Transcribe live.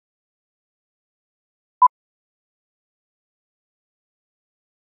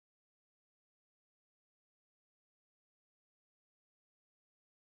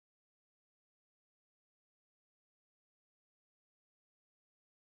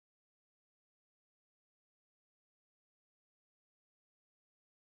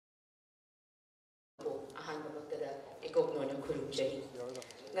ꯑꯍꯥꯟꯕꯃꯛꯇꯗ ꯏꯀꯣꯛꯅꯣꯅ ꯈꯨꯔꯨꯝꯖꯔꯤ.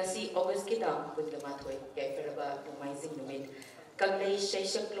 Ngasi August kita pun lemathoi kaya peraba nomaising numit Kanglei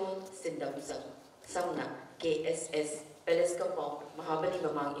Sheishaklon Shindamshang Samna KSS Palace Kampong Mahabali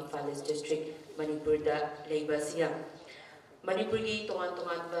Mamang Infalis District Manipur da Leiba Siang Manipur gi tongan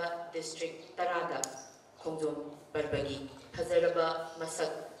ba district tarada Khongjom Parva gi Hazaraba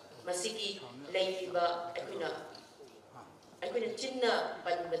Masak Masigi Leiba Aikuina Chinna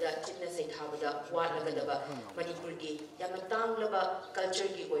Banbada Chinna Saithabada Walagadaba Manipur gi Yamatanglaba culture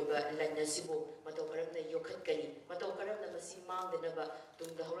gi oiba Lana Sibu Matokaramna Yokatkani Matokaramna Masimang the Naba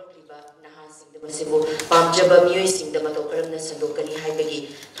Tunga Horakliba Nahasing the Masibu Pamjaba Muising the Matokaramna Sandokani Haibagi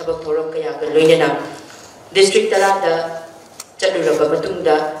Tabaktoram Kayaga Loinana District Tarada Chaduraba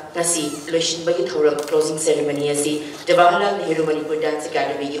Matunda Nasi Leishemba Thoram closing ceremony asi Jawaharlal Nehru Manipur Dance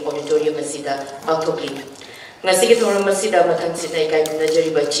Academy auditorium asida Altokli Ngasi thoram masida mathang sinai kai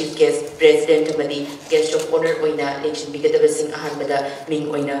kunajariba Chief Guest President amadi Guest of Honor oina election bigadaba sing ahanbada ming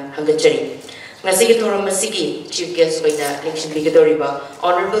oina hangachari Ngasi thoram masigi Chief Guest oina election bigadoriba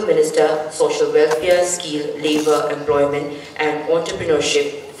Honorable Minister Social Welfare Skill Labor Employment and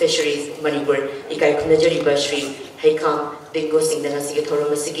Entrepreneurship Fisheries Manipur ikai kunajariba Shri Heikham Dingo Singh ngasi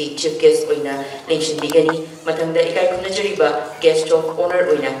thoram masigi Chief Guest oina election bigani mathangda ikai kunajariba Guest of Honor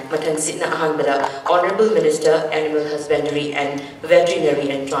oina mathang sitna ahanbada Honorable Minister Animal Husbandry and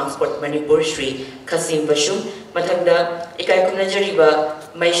Veterinary and Transport Manipur Shri Khashim vashum mathangda ikai kunajariba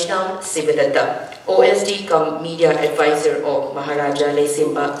Maisnam Shivadatta OSD cum Media Advisor of Maharaja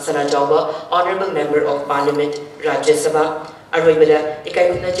Leishemba Sanajaoba Honorable Member of Parliament Rajya Sabha Arroibada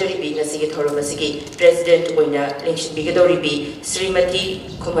ikai kunajaribi ngasi thoram masigi President oina election bigadoribi Srimati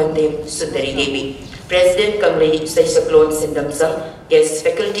Khumanthem Sundari Devi President Kanglei Sheishaklon Shindamshang Guest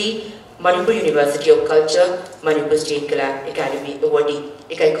Faculty Manipur University of Culture Manipur State Kala Academy Awardee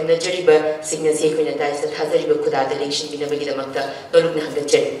ikai kunajariba signasi kuina taisa thazariba khudada election binabagidamakta dolukna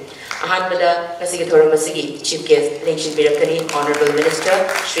hangachari ahanbada ngasi thoram masigi Chief Guest election birakani Honorable Minister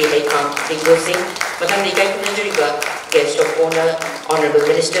Shri Heikham Dingo Singh mathang ikai kunajariba Guest of Honor Honorable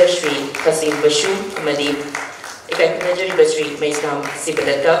Minister Shri Khashim vashum amadi ikai kunajariba Shri Maisnam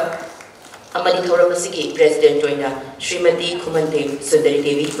Shivadatta Amadi thoram masigi President oina Srimati Khumanthem Sundari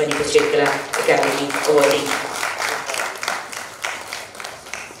Devi Manipur State Kala Academy Awardee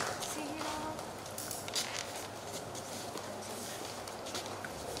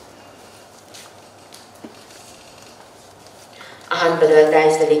Ahanbada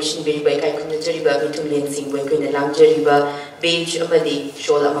Dice election bill by Kai Kunajariba Mitulian Singh Wakuina Lamjariba Beach Amadi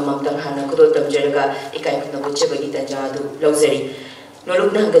Shola Mamam Hana Kudotam Jaraga Ikai Kunabuchabagi Tanjadu Lozeri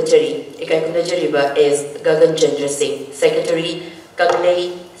Nolukna Hangachari ikai kunajariba is Gagan Chandra Singh Secretary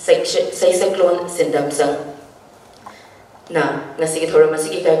Kanglei Sheishaklon Shindamshang Na ngasi thoram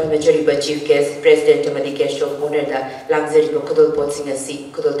masigi ikai kunajariba Chief Guest President amadi Guest of Honor da langzariba kudol pot sing asi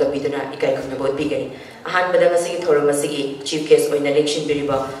kudol tamiduna ikai kunabot bigani ahanbada ngasi thoram masigi Chief Guest oina election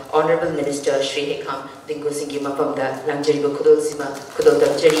biriba Honorable Minister Shri Heikham Dingo Singh mapamda langzariba kudol sima kudol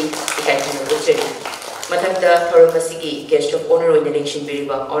tamjari ikai kunabot Mathangda thoram masigi Guest of Honor in election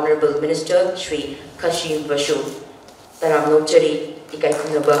biriba Honorable Minister Shri Khashim vashum taramnokchari ikai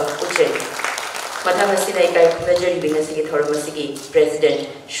kunaba uchari Mathang asina ikai kunajari bingasigi thoram masigi President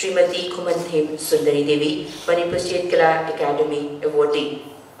Srimati Khumanthem Sundari Devi Manipur State Kala Academy Awardee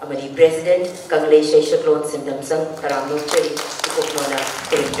amadi President Kanglei Sheishaklon Shindamshang taramnokchari ikoknona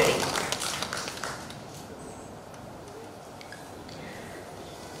territory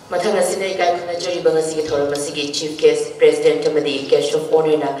Mathang asina ikai kunajari bangasi thoram masigi Chief Guest President amadi Guest of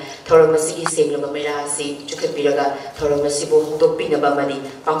Honor na thoram masigi senglaba mera asi chukhatpiraga thoram masibu hongdokpinaba mani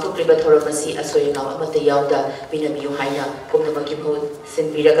pangthokliba thoram masi asoyanga amata yauda binabiyu haina pumnamaki bhut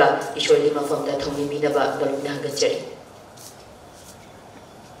sinpiraga ishorli mafamda thongniminaba dalukna hangachari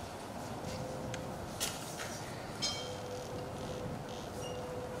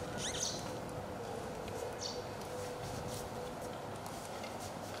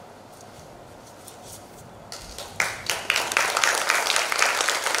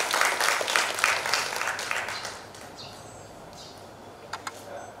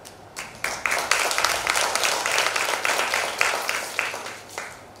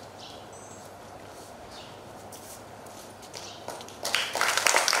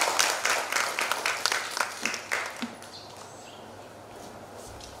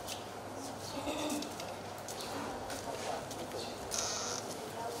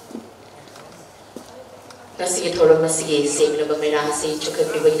Nasi thoram masigi senglaba mera asi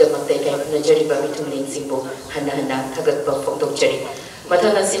chukhatpibagidamagta ikai kunajariba mithumling singbo hana thagatpa phongdokchari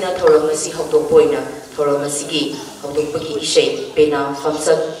mathang asina thoram masi hongdokpoina Forum Asigi, Haudumpagi Ishay, Pena,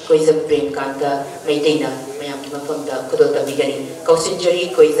 Famsat, Koizam Prem Kanta, Maitena, Mayam Mafamda, Kodota Bigani,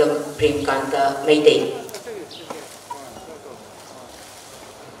 Kausinjari, Koizam Prem Kanta, Maitei.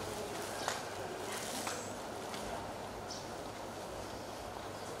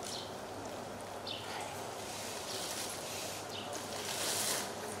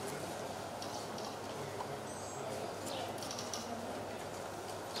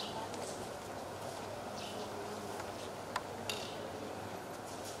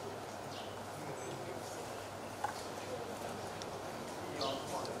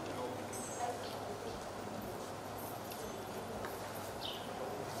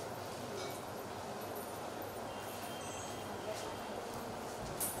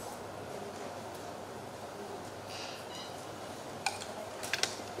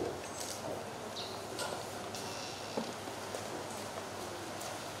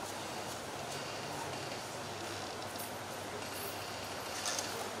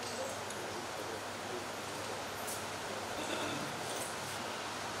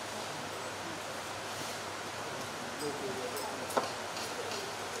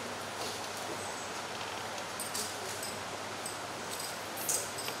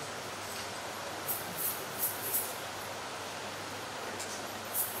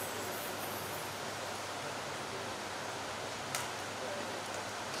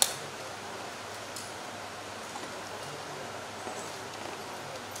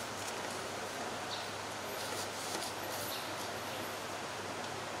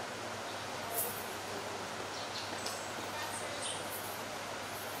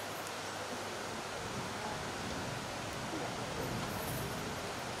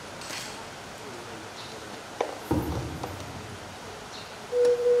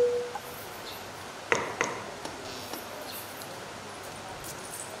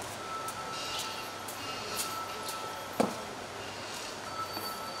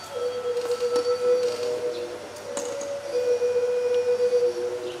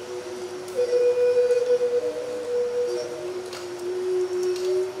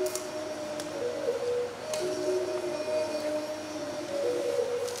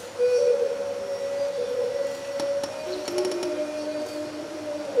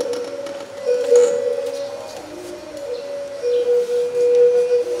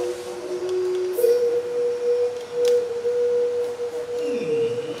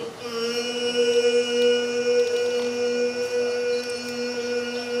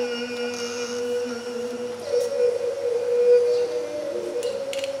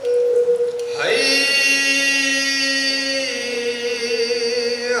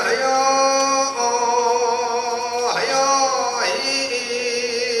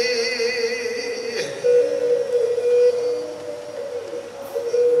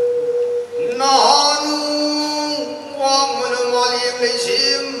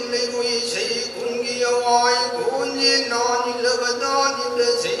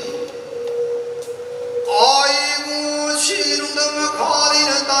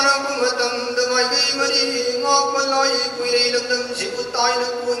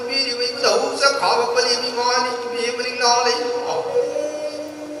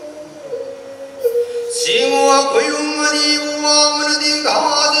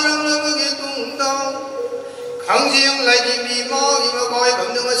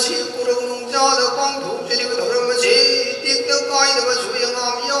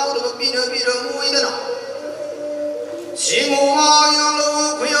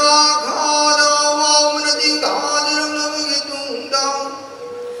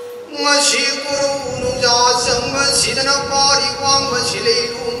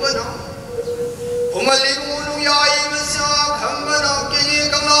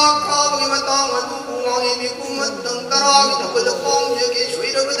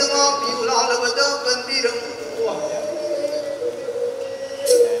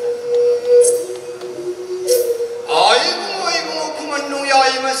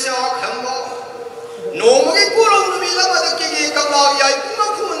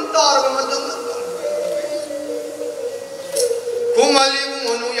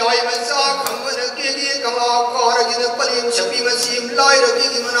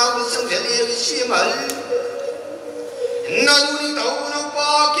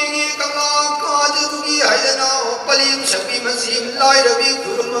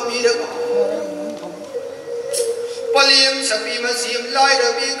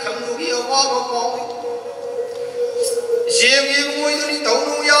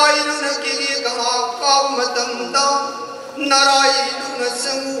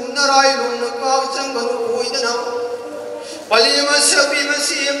 Palima Sabi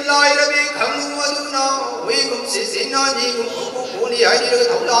Masim Lai Rabi Kamaduna, Wigum Sisina, Puni, I did a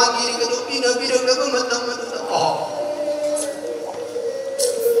Taulan, Pina Bida Matamata.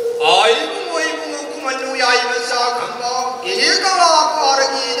 I Manu Yamasa Kamba, Kirikala,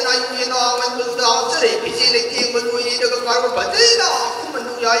 Paragi, and I went to the outside, Pizzi, but we need a car of Patina,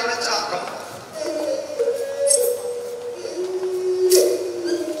 Manu Yamasa.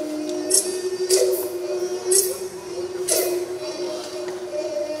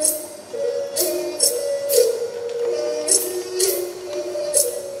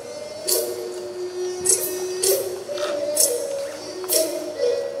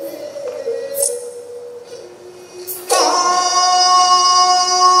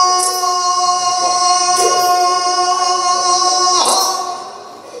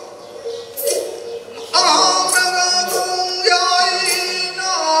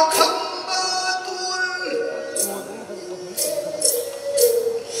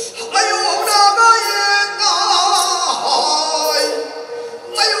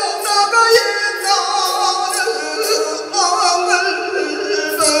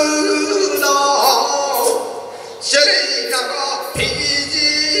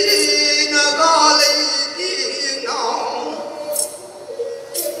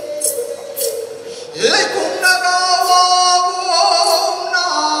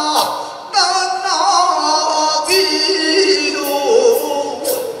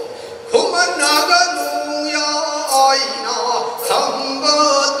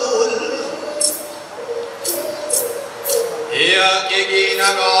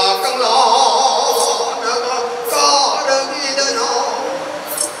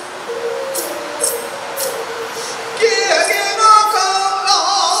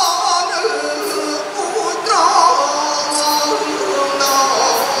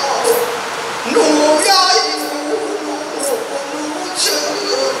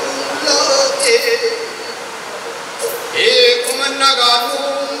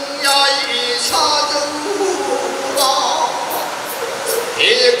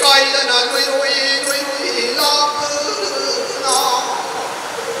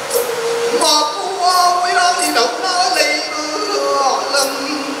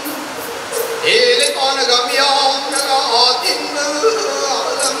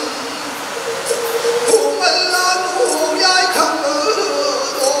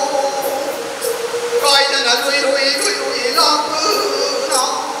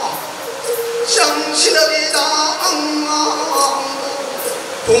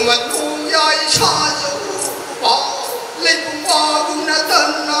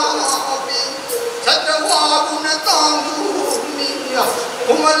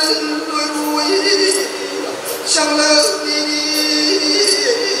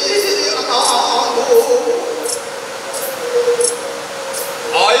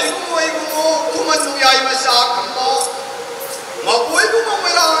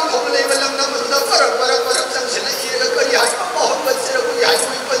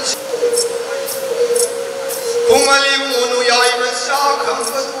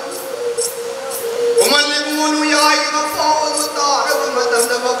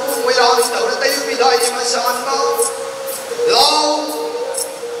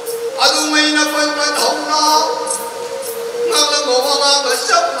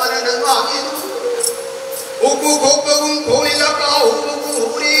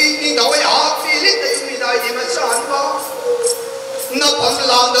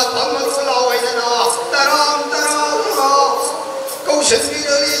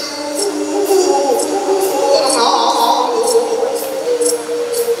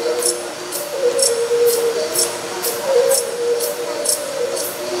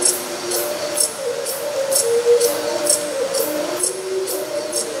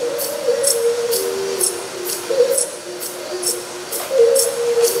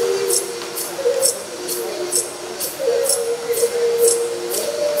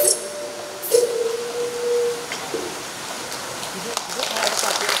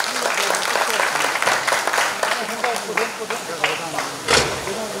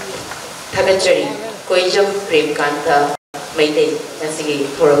 Thagachari, Khongjom Parva, Maitei, Nasigi,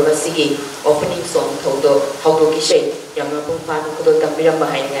 Torabasigi, opening song Todo, Haudo Kishay, Yamapun Pan, Kudo Tampiram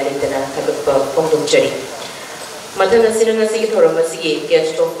behind Yaritana, Tagapa, Khongjom. Matana Sinangasigi Torabasigi,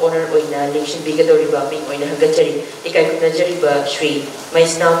 guest of honor Oina, Leishemba Doriba, Oina Hagachari, Ikakunajariba, Shri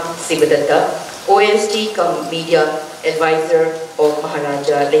Maisnam, Shivadatta, OST cum media advisor of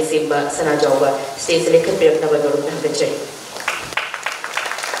Maharaja, Leishemba, Sanajaoba, stays elected Piraknavador Hagachari.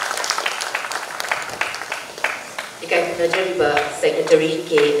 Secretary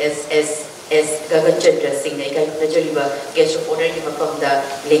KSS S. Gagan Singh ikai khunajariba guest of honor ki mafamda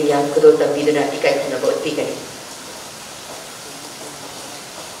lengyang kudo tambiduna ikai khunaba utpigani.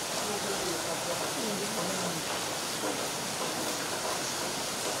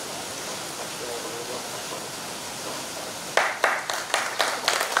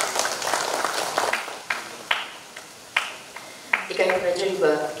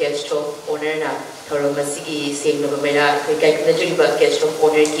 Guest of honor na Thoramasigi Singh November, Najariba guest of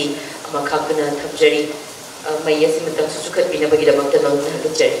honor ki Makakuna Tabjari, Mayasimatam Sukat Binabagida Maktanon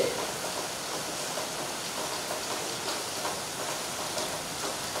Hajari.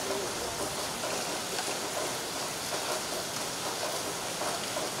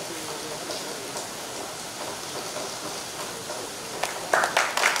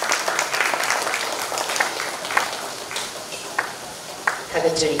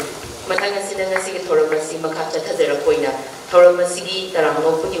 Matang Sidan Sigi Thoramasi Makata Tazera Poina, Thoramasigi,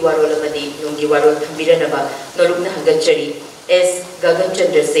 Tarango, Pudiwaro Lamadi, Nungiwaro, Biranaba, Noluna Hagachari, S. Gagan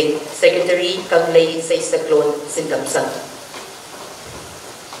Singh, Secretary, Kanglei, Sheishaklon, Shindamshang.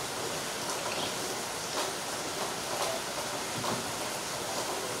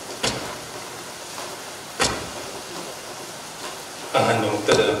 Ahanong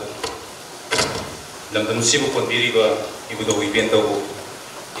tada Lamdam Sibu Pondiriba, Ibudo Wibendo.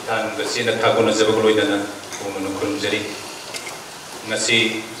 Itan Gasina Tagona Zabagloidana, woman Khunjari.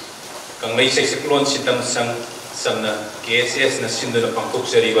 Nasi Kanglei Sheishaklon Shindamshang, Samna, KSS Nasindana Pangkok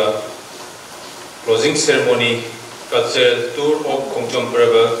Jariba. Closing ceremony, cultural tour of Khongjom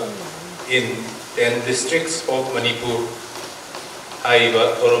Parva in 10 districts of Manipur.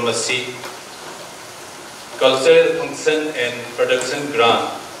 Haiba Thoramasi. Cultural function and production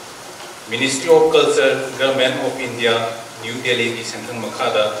grant. Ministry of Culture, Government of India, New Delhi ki Sangthang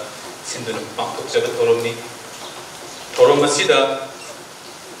Makhada, Sindhuna Pangkok Jabat Thoromni. Thoromasida,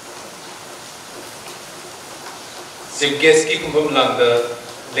 Cheif Guest ki Khumanthem Langda,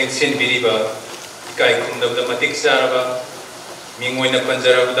 Lengsen Biriba, Ikai Khumdabda Matik Saraba, Mingmoina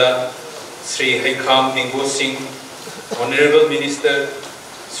Panjarabda, Shri Heikham Dingo Singh, Honorable Minister,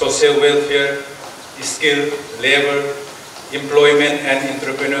 Social Welfare, Skill, Labor, Employment and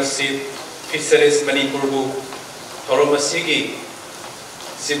Entrepreneurship, Fisheries Manipur Thoramasigi,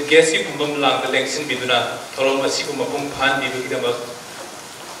 Cheif Guest ki Khumanthem Langda Lengsen Biduna, Thoramasi Khumapung Phan Bidukidama,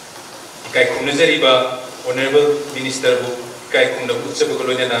 Ikai Khumnajariba, Honorable Minister bu, Ikai Khumnabu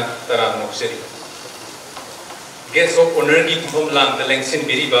Utsabagolonana, Taram Mokseri. Guest of Honor ki Khumanthem Langda Lengsen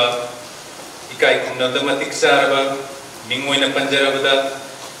Biriba, Ikai Khumnabda Matik Saraba, Mingmoina Panjarabda,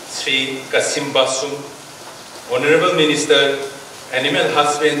 Shri Khashim vashum, Honorable Minister, Animal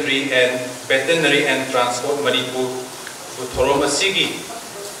Husbandry and Veterinary and Transport Manipur, Thoramasigi,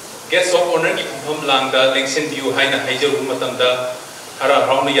 Guest of Honor ki Khumanthem Langda Lengsen View Haina Haijaru Matamda, Hara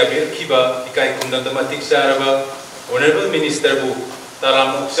Rauna Yabir Kiba, Ikai Khumnabda Matik Saraba, Honorable Minister bu,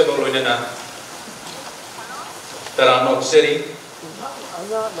 Taram Utsabagolonana, Taram Okseri.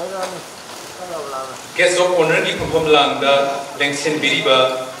 Guest of Honor ki Khumanthem Langda Lengsen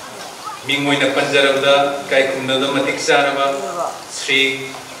Biriba, Mingmoina Panjarabda, Ikai Khumnabda Matik Saraba, Shri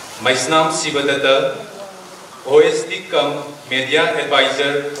Maisnam Shivadatta, OSD cum Media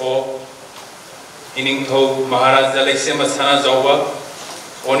Advisor of Iningtho Maharaja Leishemba Sanajaoba,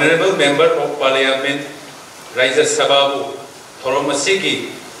 Honorable Member of Parliament, Rajya Sabha,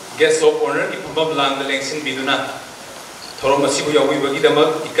 Thoramasigi, Guest of Honor ki Khumanthem Langda Lengsen Biduna, Thoramasibu Yawi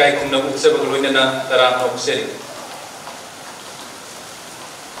Bagidamak, Ikai Khumnabu Utsabagolonana, Taram Okseri.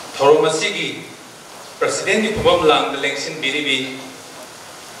 Thoramasigi, President ki Khumanthem Langda Lengsen Biribi,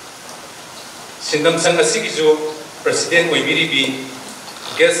 Shindamshang Asigizu, President Oibiribi,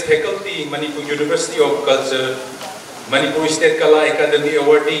 Guest Faculty, Manipur University of Culture, Manipur State Kala Academy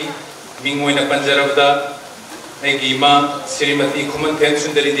Awardee, Mingmoina Panjarabda, Naigima, Srimati Khumanthem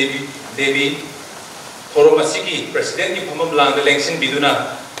Sundari Devi, Thoramasigi, President ki Khumanthem Langda Lengsen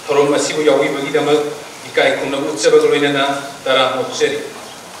Biduna, Thoramasibu Yawi Bagidamak, Ikai Khumnabu Utsabagolonana, Taram Okseri.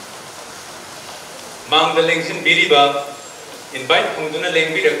 Mang the Lengsen Biriba, invite Khumduna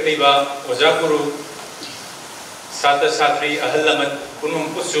Lengbi Rakliba, Ojaguru, Sata Satri, Ahalaman,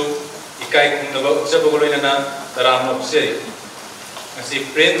 Kunum Pusu, Ikai Khumnaba Utsabagolonana, Taram Okseri. As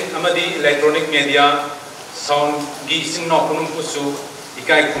if print Amadi, electronic media, sound gi Singno Kunum Pusu,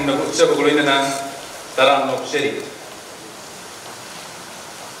 Ikai Khumnaba Utsabagolonana, Taram Okseri.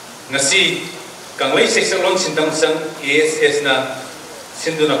 Nasi, Kanglei Sheishaklon Shindamshang, ASS na,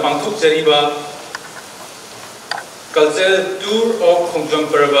 Sinduna Pangkok Jariba, Cultural tour of Khongjom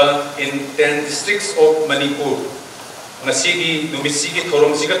Parva in 10 districts of Manipur. Ngasigi, Numisigi,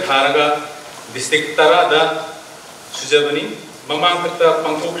 Thoromsiga Tharaga, District Tarada, Sujabani, mamang thakta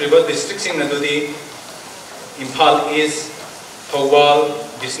pangthokriba district sing nadudi Imphal East, Thawal,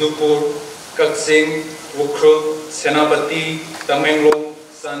 Bisnupur, Kaksing, Wukrul, Senapati, Tamenglong,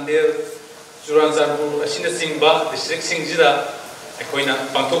 Sandel, Churanjapur asina singba district singjida akoina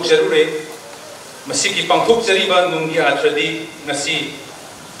pangthok jarure masiki pangthok jariba nunggi atradi ngasi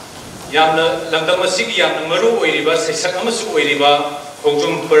yamna lamdam masiki yamna maru oiriba saisak amasu oiriba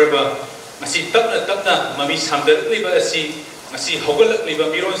Khongjom Parva ngasi tapna mami samdarliba asi ngasi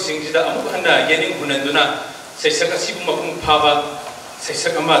hogalakliba miron singjida amuk hana yening hunanduna saisak asibu mapung phaba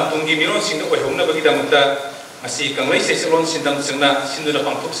saisak ama tungi miron singda oihongna bagidamukta ngasi Kanglei Sheishaklon Shindamshangna sinduna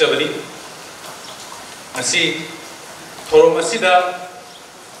pangthok jabani Asi thorom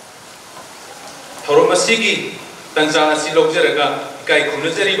asigi tanjang asi lokjaraga kai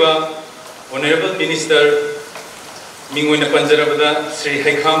khunajariba Honorable Minister mingoina panjarabada Shri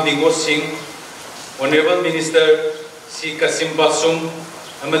Heikham Dingo Singh Honorable Minister Shri Khashim vashum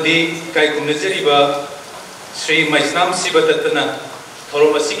amadi kai khunajariba Shri Maisnam Shivadatta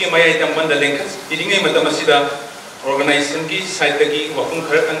thorom asigi mayai tambanda lengkha iringai matam asida Organised ki site gi wafum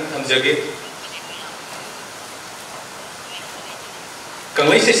khara kan thamjage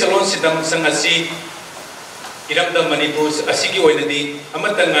Kanglei Sheishaklon Shindamshang asi iramda Manipur asigi oinadi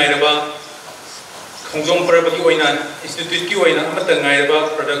amata ngairaba Khongjom Parva ki oina institute ki oina amata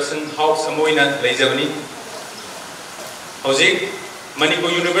ngairaba production house amoina leijabani Hojik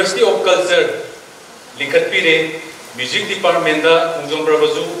Manipur University of Culture likhat pire music department da Khongjom Parva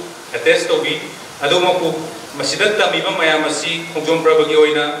ju attest tobi adumaku masidat tamiba mayam asi Khongjom Parva ki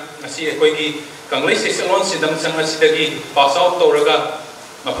oina asi ekoi ki Kanglei Sheishaklon Shindamshang asidagi pass out toraga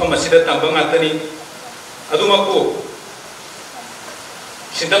mafam asida tambang atani adumaku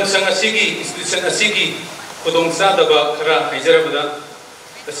Shindamshang asigi institution asigi khudong sadaba khara haijarabada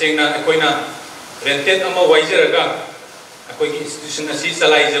tasengna ekoina rented ama waijaraga akoi ki institution asi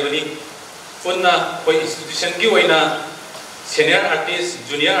salai jabani punna koi institution ki oina senior artist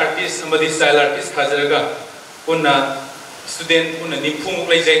junior artist amadi style artist thajaraga punna student punna nimphung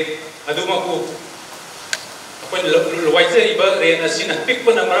leijai adumaku When Loiser Iba Ren Asina pick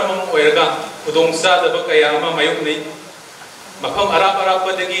on a maramam oiraga, Kudongsa, the Bakayama, Mayukni, Mapam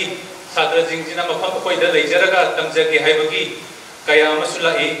Arapadagi, Satra Jingina, Mapam Koi, the Lejaraga, Tamjaki, Haibagi, Kayama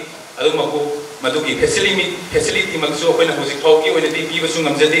Sulai, Adumaku, Maduki, facility Maxo, when a Husikoki, when the DP was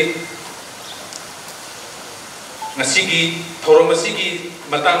Sungamzadi Nasigi, Toromasigi,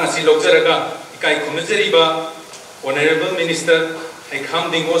 Matangasi Logzaraga, Kai Kumazariba, Honorable Minister,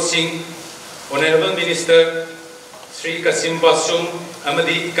 Heikham Dingo Singh, Honorable Minister, Shri Khashim vashum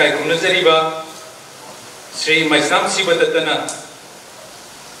amadi kai khunajariba Shri Maisnam Shivadatta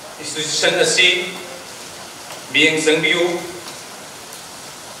institution asi being sangbiu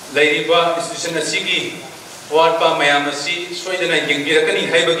lairiba institution asigi warpa mayam asi soidana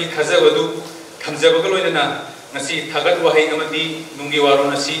yengbirakani haibagi thajabadu thamjabaga loinana ngasi thagat wahai amadi nungi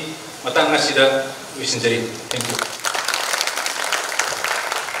waron asi matang asida wisinjari. Thank you.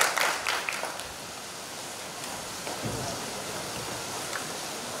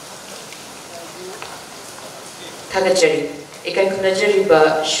 Thagachari, ikan kunajari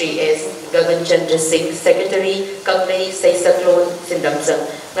ba Shri S. Govt Singh, Secretary, Kanglei, Sheishaklon, Shindamshang.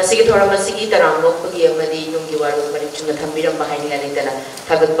 Nasigi thoram asigi tarangok pagi amadi nunggi waru manichunga thambiram bahai ngalidana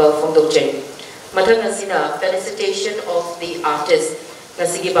thagat ba fongdokchari. Mathang asina felicitation of the artist.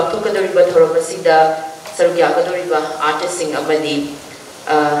 Nasigi bakthokadori ba thoram asida sarugyagadori ba artist sing amadi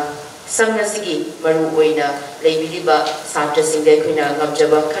Sangasigi Maru Oina, Labiriba, Santa Singh, Kuna,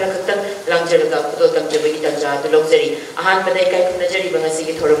 Gamjaba, Karakatan, Langeraga, Pudotam Jabagita, the luxury, Ahan Padaka, Kunajari,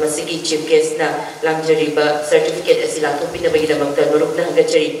 Bangasigi, Toramasigi, Cheif Guest, Langeriba, certificate as Ilatopina Bagidamaka, Nurukna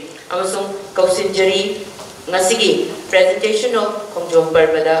Gachari, Amazon, Kausinjari, Nasigi, presentation of Khongjom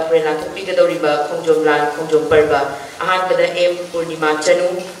Parva, Relatopiga Doriba, Khongjom Lan, Khongjom Parva, Ahan Pada M. Purnima Chanu,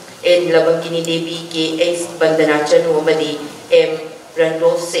 N. Labangini Devi, K. Bandana Chanu, Madi, M.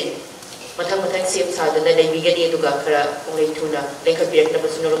 Ranro Singh. Matang same sada na naibigani eduga kara kung tuna lengkap birak na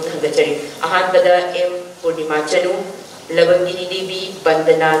pasunurog na hangachari. Ahan pada M. Purnima Chanu, Labangini Devi,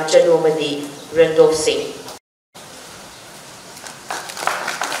 Bandana Chanu Madi, Ranro Singh.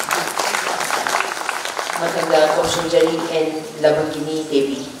 Matanda Kaushunjari and Labangini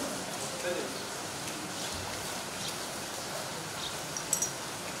Devi.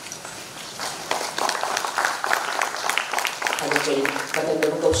 Matanda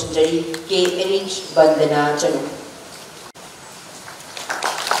Kaushunjari K. Bandana Chanu.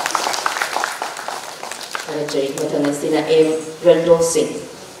 Matanda Sina M. Ranro Singh.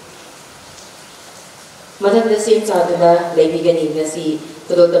 Matanda same sadana laibigani nasi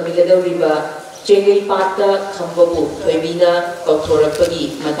Kudota Migadoriba Jengai Pata Kambabu, Toibina,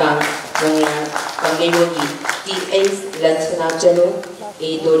 Kotorapagi, Matang, Nongan, Kanglei, D.A.'s Sanajaoba, A.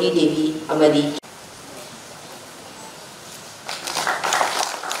 Devi, Amadi.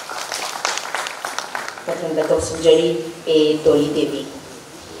 Matanda Sundari, A. Devi.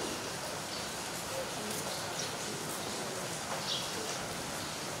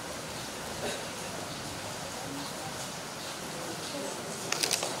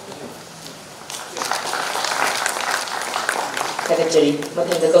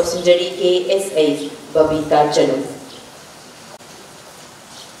 Matanda Sundari, KSA, Babita Janu.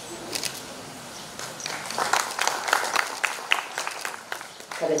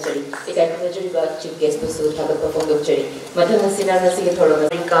 Cheif Guest Pusu Taga Perform Doctory. Matanga Sinana Sigatoro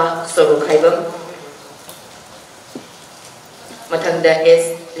Rika Soro Heikham. Matanda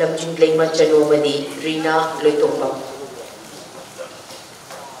S. Lamjin Glema Januabadi, Rina Loitopa.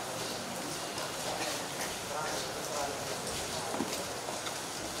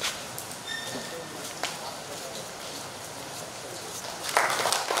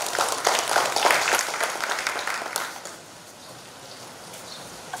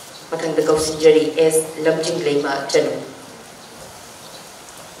 Matanda Sundari S. Lamjin Glema Janu.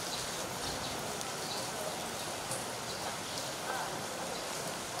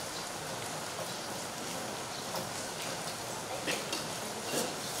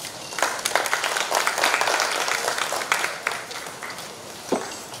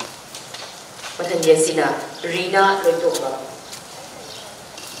 Matanda Sina Rina Loitopa.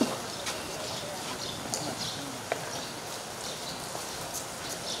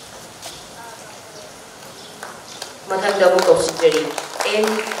 Matanda Sundari N.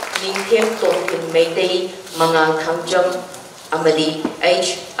 Ningkem Tongkin Meitei Mga Khongjom Amadi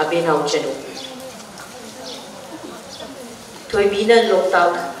H. Abinaw Janu. Toibina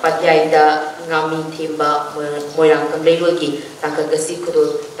Loktak Patyayda Ngami Timba Moyang Kanglei Takagasi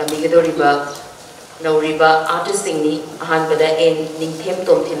Kudu Tamigadoriba Nauriba Artist Singh Ahanbada N. Ningkem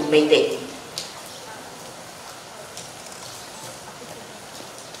Tongkin Meitei.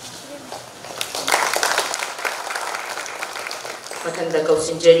 Matanda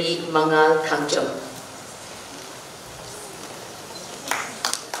Sundari Mangal Khongjom.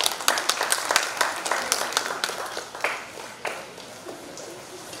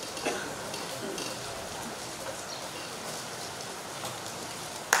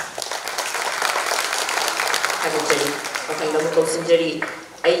 Matanda Sundari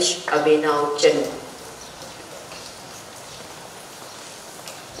H. Abinaw Janu.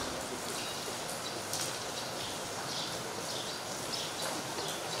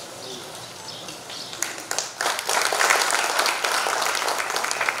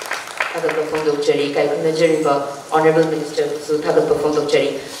 Honorable Minister, Suthaga Perform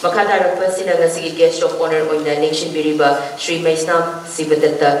Doctory. Makata Rapasina Nasigi Guest of Honor on the Nation Biriba, Shri Maisnam,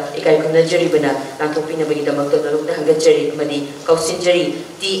 Shivadatta, Ikai Kunajaribana, Natopina Bagita Makta Hangachari, Madi, Kausinjari,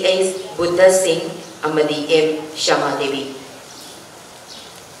 D.A.'s Buddha Singh, Amadi M. Shama Devi.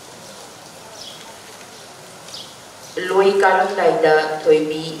 Loi Karang Laida,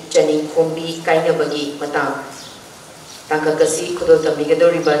 Toibi, Janin Kombi, Kaina Bagi, Matang. Takakasi Kudu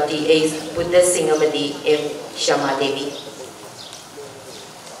Tamigadoriba, D.A.'s Buddha Singh Amadi M. Shama Devi.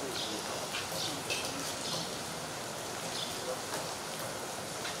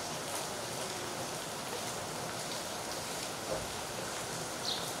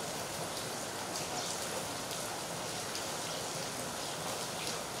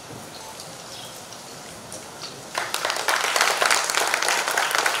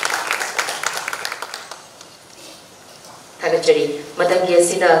 Matangi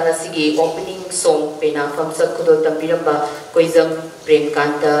Sina Nasigi opening song Pena Famsa Kudo Tambiramba Koizam Prem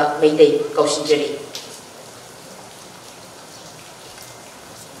Kanta Meitei Kaushinjari.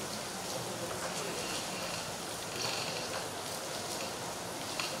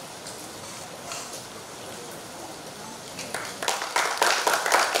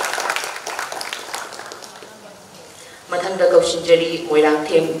 Matanda Kaushinjari Moirang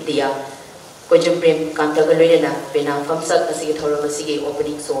Tem Dia Khongjom Kanta Galoyana, Pena Famsat Asigi Thoromasigi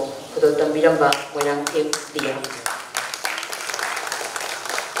opening song, Kudo Tambiramba, Moirang Tem Dia.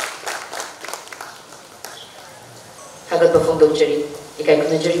 Tagat Perform Doctory, Ikai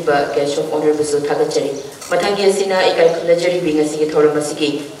Kunajariba, Guest of Honor Busu Tagachari. Matangi Sina, Ikai Kunajari being a Sigi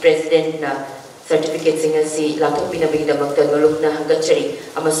Thoromasigi, President Na, Certificate Singer Si, Latopina Bigda Makta Nolokna Hangachari,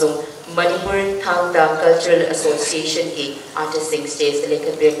 Amasung. Manipur Thangda Cultural Association की Artist Singh Stage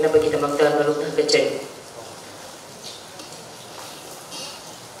लेकर break न बगी तमकता नरुक धक्कचरी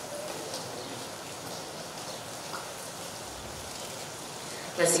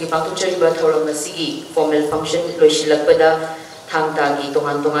Ngasigi pangtuchariba thauram asigi formal function loisilakpada thangda gi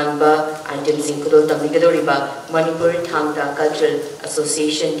tongan ba item sing kudol tamigadoriba Manipur Thangda Cultural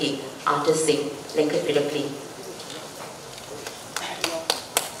Association gi artist sing lengkapidakli.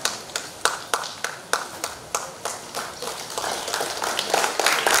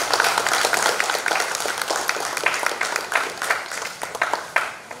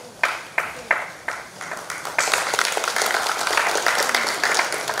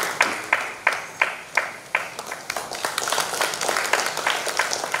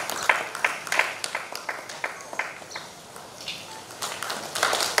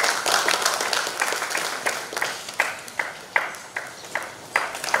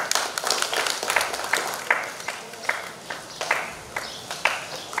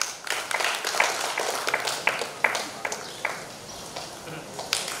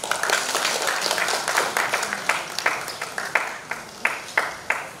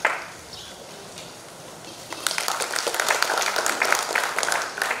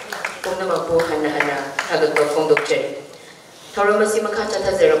 Thoramasi Makata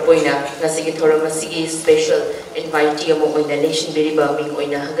Zerapoina, Nasiki Thoramasi special invitee among the nation Biriba Ming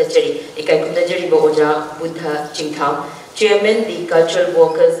Oina Hagachari, Ikaikunda Jariba Oja, Buddha Chingtam, Chairman, the Cultural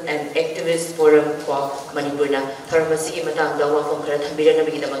Workers and Activists Forum for Manipurna, Thoramasi Matang Dawa from Karatambira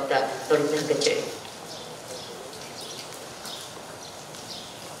Nabidamata, Dorina Hagachari.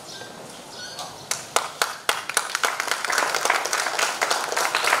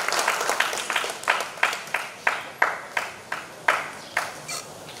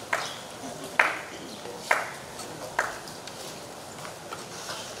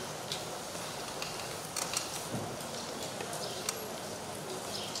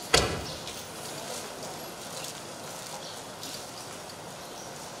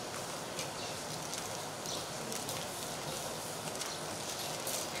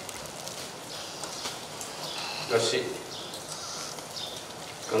 Nasi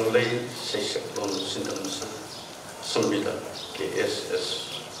Kanglei Sheishaklon Shindamshang Sambida KSS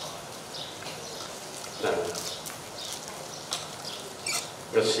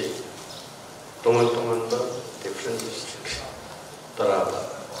Nasi Tongan different districts Taraba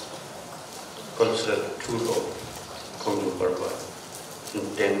cultural tour of Khongjom Parva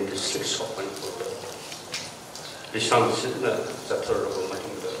in 10 districts of Manipur. Leishemba Jawaharlal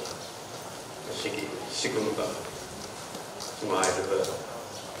Maharaja Sigi Sigumba Maharaja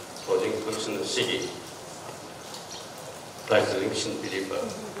closing function Sigi Prize election Biriba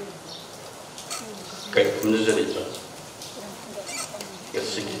Heikham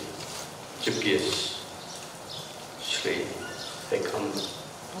Sigi Cheif Guest Shri Heikham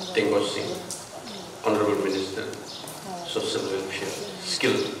Dingo Singh Hon'ble Minister Social Welfare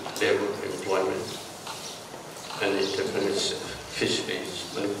Skilled Labor Employment and Entrepreneurship Fisheries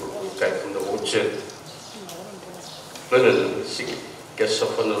Manipur Heikham Jawaharlal Leishemba Sigi Guest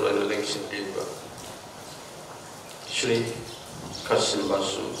of Honor and election Devi Shri Khashim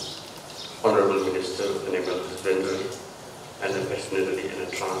vashum Hon'ble Minister Veterinary and Veterinary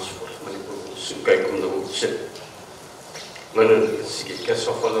and Transport Manipur Heikham Jawaharlal Leishemba Sigi Guest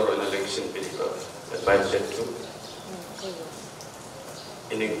of Honor and election Devi advisor to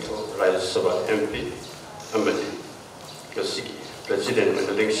Dingo Rajya Sabha MP Amadi Sigi President and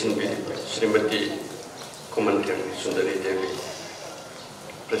election Srimati Khumanthem Sundari Devi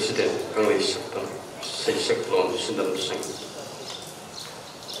President Kanglei Sheishaklon Shindamshang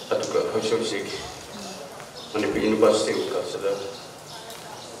Aduga Husbandry Manipur University Kasada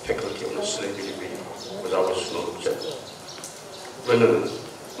Faculty of Muslim Devi was our snow jet. When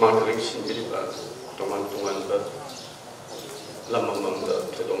mark election Biriba Tongan Lamamanga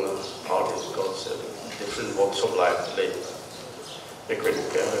Tedonga artists got different walks of life labor. Equity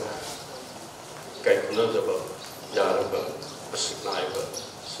Kaikunazaba, Yaraba, Sniper,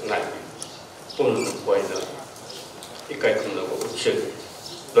 Snipe, Pun Poina, Ikaikuna, Chil,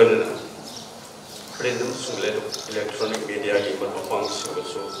 London, Freedom Sulet, electronic media, even a function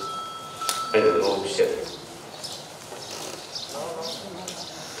also, and the long set.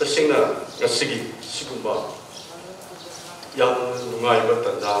 The singer, Sigi, Sigumba, young Maiba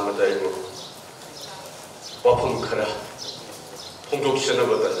Tanzama Daigo, Wapum Kara. Khongjom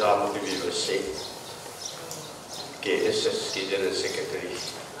Parva Tanzama Devi say KSS General Secretary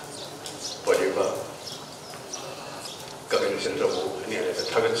Pariba Govt Center near the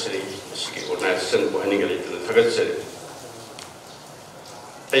Tagatsari organization Bohanigali to the Tagatsari.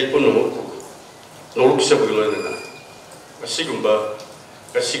 I put no Sabulana a Sigumba,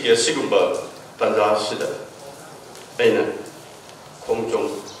 a Sigumba Tanzasida Aina Khongjom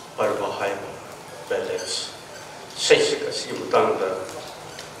Parva Heikham Balance. Sheishaklon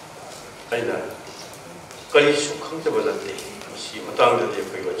aina kali su khangtaba natte si matangda de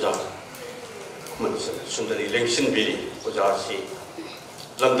koi waja Khumanthem Sundari Leishemba waja si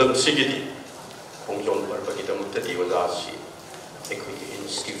lamdam sigidi Khongjom Parva ki damakta di waja si ekoi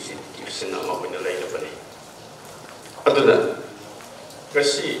institution ama hoina lailabani aduna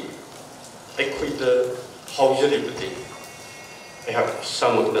gasi ekoi da haujari I have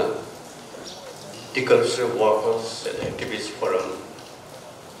some of the cultural workers and activists forum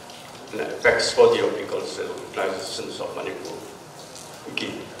and apex for the agricultural organizations of Manipur.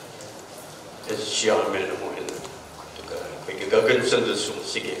 Okay, as chairman of the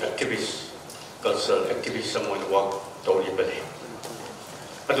organizations of activists, cultural activists, someone work totally bad.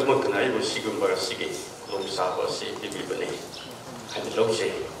 But the one I was seeing by a sige, long Sabha, say, Devi, and the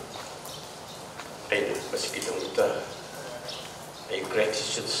Loche. I was speaking with a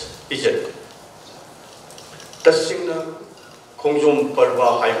gratitude is it. The singer Khongjom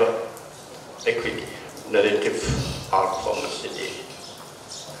Parva Haiba, equity, narrative art form of city,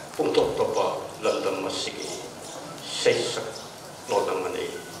 Punto Topa, London Masigi, Sheishaklon money,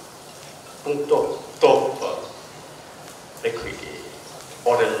 Punto Topa, equity,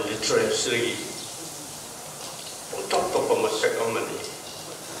 oral literacy, Punto Topa Masaka money,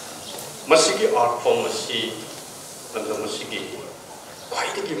 Masigi art form of city, London Masigi.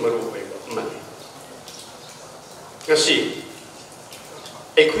 Quite a gimaru money. You see,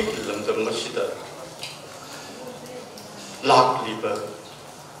 equivalent of Masida, lark liver,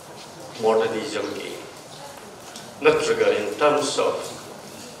 modernism, not in terms of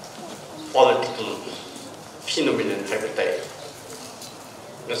political phenomenon habitat,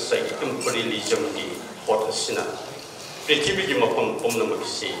 let's say imperialism, what a sinner. Pretty big upon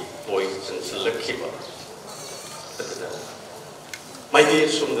Omnamaxi, boys and Selakiba. My dear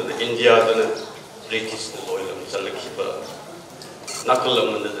son of India, the British loyal Selakiba,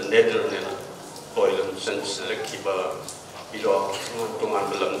 Nakalam and the Netherlands loyal and Selakiba, Iraq,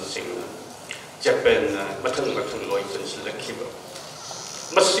 Hon'ble Singh, Japan, Matan loyal and Selakiba.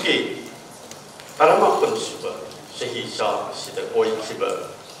 Masigi, Aramapan Suba, Shehisa, Sida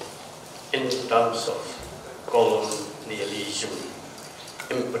Oikiba, in terms of colonialism,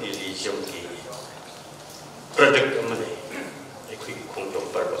 imperialism, product of money. Khongjom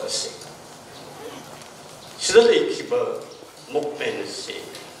Parva se. Sidalei kiba mokpen se.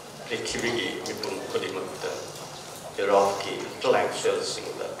 Prithivigi mipum kodimakta. Iraqi intellectual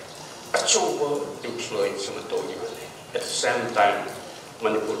singla. Achoba influence matoni bale. At the same time,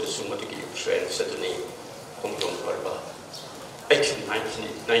 Manipur the sumatiki trend suddenly Khongjom Parva.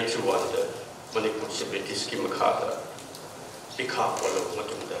 1991 the Manipur se British ki makada. Bika wala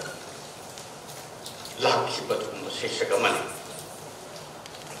matunda. Laki batum Sheishaklon.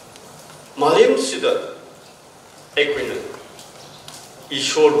 Malim Sida Equina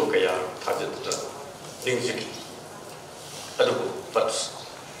Ishor Kaya Tajata Lingsiki Adabu, but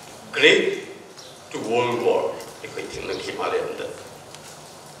great to World War equating the Himalayan.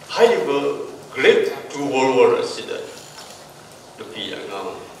 Highly great to World War Sida the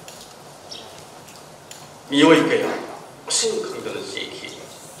Piang Miyoi Kaya, Sing Kanglei Seki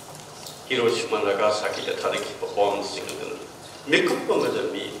Hiroshima Nagasaki the Tariki bombs single Mikupama the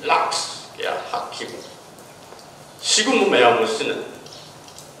me lax. Yeah, Heikham. Sigum Mayamusina.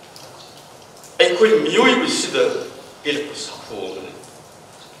 I could Mui with the Ilpus Home.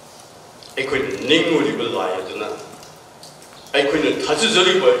 I could Ningu Liaduna. I couldn't touch the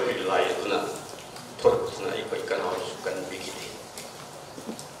river with Liaduna. Tortuna, I can begin.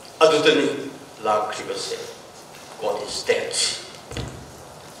 Other than La Cribase, God is dead.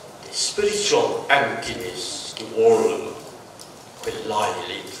 The spiritual emptiness, the world will lie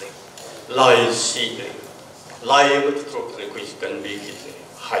lately. Lie seeking, lie with the truth, which can be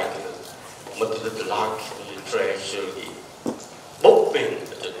hiding, but the black literature, bopping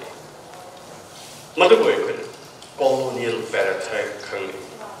the day. Motherboy, colonial ferret, Kanglei,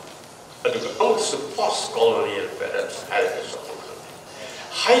 but also post colonial ferret, aegis of Kanglei.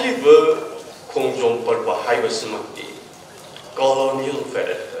 Highly Khongjom Parva Haivasimati, colonial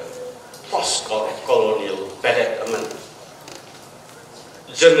ferret, post colonial ferret,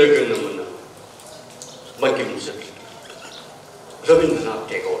 Janaganamana, Makim Saki, Rabindranath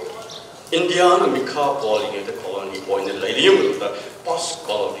Tagore, Indiana Mika falling at the colony point in Leishemba, the post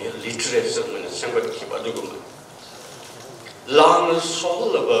colonial literature and Sangat Kibaduguma. Lang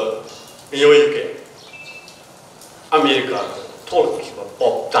soul of Mioyke, America, talk about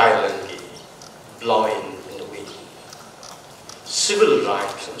Bob Dylan, blowing in the wind. Civil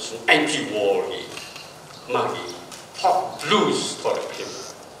rights, anti war, Maggie, pop blues for the people.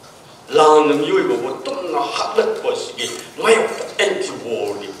 Land the Muiba would don't know how that was my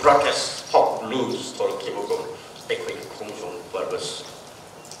anti-war protest blues thorakibogom ekoi Khongjom Parva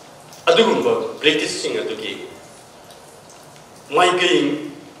adugumba British Singh adugi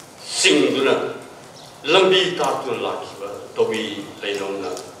migraine Singh duna lambi tatun lakiba Devi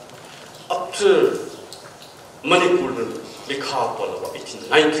Leishemba after Manipur Likha Polava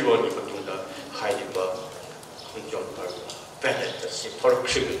 1891 Batunda Haidiba Khongjom Parva Pellet as a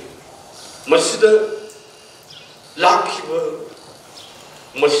Porkrig Masida Lakiba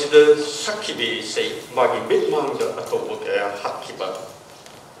Masida Sakibi say Magi Bitmanga Atobaka Hakiba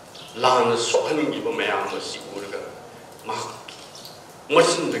Lan Sohaningi Mayamasi Urga Maki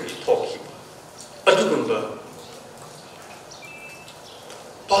Masindaki Tokiba Adugumba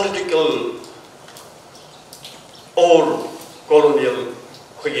political or colonial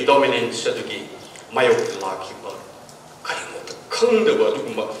dominance adugi mayok lakiba karimota khangdaba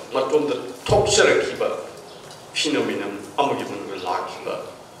adugumba matomda thopsarakiba phenomenon amugi bunga lakiba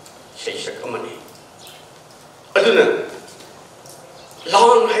Sheishaklon amani aduna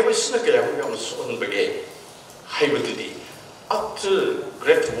lan haibasna kaya yam sonbage haibadudi after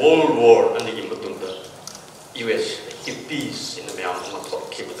Great World War anigi matumda US peace in the Myanmar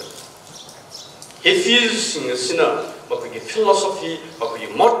kibada he feels in the sinner but the philosophy but the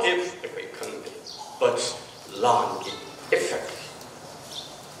motive but land effect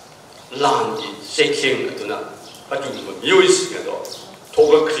land shaking aduna aduma music ado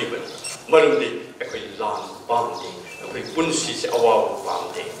toga kriben marumdi ekoi land bandi ekoi punsi se awa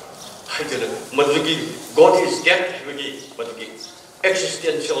bandi haidena madugi God is dead madugi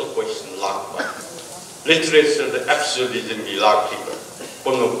existential question land literature the absolutism be large people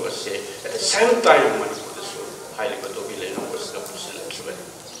Pono say at the same time Manipur highly Leishemba was not given.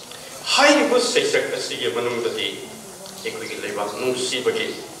 Highly was Sheishaklon Manum the day, equally labor, no sea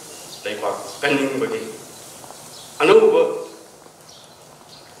baggy, labor, penning baggy. Another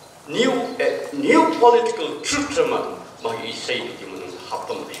new political truth Magi say to Manum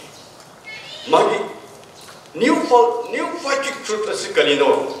happen. Magi new fighting truth as a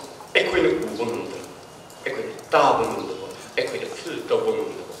Galino, equally Ubundu, equally Tabundu. Equity filled the woman.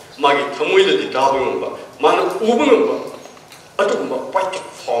 Maggie Tamuida the Dabumba, Man Ubumba, Adumba, white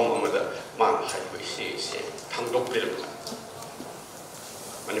form of the man highway says, Tango Pilgrim.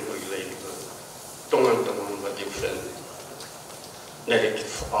 Manipur lady, Tongan, but different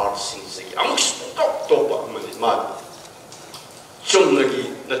narrative art scenes. I'm stopped over Mad. Chumnagi,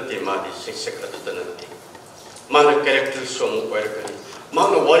 not the Madi, Sheishaklon. Man characters from American.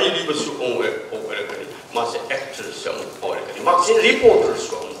 Man, what he was so over Max actors from Oregon, Max reporters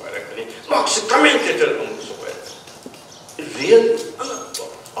from Oregon, Max commentators from Oregon. Real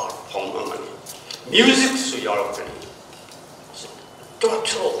art form money. Music so European.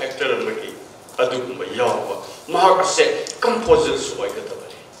 Total actor Magi, Aduma Yawa, Mark said, composers who I get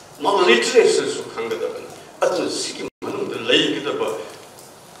away. Mark literatures who can get away. Adu Sikim Manu the lake of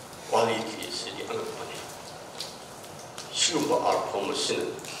quality is the other money. Super art form sin.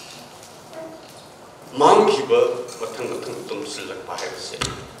 Monkeyber, what Tung select by say,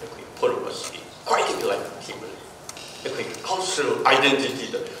 purpose, quite like people. A cultural identity,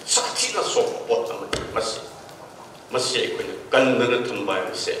 the Satina so what must say, gun and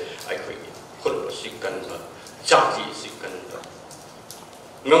tumbai say, I could purpose ganda, Jati is ganda.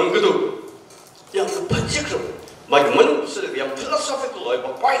 Nangudu, young particular, my manu young philosophical life,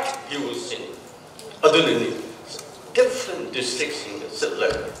 quite views in Adulini, different districts in the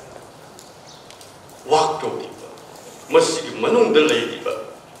settler. Walked over must be Manung the lady,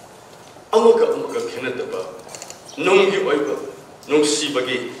 Amaga Canada, Nung you over, Nung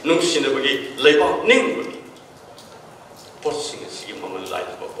Sibagi, Nung Sinabagi, Labor, Ning. Forcing a sea mamma light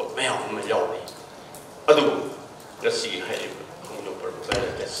of Mail Mayali. Adu, the sea highly Khongjom Parva,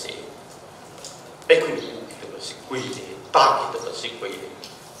 let's say. Equity was equity, target was equity.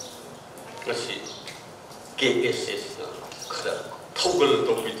 Let's see. KSS, Toggle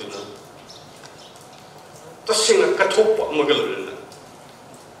to be to the singer Katopa Magaluna.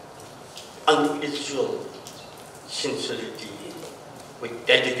 Unusual sincerity with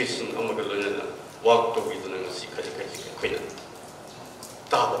dedication of Magaluna walked over the Queen.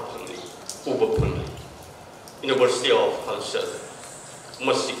 Taba Pungli, Uba Pungli, University of Culture,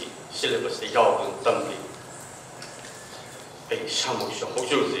 Musiki, syllabus, the Yawon Tumbly, a Shamusham,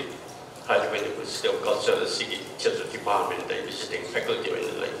 Josie, High University of Culture, the Sigi, Children Department, they visiting faculty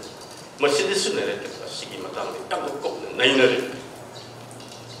in the lake. Mercedes narrative Sigi Madame Tango Nainari.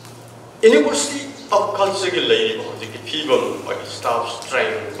 University of Culture lady the people by staff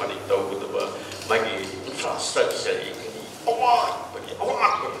strength, money dog with the Maggie infrastructure,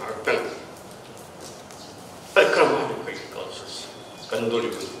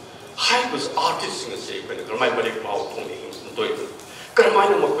 was artists in the same way. My body mouth only him to do it.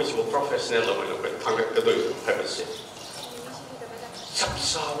 Carmine was professional of it. Have a say.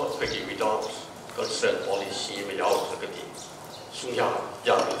 Subsawa without cultural policy, without the Sunya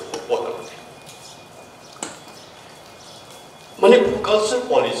Yam water. Manipur cultural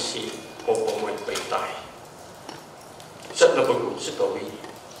policy of my way die. Satnabagu Sitawi,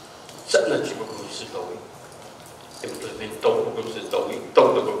 Satnajibagu Sitawi, implement Tobagu Sitawi,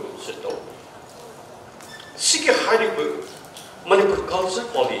 Tobagu Sitawi. Sika Haribu, Manipur cultural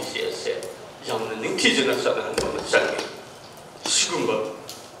policy said, young and indigenous and Sani, Sigumba,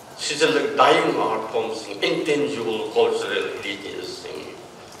 Sizzle dying art forms, intangible cultural heritage,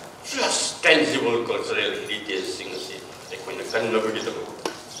 plus tangible cultural heritage, like when the Kanglei.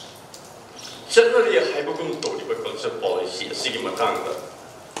 Certainly, a hypocritical cultural policy, a Sigimatanga,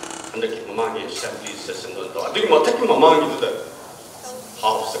 and the Kimamani assembly session. I think what taking Mamani to the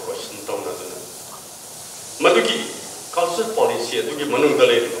house, the question don't know. Maduki, cultural policy, a Duki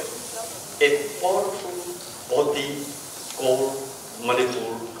Manungale, a powerful body called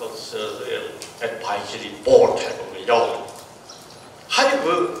Manipur Cultural Advisory Board type of a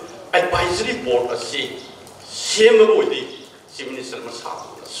However, advisory board, a same body, Minister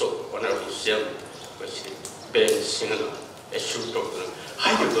Masam, so when I was young, was Ben Singh, a shoot of the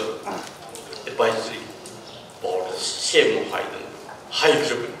high advisory board, same high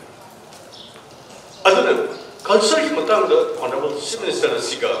driven. Other than cultural Matanga, Honorable Minister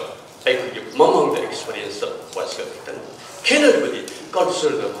Siga, I could give Mamma the experience of what's going to happen. Can everybody culture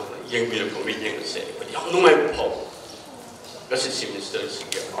the young people meeting and say, but you know my power. That's the Minister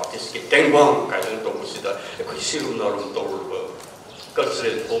Siga, artist, Dengwang, Kaidan Domusida, a Kusirum Narum Dor.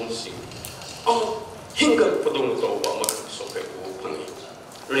 Cultural homesick. Oh, Hinga Podomoto, Makasoke,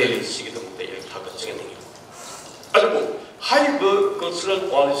 really see them there, Takajan. Other Heikham Cultural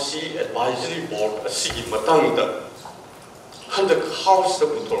Policy Advisory Board, a Sigi Matanga, and the house the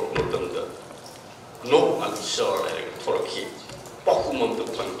Putor Mutanda, no answer for a key, Pakumam the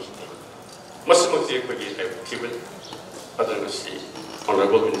Punky. Masamati have given, other than the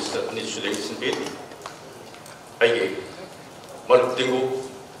Honorable Minister, initially in I gave. Dingo,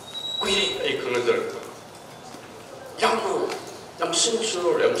 a Khongjom Parva,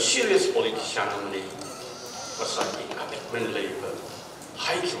 sincere, serious politician, Masaki, commitment labor,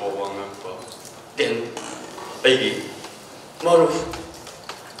 Heikham, then aegis, Maruf,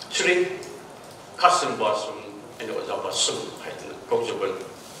 Shri Khashim vashum, and vashum, Khongjom Parva.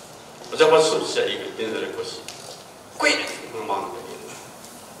 Vashum say in the request. Quite among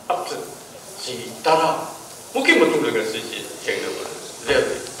the up to Dara. Mungkin betul dengan sisi yang lihat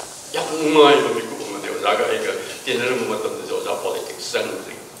yang mai berikut dia jaga ega tidak memotong jaga politik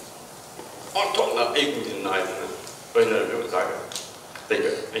sendiri. Orang nak ikut naik benar dia jaga, tapi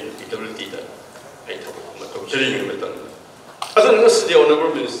itu tidak. Itu memotong jadi memotong. Ada nasi dia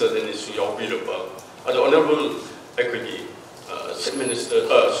Hon'ble Minister ini sudah berapa. Ada Hon'ble equity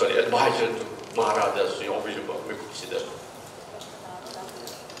Minister, advisor to Maharaja sudah berapa berikut sida.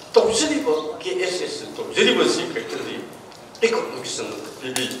 Jadi apa? KSS itu jadi bersih kerja ikut mungkin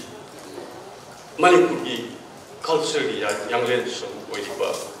jadi Manipur di culture yang lain semua itu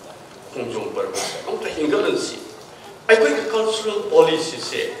Khongjom Parva. Kita hingga nanti, aku ini cultural policy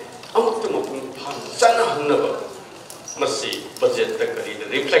se, amat tu maupun sana hendak masih budget terkait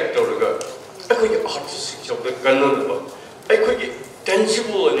reflector juga. Aku ini artistic job kanan apa? Aku ini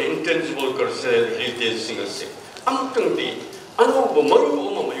tangible and intangible cultural heritage singa se, amat tu di anu bermaru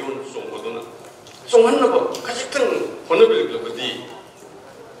umam ayun semua tu na. Soalnya apa? Kajian Hon'ble lebih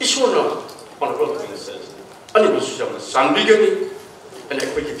isu Honorable Minister, ani bersuara sambigani, dan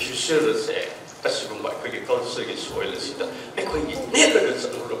aku ini future saya, asal aku ini culture ini soal sida, aku ini never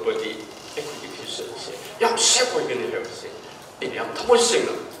kesan lebih, aku ini future saya, yang siapa yang ini saya, ini yang tamu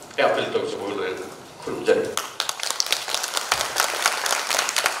singa, apel tu sebulan kunjung.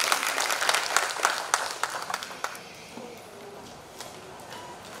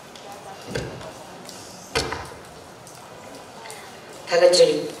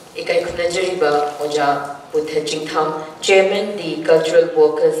 Tagajari, ikai Khongjom Parva Oja Butha Jingtham, Chairman the Cultural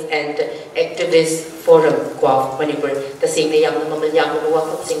Workers and Activists Forum Govt Manipur, the Singh Yamna Mamayam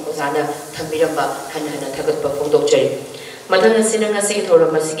Wafam Singh Ozana Thamiramba Hana Tagat Pafong Jari. Matana Sinangasi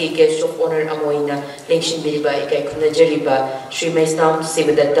Thoramasiki Guest of Honor Amoina, Leishemba, ikai Khongjom Parva, Shri Maisnam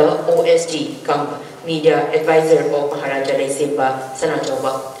Shivadatta, OSD, Camp, Media Advisor of Maharaja Leishemba,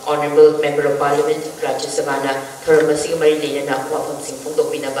 Sanajaoba, Honorable Member of Parliament, Rajya Sabha, Thoramasi Marilena, Wafam Singh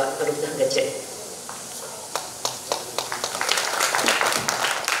Pindopinaba, Arupna Hangache.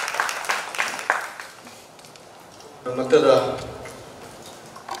 Matada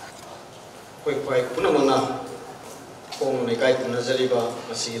kwai punamana kong ne kai kunazariba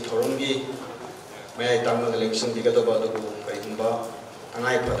masi thorongi mai tamna election digadaba do kai humba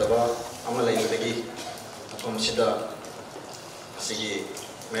angai padaba amalai dagi komsida masi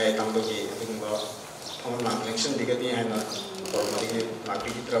mai tambogi humba thomna election digadi haina tormadi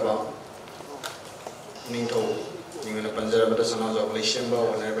nakri traba ningtho ningana panjara bata Sanajaoba Leishemba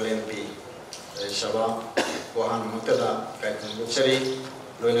Hon'ble MP Sabha wahan mutada kai kunchari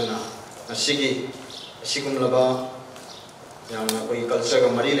loinana nasigi sigumlaba yamna koi culture ga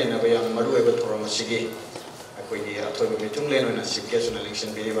mari lena ba yam maru eba thoram asigi koi di athoi ba mitung len na Chief Guest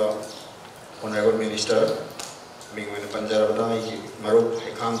election biriba Hon'ble Minister mingwen panjara da hi maru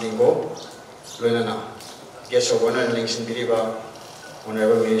Heikham Dingo loina na guest of honor election biriba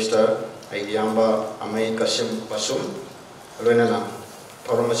Hon'ble Minister ai yamba amai Khashim vashum loina na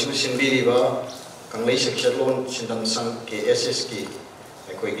thoram asigi sinbiriba Kanglei Sheishaklon Shindamshang KSS ki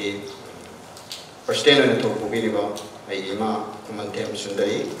koi di President and Top Biriba, Aima, Khumanthem,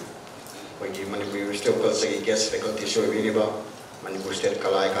 Sundari, Manipur University of Culture Guest Faculty Show Biriba, Manipur State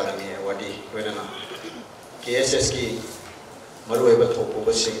Kala Academy, Wadi, Vedana, KSS Ki, Marueva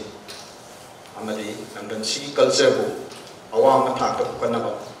Topo Singh, Amadi, and then Sea Culture, Awam attack of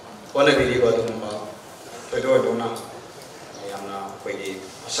Kanaba, one of Biriba Dumba, Pedro Dona, Ayana, Quedi,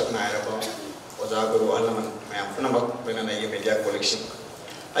 Saknairaba, Ozago, Alaman, Mayam, when I media collection.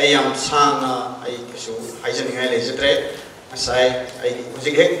 I am Sana, I should hygienic legislate, aside, I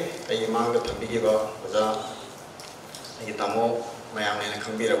Muzig, I mang the Tabiba, Oza, I Tamo, Mayam and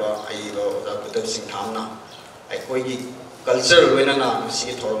Kambiraba, I go the Singh Tamna, I Kogi, culture, Wenana,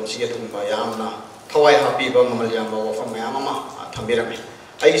 Sigitor, Sigatum by Yamna, Tawai Happy Bamalayamba from Mayama, Tambirami.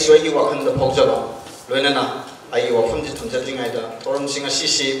 I saw you walk on the Pogzaba, Wenana, I walk from the Tunjating Ida, Torum Sing a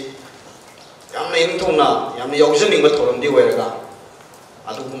Sisi, Yam Tona, Yam Yoxing, but Torum de Weraga.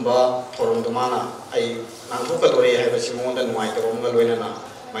 Adugumba thorom domana ai nangthoka dore haiba simon da nuai to ngal loinana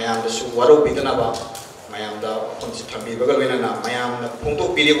mayam da su waro bidana ba mayam da khonsi thambi bagal loinana mayam da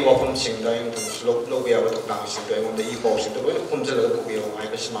phongto piri ba khom sing da yum slok lo ya ba to tang sing da yum da I bo sing to loin khomjal da ko bi ro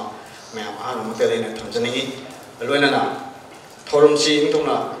haiba sima mayam an mu tere ne thamjani loinana thorom si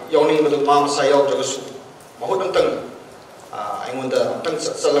ngtona yawning madu ma sa yaw jaga su mahut tang ai ngon da tang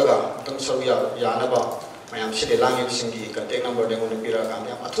salaga tang saruya ya na ba Mayam City Langi Singi, contact number de Monipira,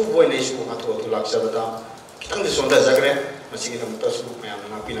 Atu boy nation, Atu to Laksabata, Kitang the Sonda Zagre, Masiki Tasu, Mayam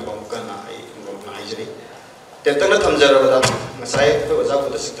Napina Bamukana, Nigeria. Then Tana Tamzara, Masai, was up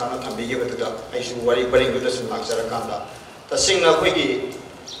with the Sitana Tambi, I should worry putting with us in Laksara Kanda. The Singh Nakwigi,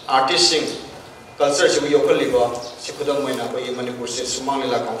 artist sing, culture should be open liver, Sikudam Moina, Manipur State,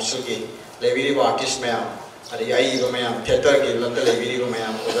 Sumanila Council, Levi artist mayam. Ada ai go mayam theater ki landa le video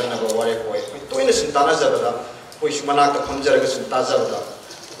mayam odana go ware koi toina sintana zabada koi sumana ta khomjara ga sinta zabada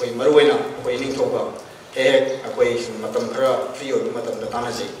koi maruina koi ning thoba he koi matam khara free oi matam da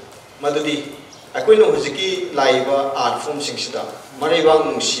tana ji madudi akoi no hujiki laiba art form singsida mariba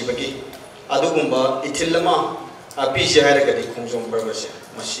nungsi bagi adugumba ithilama apiji haira ga di khongjom parva se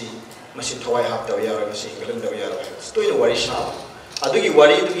masi thawai hap da ya ra se galan da ya ra toina wari sha Adugi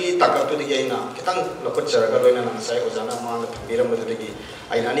wari dugi takap tu digi aina kita lokot cara kalau ina nang saya ozana mang tambiram tu digi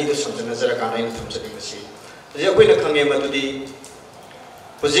aina ni tu samjana cara kana ini samjani masi. Jadi aku ina kami matu di,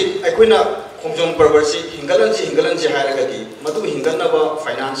 posik aku ina Khongjom Parva si hinggalan si hari gadi matu hinggalan apa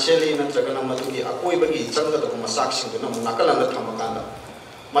financially na terkena matu di aku ibagi cangga tu masak sih tu namun nakalan tu thamakanda.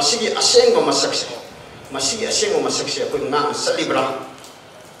 Masih asing masak sih aku ina satri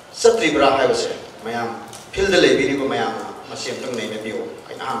bra hai bese mayam field lebiri ko mayam. Masih yang tengah ini bio,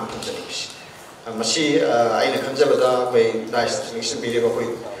 aina ham tu jadi bis. Masih aina kerja pada koi dice mixing biri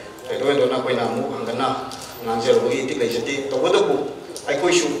koi, itu nak koi namu angkana nangzer koi itu lagi jadi. Tahu tu bu,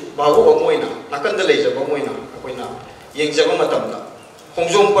 koi shu bahu bawa ina, nakkan dah lagi bawa ina, koi na yang jaga matam dah.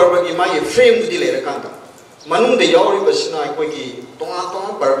 Khongjom Parva ki mai frame tu dilai rakan dah. Manung de yauri bersina koi ki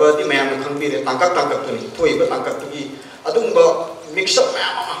tonga Parva di mayam khang biri tangkap tu ni, tu ibu tangkap tu ki, adung ba mix up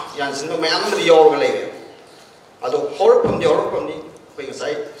mayam, yang sini mayam tu yaur galai. Ado horror from ni, koi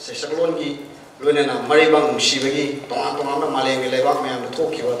ngasai Sheishaklon ki, luena na maribang musibagi, tonga na malay lebak mayam na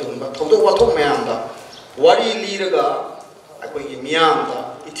thoki wa tu, thodo wa thok mayam da, wari liraga, koi ki miyam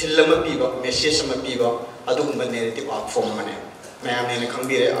da, ithilama piba, message sama piba, ado kumba narrative art form mane, mayam ne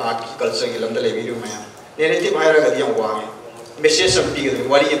kambire art ki culture ki lamda le video mayam, narrative ayara gadi yang wange, message sama piga,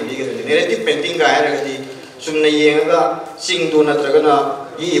 wari yang piga, narrative painting ga ayara gadi, sumna yenga sing do na tragana.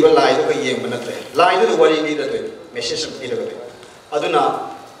 Iba lai tu kaya yang benar tu, lai tu wari ni tu, message seperti itu tu. Aduna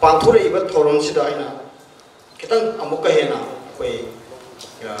pantura iba thoron sida ina, kita amuk kaya na, koi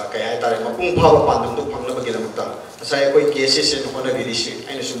kaya tarik mapung power pandang tu pangla bagi dalam tak. Saya koi cases yang Hon'ble Minister,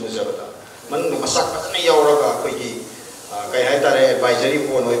 ina semua jabatan. मन मसाक फजन यावरगा अखोगी कई हाइतारे advisory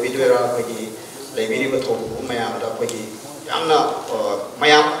board ओइ बिदुरा अखोगी लेबिरिबो थोबु मयामदा अखोगी यामना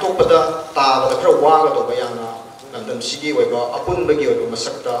मयाम तोपदा ताबदा खर वागा तो बयाना London सिगी ओइबा अपुनबगी ओइबा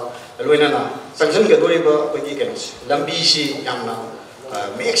मसक्ता लोइनाना संगजनगदोरिबा अखोगी Kaynes लंबीसी यामना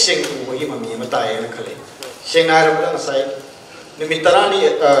मेक्सेंग उबगी mummy मतायना खले सेंगनारबदा नसाई निमितरानी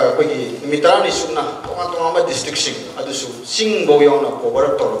अखोगी निमितरानी सुना तोमा district सिंग अदुसु सिंग बोयोना cover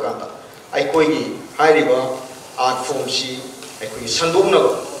तोरकांदा अखोगी हाइरिबा art form सी अखोगी संदोंनब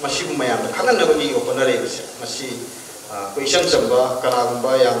मसिबु मयाम खगनबगी ओपनरेबसे मसी question Chamba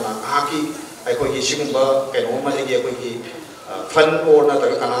कनागुंबा यामना hockey अखोगी सिगुंबा canoe Madgi अखोगी fun और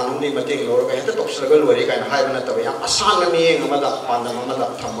नतग कनानुनी मतेंग लोरगा हेता तोक्सलगा लोरी कायना हाइबना तब याम असान मियेंग अमदा पांदम अमदा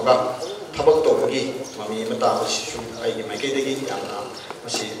थमगा थबक तोबगी ममी मता बसिसु आइगी माइकेदगी यामना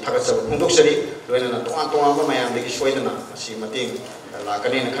मसी थगचब फोंदोक्सरी लोइना तोंगा तोंगा मयामदगी सोइदना मसी मतेंग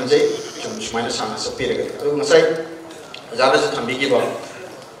लाकनेन खंजै जुम सुमाइना सांगा सपिरगा अदु नसाई जानासु थंबिगिबा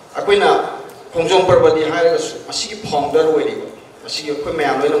अखोइना खोंजोम पर्वदी हाइरगसु मसीगी फाउंडर ओइरिबा मसीगी अखोइ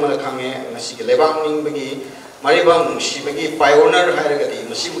मयाम लोइना मन खांगे मसीगी लेबांग निंबगी मारिबा मुंगसिबगी पायोनियर हाइरगदी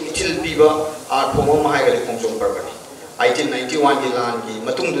मसीबु इथिल पीबा आर्ट फॉर्म हाइगली खोंजोम पर्वनी 1891 की लान की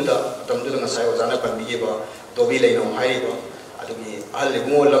मतुंगदुदा तमदुदा नसाई ओजाना पंबिगिबा दोबी लेनो हाइरिबा अदुगी अहल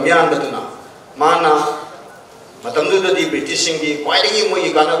गुमो लमयान बदुना माना मतमदुददी ब्रिटिश सिंगी क्वाइदगी मोई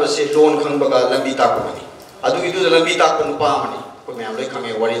गानाबसे लोन खंबगा लंबी ताकुमनी अदुगी दुदा लंबी ताकु नुपामनी को मैम ले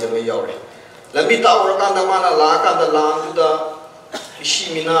खंगे वरी दलो यावरे लंबी तावरकांदा माना लाकांदा लांदुदा इसी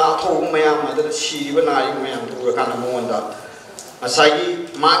मिना अथो मयाम मदद सिरिबा नारी मयाम दुरकांदा मोंदा असागी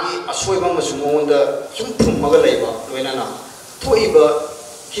मागी असोइबा मसु मोंदा सुम फुमगा लेबा लोइनाना थोइबा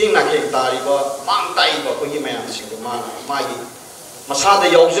खेंना खें तारिबा मांग ताइबा कोगी मयाम सिंग माना मागी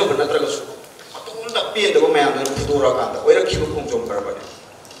मसादा यावजब नत्रगसु अतुंदा पेंदबा मयाम दु फुदोराकांदा ओइरखिबा खोंजोम पर्वने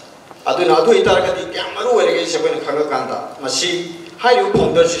अदुना अदु इतारगदी क्या मरु ओइरगे सेबन खंगाकांदा मसी हाइरिबा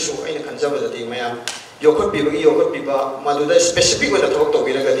फाउंडर सिसु आइना खंजबददी मयाम योखपिबगी योखपिबा मदुदा स्पेसिफिक ओइना थोक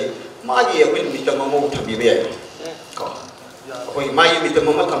तोबिरगदी मागी अखोइ मितम ममो थंबिबे याय को अखोइ मागी मितम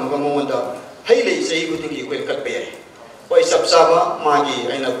मम थंबगा मोंदा हेले सही गुदिंगी कोइ कटबे याय ओइ सबसाबा मागी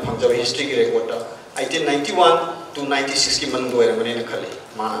आइना फंजब हिस्ट्री की रेकॉर्ड 1891 to 96 की मन दोइरा मनेना खले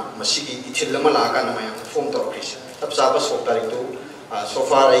माना मसीगी इथिल लमा लाका नमया फॉर्म तोरक्रिस सबसाबा सो तारिख तो so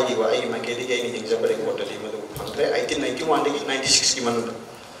far आइगी वा आइगी माकेदी के इनि एग्जाम रेकॉर्ड दि मदु फंगरे 1891 दि 96 की मन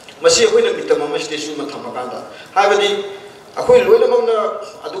मसी अखोइना मितम मम स्टेशन म थमकांदा हाबदी अखोइ लोइनमंना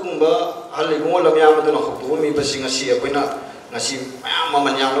अदुगुंबा हलिगो लमया मदना हक्तु मी बसिंग असि अखोइना ngasi mayam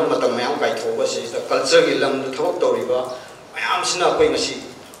mamanyam lo matam mayam kai thoba se culture gi lam thawak tawriba mayam sina koi ngasi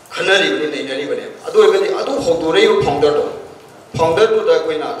khanari ni neinari bane adu egadi adu hodore founder to da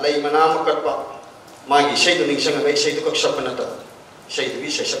koina lai manam katpa magi sei tu ningsang ga sei tu kakshap na ta sei tu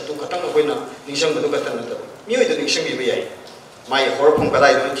bi sei sap tu khatang koina ningsang du katan na ta mi oi du ningsang bi yai mai hor phom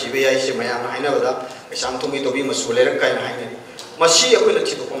kadai du thi bi yai se mayam haina bada sam thumi to bi masule rak kai na haina masi akoina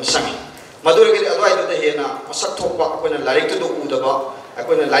thi ko sangi मधुरगे अदवाई दुदा हेना मसक थोपा अकोना लारिक तो उदबा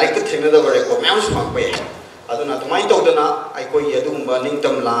अकोना लारिक तो थेनदबा रेको ma'am सुफांपे अदुना तुमाई तौदना अकोई अदुंबा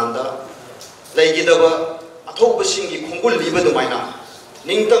निंगतम लांदा लेगिदबा अथौबा सिंगी खुंगुल लिबा दुमाइना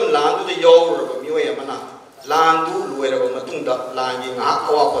निंगतम लांदु दे यौरबा मियोय अमना लांदु लोइरबा मतुंदा Langi ngah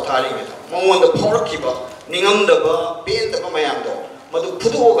awa pothari ngeta mongonda phorkiba ningam-daba pendaba mayam do madu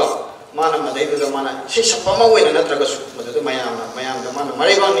phudoga mana madaiduda mana Sheishaklon oina natragasu maduda mayamda mana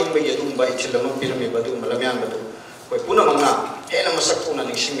marebang ningbagi adumba ichilama pirami badu malamyan badu koi punamanga hena masak thuna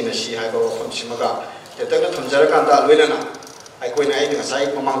ningsingmina si haiba wafam simaga tetagna thamjarakanda loinana aikoina aina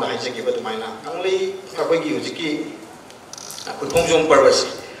ngasai mamangda haijagiba dumaina kanglei akoigi hujiki Khongjom Parva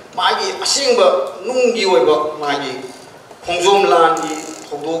si magi asingba nunggi oiba magi Khongjom lan gi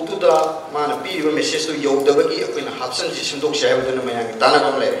thogdoktuda mana piriba message tu yodabagi akoina hapsan si simdok saibaduna mayang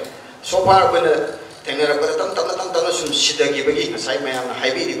tanagam lere so far when tenera ko tam sum sidagi bagi sai mayam na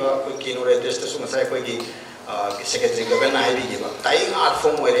haibi diba ko kino re test sum sai ko gi secretary governor na haibi diba tying art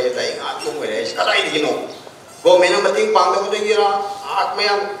form were kadai digino go mena mating pang da gira art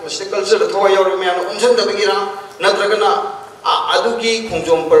mayam must culture thoa yor mayam umsan da gira natragana adugi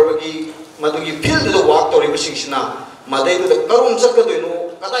Khongjom Parva gi madugi field do walk tori basingsina madai do karum sakka do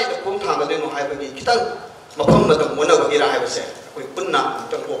no kadai da kum thanga do no haibagi kitang mafam madam mona bagira haibase koi punna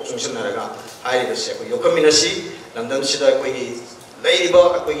tang kok sungsnaraga hairiba se koi yokaminasi lamdam sida koi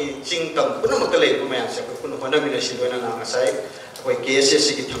leiba koi chingtam punna mak leiba mayam se koi punna honaminasi doina na ngasai koi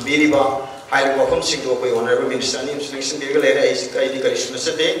KSS ki thambiriba hairiba wafam sing do koi Honorable Minister ni selection dirga lera ai kai di karisuna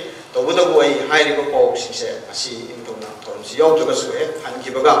sate to buda koi hairiba paw sing se asi imtona thorum si yaw joga su he han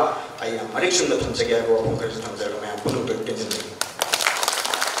ki baga ai marik sumna thamjage ko wafam karisuna thamjaga mayam punna to tension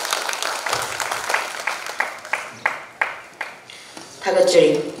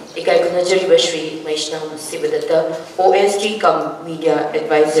Thagachari, Ikai Khunajari Shri Maisnam Shivadatta, OSG cum Media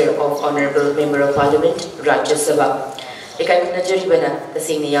Advisor of Honorable Member of Parliament, Rajya Sabha. Ikai Khunajari Bana, the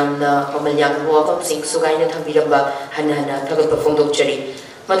Singh Yamna, Homalyam Wapam Singh Sugaina Tambiramba, Hana, Tagapafong Chari.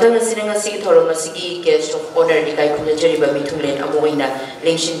 Matang Sinanga Thoramasigi, guest of honor, Ikai Khunajari Mitulen Amoina,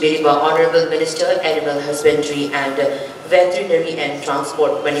 Leishemba, Honorable Minister, Animal Husbandry and Veterinary and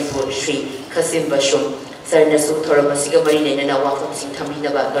Transport, Manipur, Shri Khashim vashum. Sarnasu Thoramasiga Marine and Awafam Singh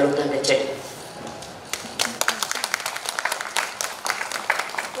Taminaba, Galuta Nachet.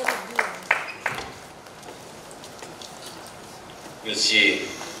 You see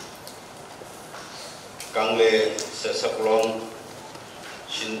Kanglei, Sheishaklon,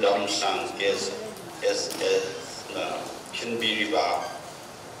 Shindamshang, Kinbiriba,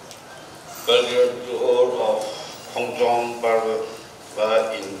 earlier tour of Khongjom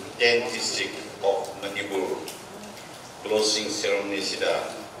Parva in 10th district of Manipur, closing ceremony sida.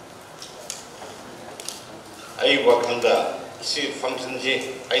 I wakanda si function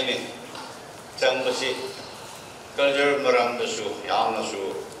ji aini chambasi culture maram dasu yamna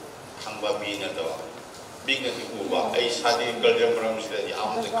su khangba bi na do big na uba ai sadi culture maram sida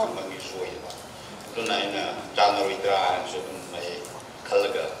yamna khangba su ya tunaina January tra su mai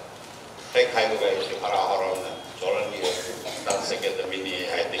khalaga khai ga su hara na jolani dan seke da mini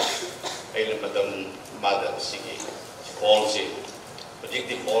I think Madam Madam Singh, policy,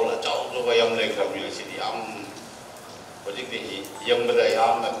 projective all a child over young like community, projective young but I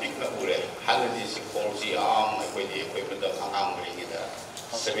am a big Nakure, 100 policy arm, equipment of Hanging in the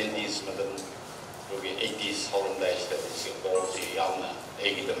 70s, Madam 80s, Holland Dash, that is policy, young,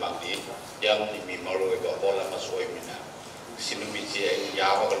 aegis the Magdi, young, Mimoro, Bola Masoimina, Sinumici, and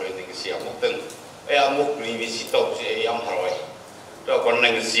Yava learning Siamotan, I am more previous talks a young Hawaii. Talk on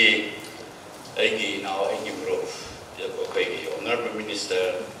legacy. Aegi now aegi bro, Honorable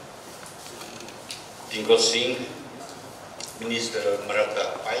Minister Dingo Singh, Minister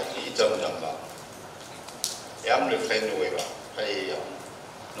Maharaja, I Jamba. Yam le friend weva, I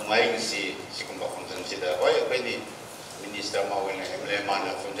Numai si Sikumba function sida. Why a Minister Mawin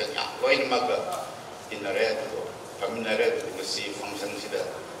Lemana from the Wayne Maga in the red, Famina red, the sea function sida,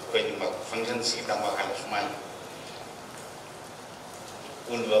 Wayne Mag function Sikama kind of man.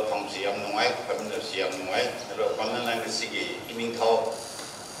 Unwa Pamsi Yam Nungai, Pamina Siam Nungai, Ropanan and the Sigi, Iming Tau,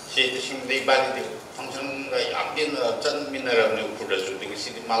 Sheishaklon, they body function like Abdin, Jan Mineral New Puda shooting,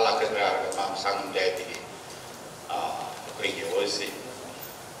 City Malaka, Mam Sang Daddy, was it?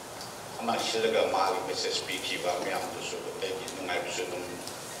 Amashilaga Mali, Mrs. P. Bamiam to Sugar, Nungai Sudum,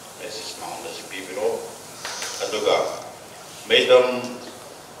 Mrs. Mount as Pibiro, Aduga, Madam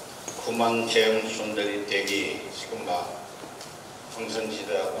Khumanthem, Sundari, Devi, Sikumba. Function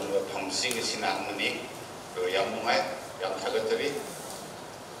sida unwa phamsing sinamani to yamngai yam thagatari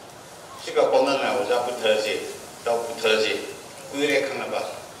siga ponana oja puthaji ta puthaji kuire khanaba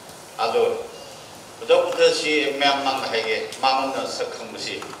ado oja puthaji mem mang haige mamna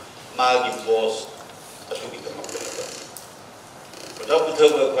sakhamsi magi boss atugi tamakla oja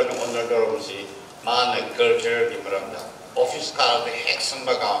puthaga kon honor doromsi mana culture di maranda office card Heikham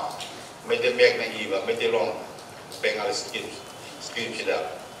baga mede meg na iba mede long bengal skills Scripture,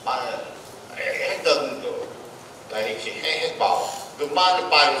 man, I don't know. Like she had bow. The man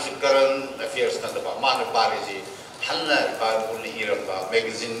Paris current affairs not about man Paris, Hanna by only here about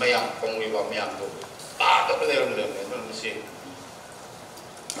magazine Mayam, Kongwi Bamianto, part of them, and see.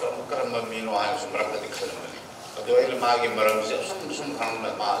 From Karamamino, I have some rapid economy. But the way Magi Maram says, some kind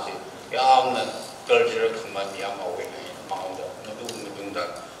of Masi, Yam, culture, Khumanthem, Mount, Nadu,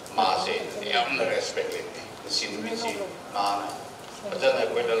 Masi, Yam, respect it. The Sinmisi, Man. But then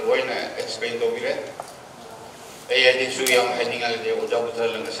I went away and explained to me. I did so young heading out the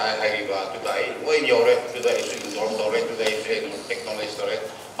Ojabutal and the Sai Hariba to die. When you're to the issue in Dorm Doré, to the issue in technology story,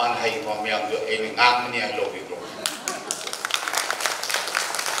 Man Heikham to aiming Armenia and Lobby Group.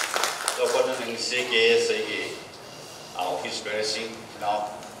 So, what an CFPG office pressing now,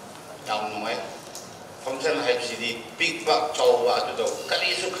 down my function have CD, big buck, Chowa to the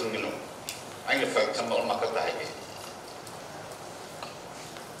Kalisu Kungino. I in fact, some of Makatai.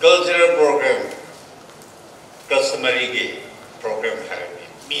 Cultural program, customary program therapy.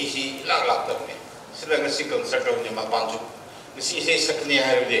 Misi lak tamni. Sila ngasi concert on yung mapansu. Ngasi isa sakni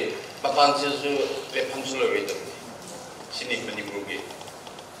haride. Mapansu su le pansulo wito. Sinig Manipur ge.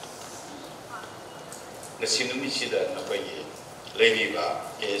 Ngasi numi sida na pagi. Lady ba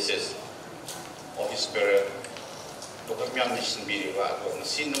KSS office bearer. Dokter miam mission biri ba.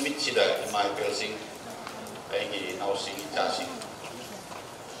 Ngasi numi sida imay building. Lagi housing itasing.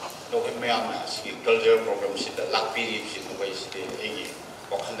 노회 매암나 시기 cultural program 시다 락비리 시 노회 시대 애기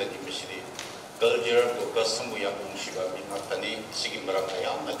wakanda di misiri culture ko custom ya bungsiba minatani sigi maraka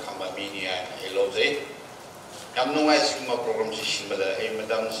yamna khamba minia eloze yamnungai sigma program si shimbada e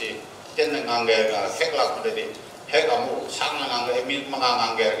madam si tenna nganga ga khekla kudade hekamu sangna nganga emil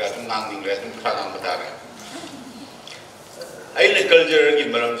manga nganga ga tungang ningre tum khana badare aile culture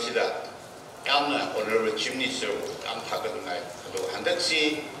gi maram sida yamna honorable chief minister am thagadungai ado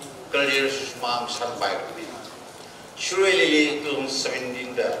handaksi culture susmam sarbai Surely,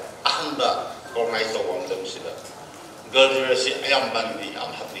 2017, ahanda organized Khongjom sida. Culture si ayam bandi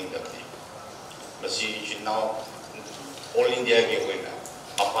am happening dapni. Masi now all India ke wena.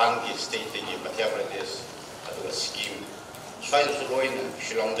 Apan ki state ki Madhya Pradesh adu scheme. Swai su loina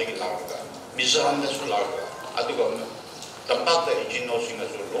Shillong de ki laga. Mizoram de su laga. Adu ko tampak de injino singa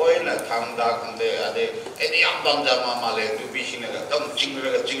su loina thangda kande ade edi am bangja ma male tu bisina ga tam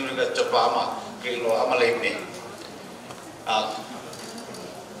jingra ga chapama kilo amale ni.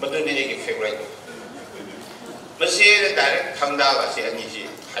 Betul ni lagi favorite. Masih direct thangda kasi ani si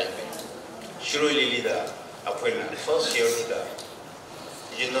Heikham. Shurui lida apa na first year lida.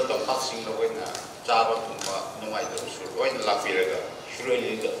 Jindo tampak sing na wena Sabha tumba numai terus. Wena lapiraga. Shurui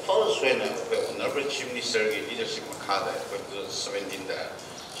lida first wena Honorable Chief Minister ki leadership makada. Wena 2017 da.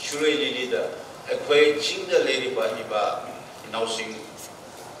 Shurui lida. Apa jinda lady ba iba announcing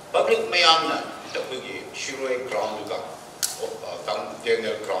public mayamna. Tapi Shurui ground juga.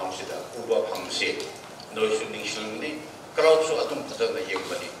 Daniel Crown sida uba pangsi noisu ningsung ni crowd su atum phadana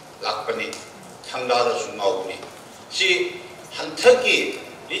yembani lakpani thangda su ngauni si hanthaki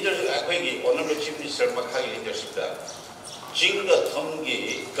leadership akhoi honorable chief minister makhagi leadership da jinga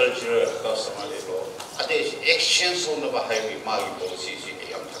thamgi cultural customer lo ade exchange on the highway magi policy si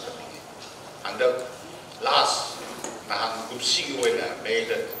yam thakani and the last nahan kupsi wena made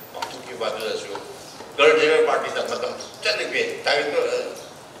paktuki badala su cultural party da matam channe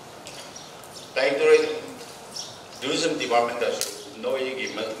directorate tourism department da no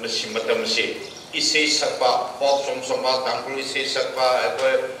yegi machine matam se ise sakpa pop somba tangpuri se sakpa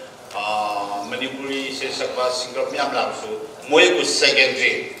manipuri se sakpa single myam lam su moi ku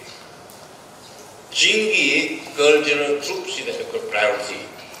secondary jingi cultural troops ida ko priority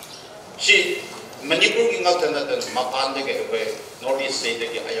si manipur ki ngata da mapan de ke north east state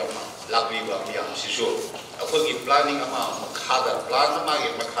de ayama lakriba miyam sisu akhoi planning ama makhada plan ama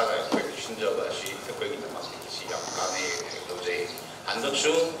ge makhada Sundari si akhoi nama si yam kane loje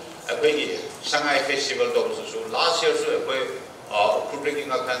andoksu akhoi Shanghai festival do su last year su akhoi putting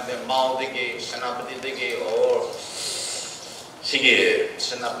ngakante mau de ge sanapati de ge or sige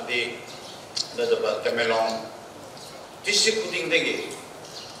sanapati da ba tamelong district putting de ge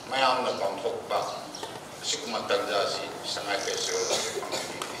mayam na pamthok ba sikumatarja si Shanghai festival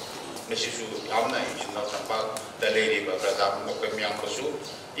Mesisu amna injina sampai daliri beberapa mukam yang besu,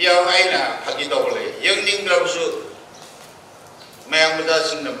 yang aina haki dole, yang ninggal besu, mayang muda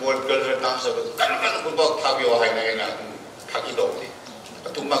sing buat culture dance kan kubak thagi wahai aina haki dole,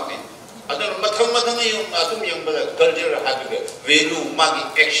 tumbak ni. Ada matang yang atum yang ber culture haki value magi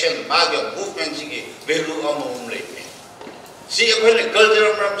action magi movement sigi value amum lagi. Si aku ni culture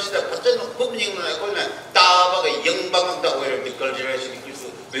orang mesti patut kubing mana aku ni tahu bagai yang bangang tahu orang di culture sigi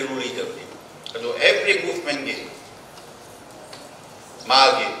value leader ni. So every movement ni,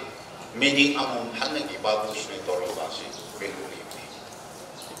 magi meaning among hanya di babu sini tolong basi value leader ni.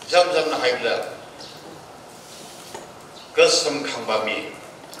 Jam na haibla, custom kambami,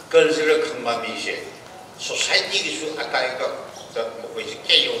 culture kambami se, society kisu akai ka, tak mungkin si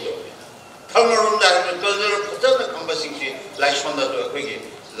kaya itu. Thammarum dah culture patut kambasing si Leishemba tu aku ni,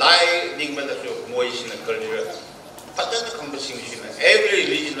 lai ningman tu moi sini culture. Patut kambasing sini every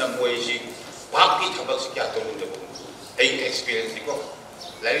religion na moi si baki thabak si kya tolong deh. Egi experience ni ko,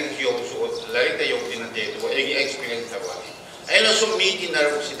 lari kiyo su, lari ta yok din deh tu, egi experience thabak. Aina so meeting na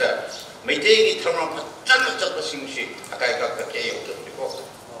rusi dah, meeting ni thammarum patut kambasing si akai ka kaya yok tu ko.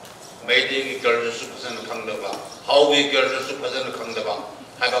 Meeting ni culture su pasan kang deba, how we culture su pasan kang deba.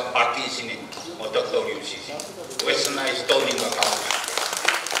 Hai ba party sini, motak tau yusi si, westernized tau ni makam.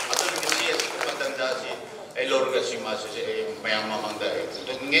 Atau ni kesi asi kupatan dah si. Elor kasi masih mayam mamang dah itu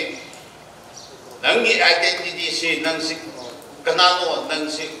ni, nangi identity si nangsi kanano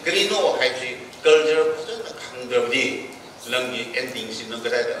nangsi grino hai si culture pasal nak hanggar di nangi ending si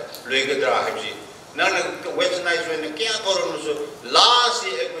nangkara dah luigadra hai si nang westernized ni kaya korang musuh last si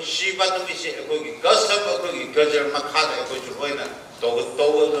aku Shivadatta si aku custom aku culture makhada aku cubai na togo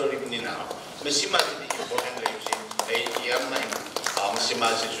ribni na mesti masih di important lagi si yang mana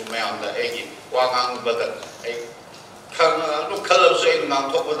masih sumai anda egi wangang badat 그 컬러스에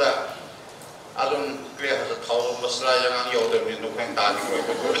남 토보다 아좀 그래서 더 머슬라장한 요들이 녹행 다니고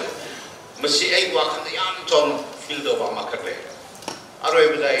있고 뭐시 애와 근데 양좀 필더 봐 막을래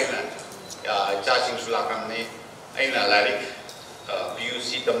아로에비다이나 야 자신 술라감니 아이나 라릭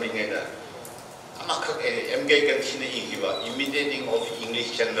BUC 덤링에다 아마 그 MG 컨티뉴 이기와 imitating of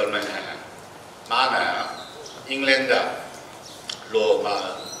English gentleman mana England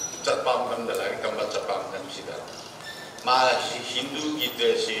로마 잡밤 감달라리 감바 잡밤 감시다 마 힌두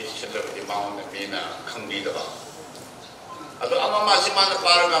기드시 칠러비 마운드 미나 강리더바 아도 아마 마시만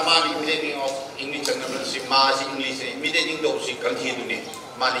빠르가 마니 imitating of English gentleman 시 마시 English imitating 도시 컨티뉴니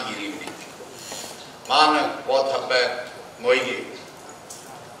마니 이리니 마나 what happened 모이기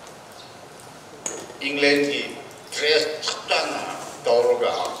잉글랜드 드레스 착장나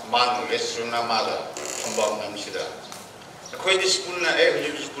도로가 만 레스토랑마다 한번 남시다. 거기 스쿨나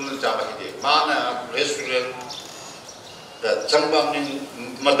에브리 스쿨은 잡아야지. 마나 레스토랑 다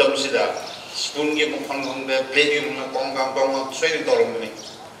장방님 마담시다. 스쿨기 뭐 방송대 플레이룸나 공강 트레이닝 도로니.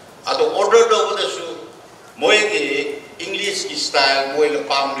 아도 오더로보다수 모에게 잉글리시 스타일 모에는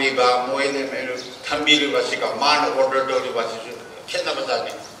밤리바 모에는 메로 탐비르바시가 만 오더로리바시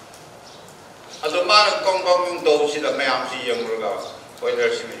캔나바다니. 아주 많은 공공용 도시다 매암시 영어가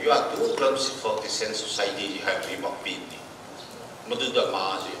거기서는 you are too clumsy for the sense society have remote 모두다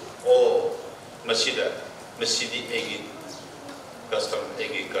마지 오 마시다 마시디 애기 custom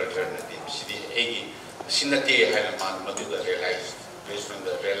애기 culture는 마시디 애기 신나티 하는 말 모두다 realize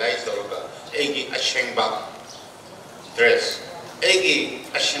그래서는 realize 도로가 애기 아셴바 dress 애기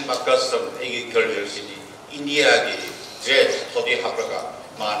아셴바 custom 애기 culture 시디 인디아기 dress 소디 하브가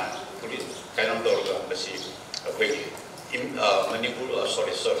많아 우리 가이남 도로가 마시 거기 Manipur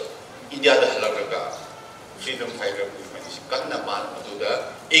sorry India 할라가 freedom fighter movement 간나 만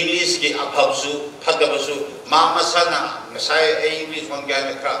모두다 English 기 아파수 파다버수 마마사나 마사이 English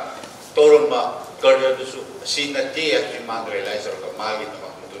원가니까 도르마 거려도수 시나티 아지만 realize가 마기는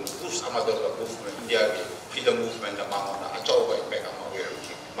모두 부스 아마도가 movement India 기 freedom movement 마마나 아초가 이메가 마게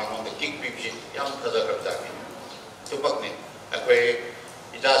마마의 킥비비 양 파다가다니 투박네 아괴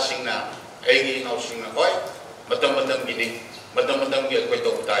이자싱나 애기 나오싱나 거의 matang-matang gini, matang-matang gini koi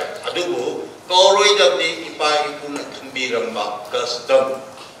tong tai. Adubu, koroi dabdi ipai puna tambiram ba custom,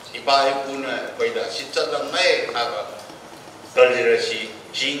 ipai puna koi da sitsadang mai aga kalirasi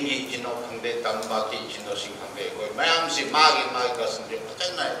jingi ino kangde tambaki ino sing kangde koi mayam si magi custom jo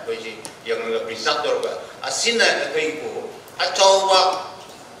patana koi si yang la bisator ga asina koi ko achawa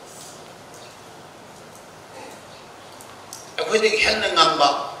koi de hen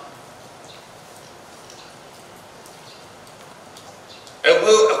ngamba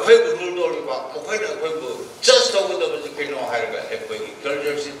akwai gudul ba akwai just over the kino harga akwai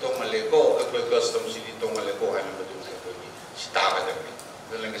culture si to maleko akwai custom si to maleko hanin badu akwai sitaga dami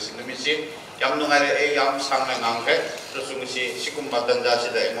dalang sinumi si yam nungare yam sangna ngangke terus si sikum batanda si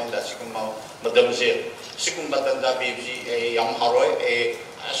da monda sikum mau madam si sikum batanda bi si yam haroi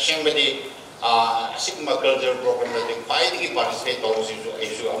sembedi sikum culture program da pai di participate to si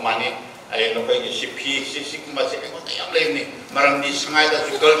isu amani ay no kay si kuma si ko tayang leni marang di sangayda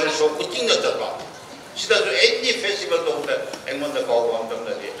su culture so kuting na taba sida so any festival to da engmon da ko am tam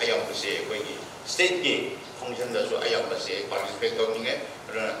da di ayam si ko gi state gi function da so ayam si participate to ninge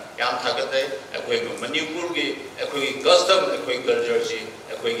yam thagate ko gi Manipur gi ko gi custom ko gi culture si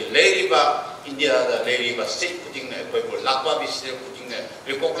ko gi leriba India da leriba state kuting na ko lakba bi state kuting na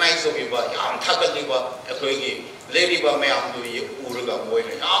recognize of ba yam thagate ba ko gi leriba me am do ye uruga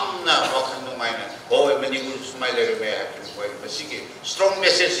moine amna rokan no maina o Manipur smile me have to go basically strong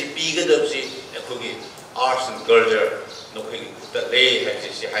message biga da si kogi arts and culture no kogi da le ha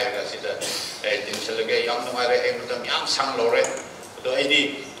si haiga si da din chalage yam no mare em dam yam sang lore do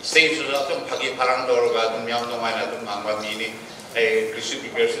edi stage so tum phagi parang dor ga dum yam no maina dum mangba mini krisu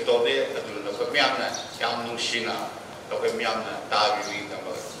bi kersu to de adu no ko myam na yam nu shina to ko myam na da bi da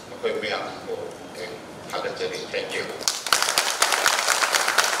ko myam ko thank you.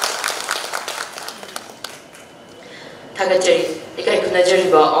 Thagachari, ikai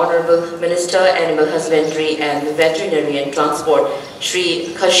kunajariba Honorable Minister, Animal Husbandry and Veterinary and Transport,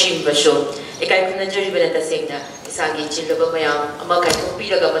 Shri Khashim vashum. Ikai kunajariba na tasengna isagi chilaba mayam ama kai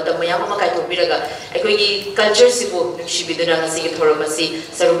thopiraga matam mayam ama kai thopiraga aikoi culture sibu nuksibiduna ngasi thoramasi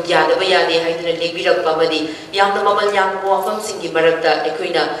saruk yadaba yade haiduna lebirakpa madi yamna mamal yam wafam singi marakta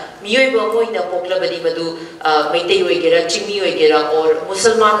aikoina miyoiba moina poklabadi madu meitei oigera chimi oigera or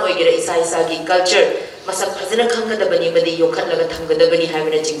musulman oigera isa gi culture masak fazana khanggadabani madi yokhatlaga thamgadabani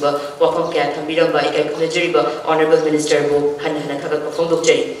haibana chingba wafam kya thambiramba ikai khunajriba Honorable Minister bo hana thagak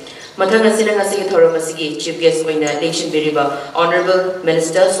phongdokjari mathang asina ngasigi thoram asigi Chief Guest oina Leishemba Honorable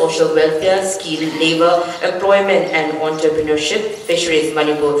Minister Social Welfare, Skill, Labor, Employment and Entrepreneurship, Fisheries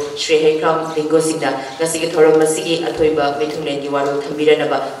Manipur Shri Heikham Dingo Singna ngasigi thoram asigi athoiba mithunglen diwaro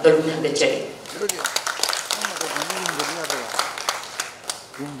thambiranaba galum thangdachari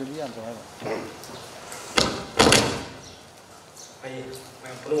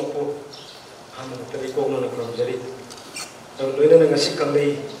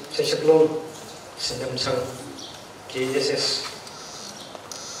Kanglei, Sheishaklon, Shindamshang, KSS,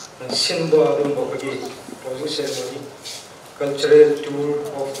 Simba, closing ceremony, cultural tour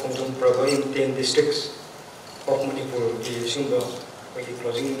of Khongjom Parva in 10 districts of Manipur, the Simba,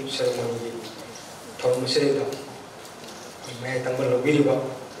 closing ceremony, Thomasida, May Tangal Viriba,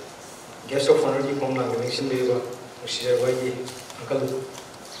 guest of honor, the Khumanthem River, Shivadatta, Uncle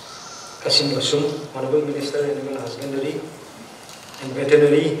Khashim Vashum, Hon'ble Minister, Animal Husbandry, and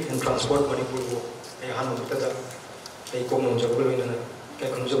Veterinary and Transport Manipur. I have no matter. I come on Jawaharlal. I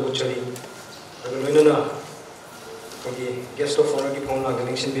come to Butchery. The guest of honor the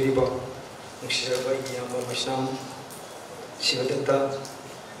Organized Maisnam, Shivadatta,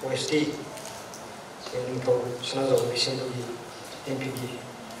 OST, and Sanajaoba, CFPG.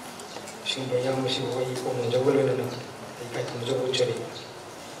 Shimbayam, Shivai, come on Jawaharlal. I come to Butchery.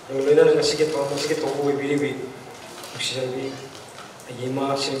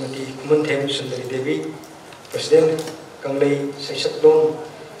 Yema Srimati Khumanthem Sundari Devi, President Kanglei, Sheishaklon,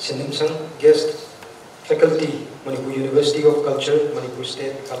 Shindamshang, Guest, Faculty, Manipur University of Culture, Manipur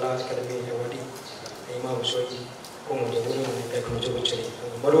State Kala Academy Awardee, Yema Usoi, Khongjom and Khongjom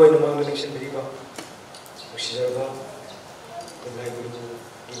Parva, Maruai Namang election Riva, Ushijaba, Kanglei Guru,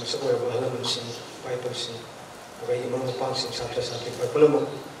 Gimasako Halam Singh, 5%, Yema Pang Singh Satra Sati, Papunamo,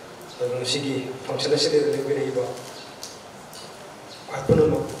 Sigi, Function Riva. I put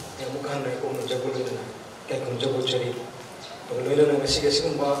them up and Mukan like Om Jabulan, Kaikum Jabuchari. But Lena and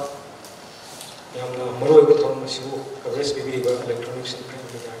Sigasumba, Yamna, Moro Masibu, Caress Bibi, electronics and print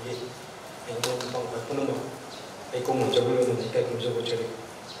media, and Punama, Aikom Jabulan and Kaikum Jabuchari.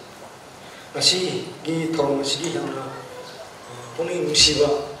 Nasi, Gi Tormasigi, Yamna, Puni Musiba,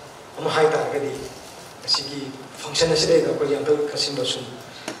 Amahaita Gadi, Asigi, function as a day, the Uncle Khashim Vashum.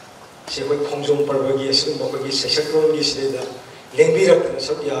 She went Khongjom Parva, Sheishaklon, Gisida. Lengbirak na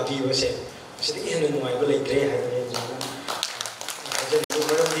sab yabi wase sidi ene nuai ba leitre ha ne ajani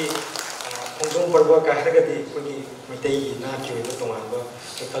maramdi Khongjom Parva ka haragadi koi mitai na ki we to man ba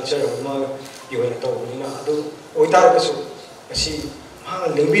culture ma yona to ni na adu oitar ka su asi ma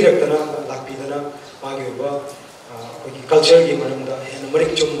lengbirak na lakpi na ma gi ba koi culture gi maramda ene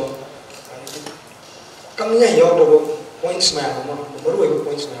marik chumba kamnya yaw do points ma maru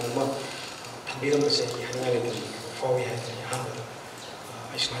points ma thambiram se ki hanya le ni fawi ha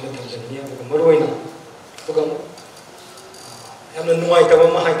I smile at Tanzania, the Maruina. Look, I'm a Nuaitama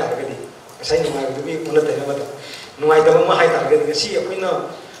Mahai target. As I know, I will be on the Telemata. Nuaitama Mahai target. See a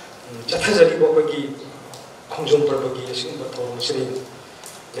winner, Jatazari Bopaki, Khongjom Parva, but on Sri,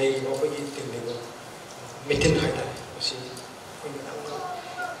 they Bopaki, Mitin Haida. See,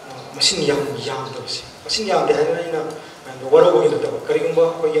 Machine Yam, Machine Yam, the Hanina, and the Waro in the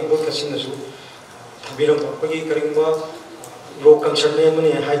Karimba, Pagi and Bokasin, Tabiram, Pagi, Karimba. Row concern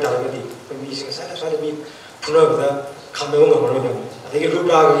many high target. When we sing Santa Sabi, Puna, Kamel, I think it looked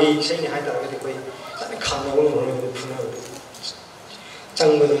like saying high target way. Kamel, Puna,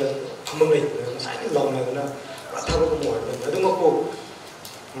 Chang, Commonly, long enough, but have more. I don't know.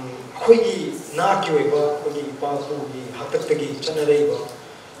 Hoyi, Nakiwa, Hoyi, Papu, Hataki, Chanareva,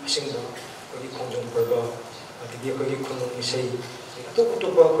 Singa, Hoyi Khongjom Parva, I think Hoyi Khongjom say,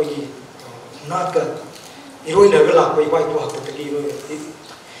 Tokutoba, Hoyi, Naka. Heroine Argalak, by white walk to the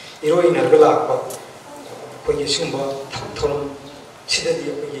heroine Argalak, when you Sumba, Tom,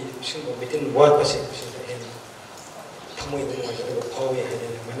 Sidadi, Sumba, within what was it? Tamu, Power,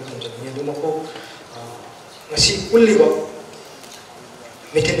 and Management of Yadumako, Nasi Uliva,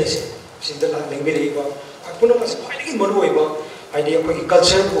 Maintenance, Sindala, Lingviva, I put up as fighting Morueva, idea of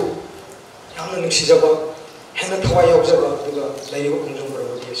culture, Yaman Shizaba, Hannah Hawaii observer to the Lady of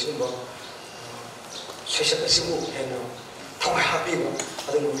Khongjom Sumba. Sheishaklon and how happy I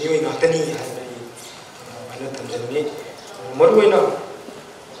don't know, viewing Atani and Tanzania. Maruina,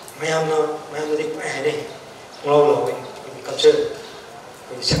 Mayamna, Mayamadi, Mahane, Law, culture,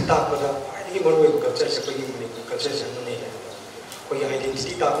 Santa, but I think Maru culture is a pretty culture and money. We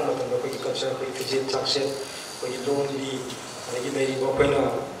identity document on the culture, we visit success, we lonely, we Opena,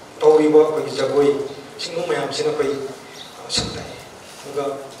 Toriba, we Jagoi, ꯁꯤꯡꯕ ꯃꯌꯥꯝꯁꯤꯅ ꯑꯩꯈꯣꯏ ꯁꯛ ꯇꯥꯛꯑꯦ ꯑꯗꯨꯒ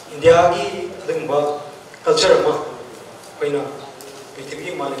ꯏꯟꯗꯤꯌꯥꯒꯤ ꯑꯗꯨꯒꯨꯝꯕ culture ꯑꯃ ꯑꯩꯈꯣꯏꯅ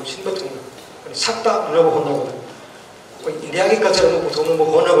ꯄ꯭ꯔꯤꯊꯤꯕꯤꯒꯤ ꯃꯥꯂꯦꯝ ꯁꯤꯟꯕ ꯊꯨꯡꯅ ꯑꯩꯈꯣꯏꯅ ꯁꯛ ꯇꯥꯛꯅꯕ ꯍꯣꯠꯅꯕꯗ ꯑꯩꯈꯣꯏ ꯏꯟꯗꯤꯌꯥꯒꯤ ꯀꯜꯆꯔ ꯑꯃ ꯄꯨꯊꯣꯛꯅꯕ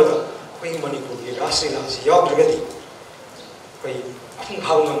ꯍꯣꯠꯅꯕꯗ ꯑꯩꯈꯣꯏꯒꯤ ꯃꯅꯤꯄꯨꯔꯒꯤ ꯔꯥꯁ ꯂꯤꯂꯥꯁꯤ ꯌꯥꯎꯗ꯭ꯔꯒꯗꯤ ꯑꯩꯈꯣꯏ ꯃꯄꯨꯡ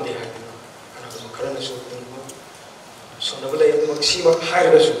ꯐꯥꯕ ꯉꯝꯗꯦ ꯍꯥꯏꯗꯅ ꯀꯅꯥꯒꯨꯝꯕ ꯈꯔꯅꯁꯨ ꯑꯗꯨꯝ ꯁꯣꯟꯅꯕ ꯂꯩ ꯑꯗꯨꯃꯛ ꯁꯤꯃꯛ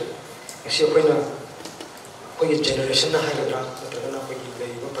ꯍꯥꯏꯔꯒꯁꯨ ꯉꯁꯤ ꯑꯩꯈꯣꯏꯅ ꯑꯩꯈꯣꯏꯒꯤ ꯖꯦꯅꯦꯔꯦꯁꯟꯅ ꯍꯥꯏꯒꯗ꯭ꯔꯥ ꯅꯠꯇ꯭ꯔꯒꯅ ꯑꯩꯈꯣꯏꯒꯤ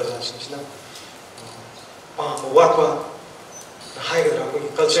ꯂꯩꯔꯤꯕ ꯄ꯭ꯔꯖꯥꯁꯤꯡꯁꯤꯅ ꯄꯥꯝꯕ ꯋꯥꯠꯄ ꯍꯥꯏꯒꯗ꯭ꯔꯥ ꯑꯩꯈꯣꯏꯒꯤ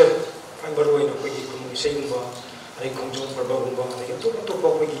ꯀꯜꯆꯔ ꯈ꯭ꯋꯥꯏ ꯃꯔꯨꯑꯣꯏꯅ ꯑꯩꯈꯣꯏꯒꯤ ꯈꯨꯅꯨꯡ ꯏꯁꯩꯒꯨꯝꯕ ꯑꯗꯩ ꯈꯣꯡꯖꯣꯝ ꯄꯔꯕꯒꯨꯝꯕ ꯑꯗꯒꯤ ꯑꯇꯣꯞ ꯑꯇꯣꯞꯄ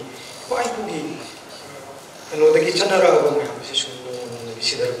ꯑꯩꯈꯣꯏꯒꯤ ꯏꯄꯥ ꯏꯄꯨꯒꯤ ꯀꯩꯅꯣꯗꯒꯤ ꯆꯠꯅꯔꯛꯑꯕ ꯃꯌꯥꯝꯁꯤ ꯁꯨꯝ ꯅꯣꯡꯃ ꯅꯣꯡꯃꯒꯤ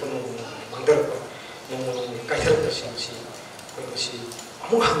ꯁꯤꯙꯔꯛꯄ ꯅꯣꯡꯃ ꯅꯣꯡꯃꯒꯤ ꯃꯥꯡꯊꯔꯛꯄ ꯅꯣꯡꯃ ꯅꯣꯡꯃꯒꯤ ꯀꯥꯏꯊꯔꯛꯄꯁꯤꯡ ꯑꯁꯤ ꯑꯩꯈꯣꯏ ꯃꯁꯤ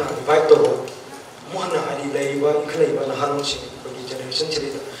ꯑꯃꯨꯛ ꯍꯟꯅ ꯔꯤꯚꯥꯏꯚ ꯇꯧꯕ ꯑꯃꯨꯛ ꯍꯟꯅ ꯍꯥꯏꯗꯤ ꯂꯩꯔꯤꯕ ꯏꯟꯈꯠꯂꯛꯏꯕ ꯅꯍꯥꯔꯣꯜꯁꯤꯡ ꯑꯩꯈꯣꯏꯒꯤ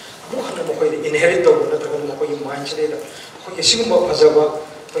ꯖꯦꯅꯦꯔꯦꯁꯟꯁꯤꯗꯩꯗ ꯑꯃꯨꯛ ꯍꯟꯅ ꯃꯈꯣꯏꯗ ꯏꯟꯍꯦꯔꯤꯠ ꯇꯧꯕ ꯅꯠꯇ꯭ꯔꯒꯅ ꯃꯈꯣꯏꯒꯤ ꯃꯥꯏꯟꯁꯤꯗꯩꯗ ꯑꯩꯈꯣꯏꯒꯤ ꯑꯁꯤꯒꯨꯝꯕ ꯐꯖꯕ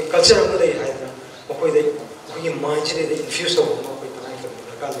ꯑꯩꯈꯣꯏ ꯀꯜꯆꯔ ꯑꯃ ꯂꯩ ꯍꯥꯏꯗꯅ ꯃꯈꯣꯏꯗ ꯑꯩꯈꯣꯏꯒꯤ ꯃꯥꯏꯟꯁꯤꯗꯩꯗ ꯏꯟꯐ꯭ꯌꯨꯁ ꯇꯧꯕ ꯑꯃ ꯑꯩꯈꯣꯏ ꯇꯉꯥꯏꯐꯗꯅ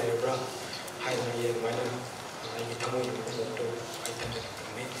ꯗꯔꯀꯥꯔ ꯂꯩꯔꯕ꯭ꯔꯥ ꯍꯥꯏꯗꯅ ꯑꯗꯨꯃꯥꯏꯅ ꯑꯩꯒꯤ ꯊꯃꯣꯏꯒꯤ ꯃꯣꯠꯇꯣ ꯑꯩ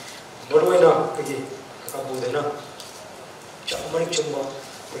ꯊꯝꯖꯅꯤꯡꯉꯤ ꯃꯔꯨꯑꯣꯏꯅ ꯑꯩꯈꯣꯏꯒꯤ ꯀꯥꯕꯨꯗꯅ ꯃꯔꯤꯛ ꯆꯨꯝꯕ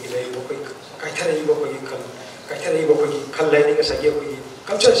ꯑꯩꯈꯣꯏꯒꯤ ꯂꯩꯔꯤꯕ ꯑꯩꯈꯣꯏ ꯀꯥꯏꯊꯔꯛꯏꯕ ꯑꯩꯈꯣꯏꯒꯤ ꯈꯜ ꯍꯥꯏꯗꯤ ꯉꯁꯥꯏꯒꯤ ꯑꯩꯈꯣꯏꯒꯤ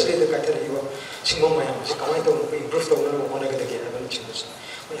ꯀꯜꯆꯔꯁꯤꯗꯩꯗ ꯀꯥꯏꯊꯔꯛꯏꯕ ꯁꯤꯒꯨꯝꯕ ꯃꯌꯥꯝꯁꯤ ꯀꯃꯥꯏꯅ ꯇꯧꯅ ꯑꯩꯈꯣꯏ ꯏꯝꯄ꯭ꯔꯨꯚ ꯇꯧꯅꯕ ꯍꯣꯠꯅꯒꯗꯒꯦ ꯍꯥꯏꯕꯅꯆꯤꯡꯕꯁꯤ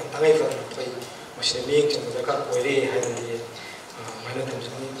ꯑꯩꯈꯣꯏ ꯌꯥꯝ ꯇꯉꯥꯏꯐꯗꯅ ꯑꯩꯈꯣꯏ ꯃꯁꯤꯗ ꯃꯤꯠꯌꯦꯡ ꯆꯪꯕ ꯗꯔꯀꯥꯔ ꯑꯣꯏꯔꯦ ꯍꯥꯏꯕꯗꯤ ꯑꯗꯨꯃꯥꯏꯅ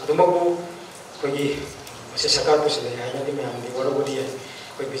ꯊꯝꯖꯅꯤꯡꯉꯤ ꯑꯗꯨꯃꯛꯄꯨ ꯑꯩꯈꯣꯏꯒꯤ ꯃꯁꯤ ꯁꯔꯀꯥꯔ ꯄꯨꯁꯤꯜꯂꯦ ꯍꯥꯏꯅꯗꯤ ꯃꯌꯥꯝꯗꯤ ꯋꯥꯔꯧꯕꯗꯤ ꯌꯥꯏ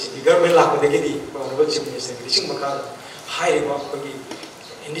ꯑꯩꯈꯣꯏ ꯕꯤꯖꯦꯄꯤ ꯒꯚꯔꯟꯃꯦꯟ ꯂꯥꯛꯄꯗꯒꯤꯗꯤ ꯑꯣꯅꯔꯦꯕꯜ ꯆꯤꯐ ꯃꯤꯅꯤꯁꯇꯔꯒꯤ ꯂꯤꯁꯤꯡ ꯃꯈꯥꯗ ꯍꯥꯏꯔꯤꯕ ꯑꯩꯈꯣꯏꯒꯤ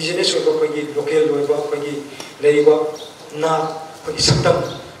ꯏꯟꯗꯤꯖꯤꯅꯁ ꯑꯣꯏꯕ ꯑꯩꯈꯣꯏꯒꯤ ꯂꯣꯀꯦꯜ ꯑꯣꯏꯕ ꯑꯩꯈꯣꯏꯒꯤ ꯂꯩꯔꯤꯕ ꯅꯥꯠ ꯑꯩꯈꯣꯏꯒꯤ ꯁꯛꯇꯝ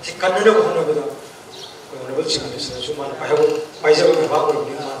ꯁꯤ ꯀꯟꯅꯅꯕ ꯍꯣꯠꯅꯕꯗ ꯑꯣꯅꯔꯦꯕꯜ ꯆꯤꯐ ꯃꯤꯅꯤꯁꯇꯔꯅꯁꯨ ꯃꯥꯅ ꯄꯥꯏꯖꯕ ꯂꯩꯕꯥꯛ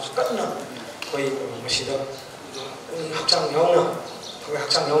ꯑꯣꯏꯕꯅꯤꯅ ꯃꯥꯅꯁꯨ ꯀꯟꯅ ꯑꯩꯈꯣꯏ ꯃꯁꯤꯗ ꯍꯛꯆꯥꯡ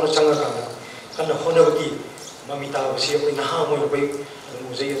ꯌꯥꯎꯅ ꯆꯪꯉꯀꯥꯟꯗ ꯀꯟꯅ ꯍꯣꯠꯅꯕꯒꯤ ꯃꯃꯤ ꯇꯥꯕꯁꯤ ꯑꯩꯈꯣꯏ ꯅꯍꯥ ꯑꯃ ꯑꯣꯏꯅ ꯑꯩꯈꯣꯏ ꯑꯗꯨꯝ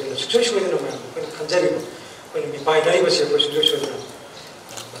ꯎꯖꯩ ꯑꯗꯨꯅ ꯁꯨꯡꯁꯣꯏ ꯁꯣꯏꯗꯅ ꯃꯌꯥꯝ ꯑꯩꯈꯣꯏꯅ ꯈꯟꯖꯔꯤꯕ ꯑꯩꯈꯣꯏꯅ ꯃꯤꯄꯥꯏꯅꯔꯤꯕꯁꯤ ꯑꯩꯈꯣꯏ ꯁꯨꯡꯁꯣꯏ ꯁꯣꯏꯗꯅ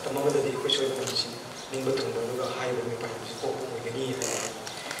ꯃꯇꯝ ꯑꯃꯗꯗꯤ ꯑꯩꯈꯣꯏ ꯁꯣꯏꯗꯅ ꯃꯁꯤ ꯅꯤꯡꯕ ꯊꯨꯡꯕ ꯑꯗꯨꯒ ꯍꯥꯏꯔꯤꯕ ꯃꯤꯄꯥꯏꯕꯁꯤ ꯀꯣꯛꯄ ꯑꯣꯏꯒꯅꯤ ꯍꯥꯏꯅ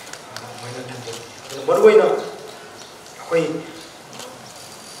ꯑꯗꯨꯃꯥꯏꯅ ꯊꯝꯖꯩ ꯑꯗꯨꯅ ꯃꯔꯨꯑꯣꯏꯅ ꯑꯩꯈꯣꯏ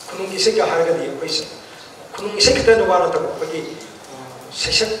ꯈꯨꯅꯨꯡ ꯏꯁꯩꯒ ꯍꯥꯏꯔꯒꯗꯤ ꯑꯩꯈꯣꯏ ꯈꯨꯅꯨꯡ ꯏꯁꯩ ꯈꯛꯇꯅ ꯋꯥ ꯅꯠꯇꯕ ꯑꯩꯈꯣꯏꯒꯤ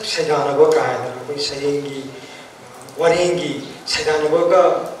ꯁꯩꯁꯛ ꯁꯩꯗꯥꯅꯕ ꯀꯥ ꯍꯥꯏꯗꯅ ꯑꯩꯈꯣꯏ ꯁꯩꯔꯦꯡꯒꯤ ꯋꯥꯔꯦꯡꯒꯤ ꯁꯩꯗꯥꯅꯕꯒ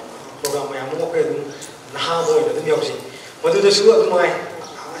ꯄ꯭ꯔꯣꯒ꯭ꯔꯥꯝ ꯃꯌꯥꯝ ꯑꯃ ꯑꯩꯈꯣꯏ ꯑꯗꯨꯝ ꯅꯍꯥ ꯑꯃ ꯑꯣꯏꯅ ꯑꯗꯨꯝ ꯌꯥꯎꯖꯩ ꯃꯗꯨꯗꯁꯨ ꯑꯗꯨꯃꯥꯏ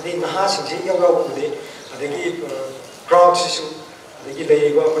ꯑꯗꯩ ꯅꯍꯥꯁꯤꯡꯁꯤ ꯌꯥꯎꯕꯗꯤ ꯑꯗꯒꯤ ꯀ꯭ꯔꯥꯎꯗꯁꯤꯁꯨ ꯑꯗꯒꯤ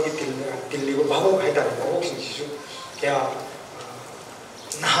ꯂꯩꯔꯤꯕ ꯑꯩꯈꯣꯏꯒꯤ ꯇꯤꯜꯂꯤꯕ ꯚꯥꯕꯣꯛ ꯍꯥꯏꯇꯥꯔꯦ ꯚꯥꯕꯣꯛꯁꯤꯡꯁꯤꯁꯨ ꯀꯌꯥ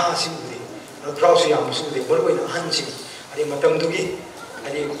ꯅꯍꯥꯁꯤ ꯎꯗꯦ ꯀ꯭ꯔꯥꯎꯗꯁꯨ ꯌꯥꯝꯅꯁꯨ ꯎꯗꯦ ꯃꯔꯨꯑꯣꯏꯅ ꯑꯍꯟꯁꯤꯡ ꯑꯗꯩ ꯃꯇꯝꯗꯨꯒꯤ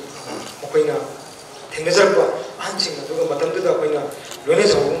ꯍꯥꯏꯗꯤ ꯃꯈꯣꯏꯅ ꯊꯦꯡꯅꯖꯔꯛꯄ ꯑꯍꯟꯁꯤꯡ ꯑꯗꯨꯒ ꯃꯇꯝꯗꯨꯗ ꯑꯩꯈꯣꯏꯅ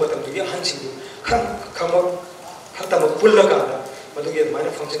ꯂꯣꯏꯅꯖꯍꯧꯕ ꯃꯇꯝꯗꯨꯒꯤ ꯑꯍꯟꯁꯤꯡꯗꯨ ꯈꯛꯇꯃꯛ ꯄꯨꯜꯂꯀꯥꯟꯗ ꯃꯗꯨꯒꯤ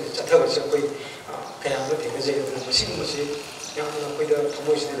ꯑꯗꯨꯃꯥꯏꯅ ꯐꯪꯁꯟꯁꯤ ꯆꯠꯊꯕꯁꯤ ꯑꯩꯈꯣꯏ ꯀꯌꯥ ꯑꯃ ꯊꯦꯡꯅꯖꯩ ꯑꯗꯨꯅ ꯃꯁꯤꯒꯨꯝꯕꯁꯤ ꯌꯥꯝꯅ ꯑꯩꯈꯣꯏꯗ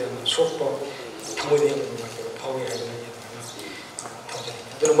ꯊꯃꯣꯏꯁꯤꯗ ꯌꯥꯝꯅ ꯁꯣꯛꯄ ꯊꯃꯣꯏꯗ ꯌꯥꯝꯅ ꯅꯨꯡꯉꯥꯏꯇꯕ ꯐꯥꯎꯏ ꯍꯥꯏꯗꯅ ꯑꯗꯨꯃꯥꯏꯅ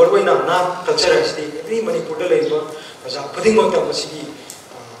ꯊꯝꯖꯅꯤꯡꯉꯤ ꯑꯗꯨꯅ ꯃꯔꯨꯑꯣꯏꯅ ꯅꯥꯠ ꯀꯜꯆꯔ ꯍꯥꯏꯁꯤꯗꯤ ꯑꯦꯕ꯭ꯔꯤ ꯃꯅꯤꯄꯨꯔꯗ ꯂꯩꯔꯤꯕ ꯄ꯭ꯔꯖꯥ ꯈꯨꯗꯤꯡꯃꯛꯇ ꯃꯁꯤꯒꯤ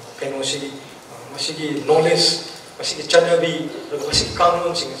ꯀꯩꯅꯣꯁꯤꯒꯤ ꯃꯁꯤꯒꯤ ꯅꯣꯂꯦꯖ ꯃꯁꯤꯒꯤ ꯆꯠꯅꯕꯤ ꯑꯗꯨꯒ ꯃꯁꯤꯒꯤ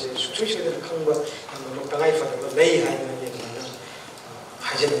ꯀꯥꯡꯂꯣꯟꯁꯤꯡ ꯑꯁꯤ ꯁꯨꯡꯁꯣꯏ ꯁꯣꯏꯗꯅ ꯈꯪꯕ ꯌꯥꯝꯅ ꯇꯉꯥꯏꯐꯗꯕ ꯂꯩ ꯍꯥꯏꯗꯅ ꯑꯗꯨꯃꯥꯏꯅ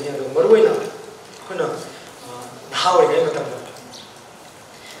ꯍꯥꯏꯖꯅꯤꯡꯉꯤ ꯑꯗꯨꯒ ꯃꯔꯨꯑꯣꯏꯅ ꯑꯩꯈꯣꯏꯅ ꯅꯍꯥ ꯑꯣꯏꯔꯤꯉꯩ ꯃꯇꯝꯗ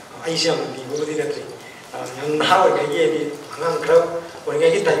ꯑꯩꯁꯦ ꯌꯥꯝꯅ ꯂꯤꯕꯕꯨꯗꯤ ꯅꯠꯇ꯭ꯔꯤ ꯌꯥꯝ ꯅꯍꯥ ꯑꯣꯏꯔꯤꯉꯩꯒꯤ ꯍꯥꯏꯗꯤ ꯑꯉꯥꯡ ꯈꯔ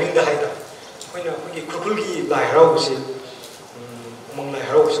ꯑꯣꯏꯔꯤꯉꯩꯒꯤ ꯇꯥꯏꯃꯤꯡꯗ ꯍꯥꯏꯇꯥꯔꯦ ꯑꯩꯈꯣꯏꯅ ꯑꯩꯈꯣꯏꯒꯤ ꯈꯨꯔꯈꯨꯜꯒꯤ ꯂꯥꯏ ꯍꯔꯥꯎꯕꯁꯤ ꯎꯃꯪ ꯂꯥꯏ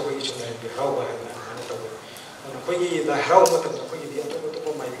ꯍꯔꯥꯎꯕꯁꯤ ꯑꯩꯈꯣꯏꯒꯤ ꯆꯨꯝꯅꯥꯏꯕꯤ ꯍꯔꯥꯎꯕ ꯍꯥꯏꯗꯅ ꯑꯗꯨꯃꯥꯏꯅ ꯇꯧꯋꯤ ꯑꯗꯨꯅ ꯑꯩꯈꯣꯏꯒꯤ ꯂꯥꯏ ꯍꯔꯥꯎꯕ ꯃꯇꯝꯗ ꯑꯩꯈꯣꯏꯒꯤꯗꯤ ꯑꯇꯣꯞ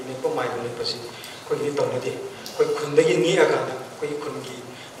ꯑꯇꯣꯞꯄ ꯃꯥꯏꯕꯤ ꯅꯦꯛꯄ ꯃꯥꯏꯕ ꯅꯦꯛꯄꯁꯤ ꯑꯩꯈꯣꯏꯒꯤꯗꯤ ꯇꯧꯅꯗꯦ ꯑꯩꯈꯣꯏ ꯈꯨꯟꯗꯒꯤ ꯅꯦꯛꯑꯀꯥꯟꯗ ꯑꯩꯈꯣꯏꯒꯤ ꯈꯨꯟꯒꯤ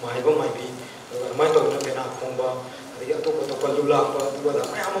ꯃꯥꯏꯕ ꯃꯥꯏꯕꯤ ꯑꯗꯨꯒ ꯑꯗꯨꯃꯥꯏꯅ ꯇꯧꯗꯅ ꯄꯦꯅꯥ ꯈꯣꯡꯕ ꯑꯗꯒꯤ ꯑꯇꯣꯞ ꯑꯇꯣꯞꯄ ꯂꯨ ꯂꯥꯛꯄ ꯑꯗꯨꯒ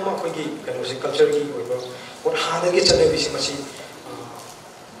ꯃꯌꯥꯝ ꯑꯃ ꯑꯩꯈꯣꯏꯒꯤ ꯀꯩꯅꯣꯁꯤ ꯀꯜꯆꯔꯒꯤ ꯑꯣꯏꯕ ꯄꯣꯠ ꯍꯥꯟꯅꯒꯤ ꯆꯠꯅꯕꯤꯁꯤ ꯃꯁꯤ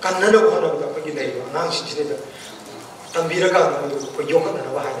ꯀꯟꯅꯅꯕ ꯍꯣꯠꯅꯕꯗ ꯑꯩꯈꯣꯏꯒꯤ ꯂꯩꯔꯤꯕ ꯑꯉꯥꯡꯁꯤꯡꯁꯤꯗ ꯇꯝꯕꯤꯔꯀꯥꯟꯗ ꯃꯗꯨ ꯑꯩꯈꯣꯏ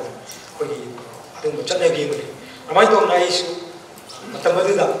ꯌꯣꯛꯈꯠꯅꯅꯕ ꯍꯥꯏꯗꯅ ꯑꯩꯈꯣꯏꯒꯤ ꯑꯗꯨꯒꯨꯝꯕ ꯆꯠꯅꯕꯤ ꯑꯃ ꯂꯩ ꯑꯗꯨꯃꯥꯏꯅ ꯇꯧꯗꯅ ꯑꯩꯁꯨ ꯃꯇꯝ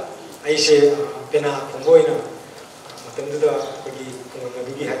ꯑꯗꯨꯗ ꯑꯩꯁꯦ ꯄꯦꯅꯥ ꯈꯣꯡꯕ ꯑꯣꯏꯅ ꯃꯇꯝꯗꯨꯗ ꯑꯩꯈꯣꯏꯒꯤ ꯈꯨꯡꯒꯪ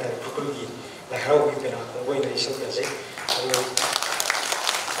ꯑꯗꯨꯒꯤ ꯍꯥꯏꯇꯥꯔꯦ ꯈꯨꯔꯈꯨꯜꯒꯤ ꯂꯥꯏ ꯍꯔꯥꯎꯕꯒꯤ ꯄꯦꯅꯥ ꯈꯣꯡꯕ ꯑꯣꯏꯅ ꯑꯩ ꯁꯔꯨꯛ ꯌꯥꯖꯩ ꯑꯗꯨ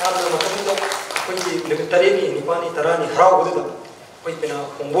ꯌꯥꯝꯅ ꯃꯇꯝꯗꯨꯗ ꯑꯩꯈꯣꯏꯒꯤ ꯅꯨꯃꯤꯠ 9ꯅꯤ 9ꯅꯤ 10ꯅꯤ ꯍꯔꯥꯎꯕꯗꯨꯗ ꯑꯩꯈꯣꯏ ꯄꯦꯅꯥ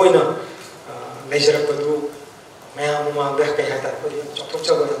ꯈꯣꯡꯕ ꯑꯣꯏꯅ ꯂꯩꯖꯔꯛꯄꯗꯨ ꯃꯌꯥꯝ ꯃꯃꯥꯡꯗ ꯀꯩ ꯍꯥꯏꯇꯥꯔꯦ ꯑꯩꯈꯣꯏ ꯌꯥꯝ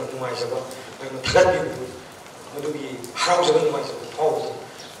ꯆꯥꯎꯊꯣꯛꯆꯕ ꯌꯥꯝꯅ ꯅꯨꯡꯉꯥꯏꯖꯕ ꯌꯥꯝꯅ ꯊꯥꯒꯠꯄꯤꯕꯗꯨ ꯃꯗꯨꯒꯤ ꯍꯔꯥꯎꯖꯕ ꯅꯨꯡꯉꯥꯏꯖꯕ ꯐꯥꯎꯕꯗꯨ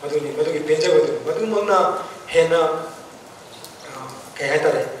ꯃꯗꯨꯒꯤ ꯄꯦꯟꯖꯕꯗꯨ ꯃꯗꯨꯃꯛꯅ ꯍꯦꯟꯅ ꯀꯩ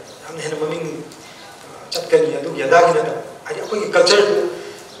ꯍꯥꯏꯇꯥꯔꯦ ꯌꯥꯝꯅ ꯍꯦꯟꯅ ꯃꯃꯤꯡ ꯆꯠꯀꯅꯤ ꯑꯗꯨꯒꯤ ꯑꯗꯥꯒꯤ ꯅꯠꯇꯕ ꯍꯥꯏꯗꯤ ꯑꯩꯈꯣꯏꯒꯤ ꯀꯜꯆꯔꯗꯨ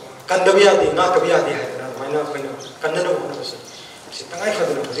ꯀꯟꯗꯕ ꯌꯥꯗꯦ ꯉꯥꯛꯇꯕ ꯌꯥꯗꯦ ꯍꯥꯏꯗꯅ ꯑꯗꯨꯃꯥꯏꯅ ꯑꯩꯈꯣꯏꯅ ꯀꯟꯅꯅꯕ ꯍꯣꯠꯅꯕꯁꯤ ꯃꯁꯤ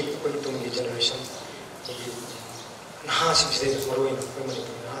ꯇꯉꯥꯏꯐꯗꯅ ꯍꯧꯖꯤꯛ ꯑꯩꯈꯣꯏꯒꯤ ꯇꯨꯡꯒꯤ ꯖꯦꯅꯦꯔꯦꯁꯟ ꯑꯩꯈꯣꯏꯒꯤ ꯅꯍꯥꯁꯤꯡꯁꯤꯗꯩꯗ ꯃꯔꯨꯑꯣꯏꯅ ꯑꯩꯈꯣꯏ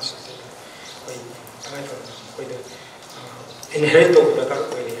ꯃꯅꯤꯄꯨꯔꯒꯤ ꯅꯍꯥꯁꯤꯡꯁꯤꯗꯩꯗ ꯑꯩꯈꯣꯏ ꯇꯉꯥꯏꯐꯗꯅ ꯑꯩꯈꯣꯏꯗ ꯏꯟꯍꯦꯔꯤꯠ ꯇꯧꯕ ꯗꯔꯀꯥꯔ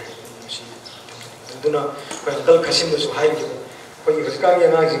ꯑꯣꯏꯔꯦ ꯍꯥꯏꯕꯅꯤ ꯃꯁꯤ ꯑꯗꯨꯅ ꯑꯩꯈꯣꯏ ꯑꯪꯀꯜ ꯈꯁꯤꯝꯅꯁꯨ ꯍꯥꯏꯈꯤꯕ ꯑꯩꯈꯣꯏꯒꯤ ꯍꯧꯖꯤꯛꯀꯥꯟꯒꯤ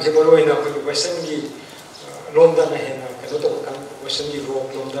ꯑꯉꯥꯡꯁꯤꯡꯁꯦ ꯃꯔꯨꯑꯣꯏꯅ ꯑꯩꯈꯣꯏꯒꯤ ꯋꯦꯁꯇꯔꯟꯒꯤ Lomda na hena kano to kan Western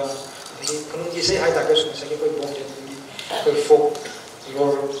Europe lomda the kanungi say hai takas na sagi koi bom de koi folk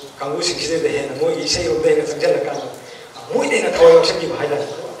lor kangu singse de hena moi gi say lomda na sangjal kan moi de na thawa sagi ba hai la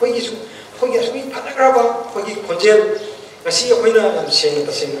koi gi su koi gi su phatagra ba koi gi konjel ngasi koina nam seng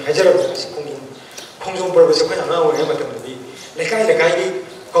ta seng hajara ba si kongin Khongjom Parva se koina ngao he matam di lekai gi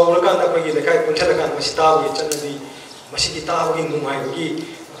kaula kan da koi gi lekai punchal kan masi ta gi chanadi masi gi ta gi nungai gi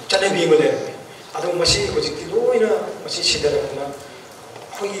chanadi mo le adu masi ko ji loina masi sidara na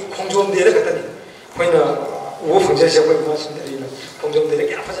koi Khongjom de le katani koina wo phungjal se koi ma Sundari na Khongjom de le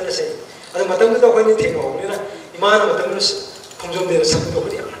kya phajana se adu matam da koi ni thengao ni na imana matam na Khongjom de le sam do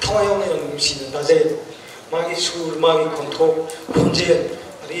koi thawa yong na yong si na je magi sur magi konthok khunjel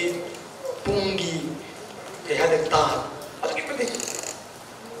ari pungi ke hade ta adu ki pati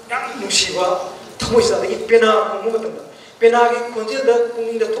yang nusiba thamoi sa de pena mo matam pena gi khunjel da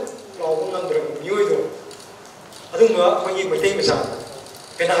pungi da to law ngam dra mioi do adu ma koi mai dei ma sa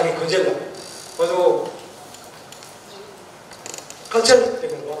pena gi khunjel da adu culture de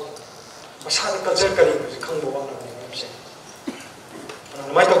ko masa culture kari khang bo wa na ni se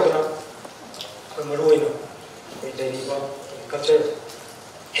ana mai to na Maruina, Deniba, culture.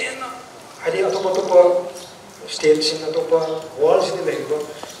 Hena, I did a topa states in a topa walls in the labor.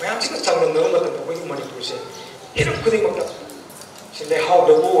 My answer is some number of the way Manipur say. He don't put him up. She lay how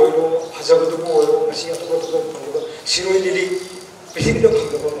the boy, Hazard the boy, I see a topa, Siro Lily, within the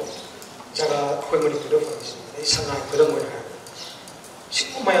Khumanthem, Jaga, Manipur, they sang I put them with her. She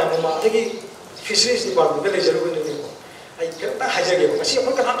put my arm, Fisheries department, the Leishemba. I get the Hajagi, I see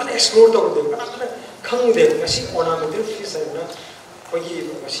a can explore the Kanglei, I see ornamental fish, I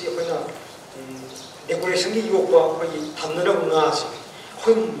see a decoration yoga, Tanada Nas,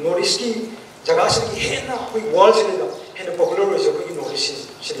 whom Noriski, Jagasaki, Hena, we walls in it, and a popular is a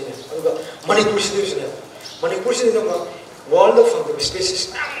Norris, Manipur solution. Manipur solution, wall of the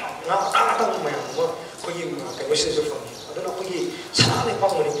species, not my wishes of I don't know, Sanani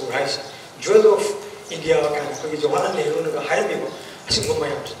Manipur rice, jewel of India kan koi Jawaharlal Nehru na hire me asing mo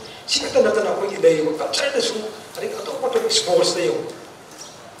mayam singata na na koi dai ko culture na su ari ato ko to sports dayo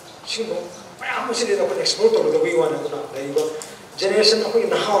singo mayam mo sila ko export to the way one na dai ko generation ko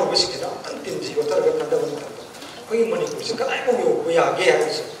na haul basic na antin ji ko targa kada mo ta koi Manipur se kadai mo yo ko ya ge ha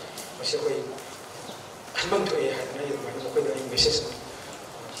se mase koi khamang to e ha na yo ma ko dai message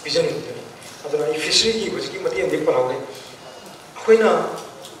vision ni aduna fishery ki ko ki mati andi pa hawe koi na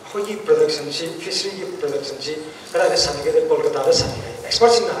Hogi production, fishery production, Raja Sanigate, Kolkata,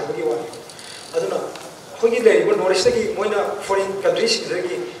 experts in the Hagi one. Aduna, Hogi, they will notice the Moina foreign countries,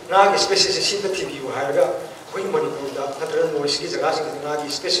 Nag species in the TV, Haga, Hogi Manipur, Natran Morris is a gas in the Nagi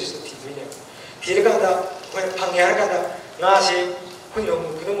species of TV. Tiragada, when Pangagada, Nasi,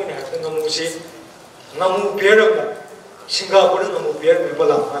 Kunomuna, Namusi, Namu Pierre, Singapore, Namu Pierre, people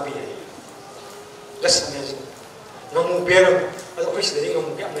are happy. That's amazing. Namu Pierre. Otherwise, the ring of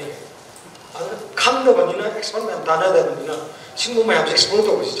Mugami. Come the Vanina, experiment, another Vanina. Single may have explored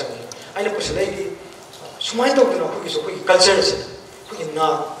over his journey. I know a lady, Sumai of the Nokis of cultures, Queen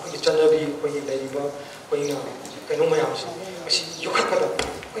Na, Queen Chanabi, Queen Deva, Queen Kanomayams. You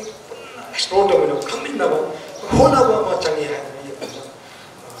can't explore over come in now, Honaba Machani had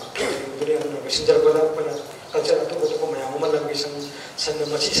messenger culture to my Amma language and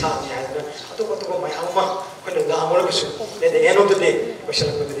Sandamachisa had to my Amma. When the Amorabus, at the end of the day, we shall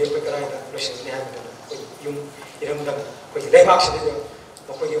go to the Equatorial, Russian Young Iramdam, when you lay accident,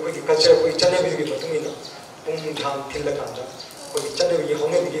 or when you culture, we channel with Tumina, Umtam Tilakanda, when you channel with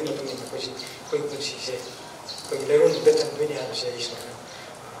Hon'ble Minister, when you say, when you learn better than we have said,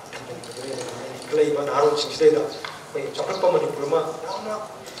 Clay one hour instead of when you chocolate pomade Burma,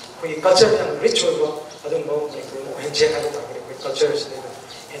 when you culture and ritual, I don't know, and check out the culture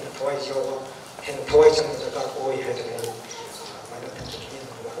and the toys yoga. And toys and the car boy had a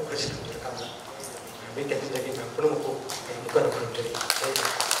president to the camera. We can take a promo and go to country.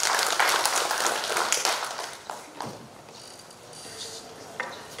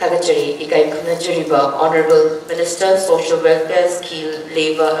 Tagachari, Ikai Kunajariba, Honorable Minister, Social Welfare, Skill,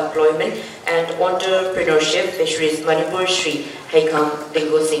 Labour, Employment and Entrepreneurship, Fisheries, Manipur, Shri Heikham,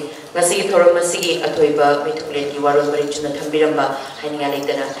 Dingo Singh. Nasi Thorum Masigi, Atoiba, Mitukulet, Yuaro Marichuna Tambiramba,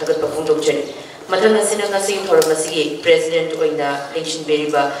 Haningalatana, Tagat Pafundokchari. Matanga Sinangasi Thoramasi, President Oina,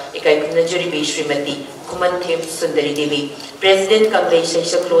 Leishemba, Ikai Kunajaribi, Srimati, Khumanthem, Sundari Devi, President Kanglei,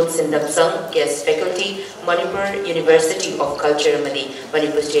 Sheishaklon, Shindamshang, Guest Faculty, Manipur University of Culture,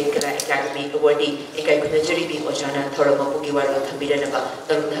 Manipur State Kala Academy Awardee, Ikai Kunajaribi, Ojana, Thoramapuki Waro, Tambiranaba,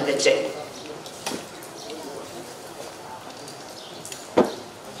 Narunagajay.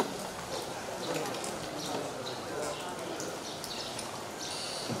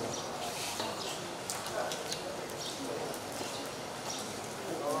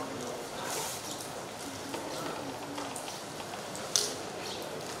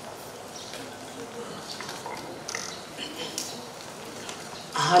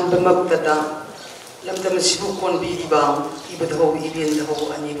 Ahanba magtada lamdam sibu konbi ibang ibadho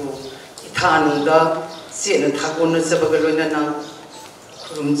ibindho anibu ithanungda sena thagona sabagaloina na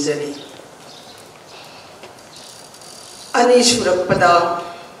kurumjari ani surakpada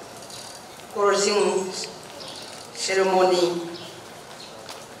closing ceremony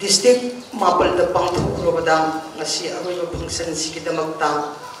district mapal da pangthokrobada ngasi aroiba function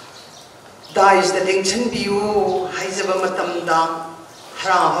sikidamakta dais da dingchan biu haijaba matamda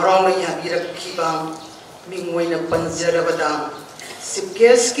hara harong ya birakhiba mingwaina panjarabada Cheif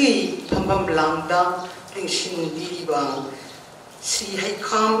Guest ki phambam langda tingshin biba Shri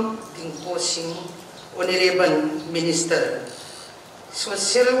Heikham Dingo Singh Honorable Minister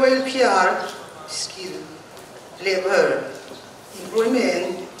Social Welfare Skill Labor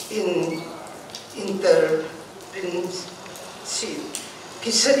Employment in Entrepreneurship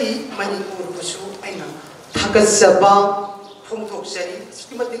Fisheries Manipur busu aina thakasaba phongthoksari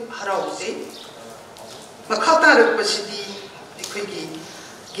skimatik harauje makhatar basidi dikhogi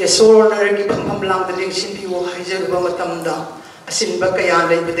gesorner gi phambam langda lingsin biu haijaruba matamda asinba kaya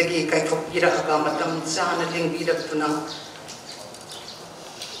leibadagi kaithokira aga matam chana lingbiratuna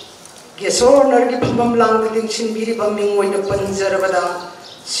gesorner gi phambam langda lingsin biriba mingoina panjarabada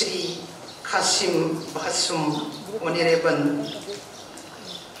Shri Khashim vashum Honorable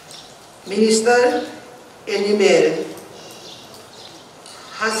Minister Animal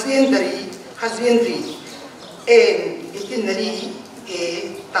Husbandry and Veterinary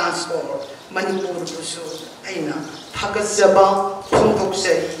Transport Manipur busu aina thakasaba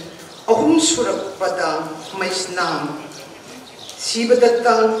phongthoksari ahum surakpada Maisnam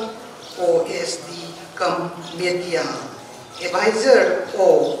Shivadatta OSD Media Advisor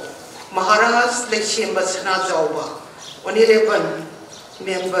of Maharaja Leishemba Sanajaoba Honorable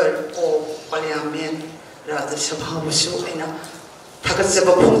Member of Parliament Rajya Sabha busu aina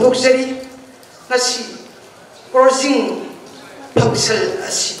thakasaba phongthoksari ngasi closing function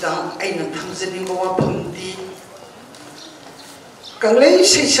asida aina thamjani bawa phamdi Kanglei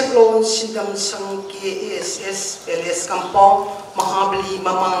Sheishaklon Shindamshang KSS Palace Kampong Mahabali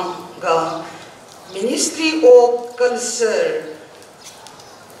Mamanga Ministry of Culture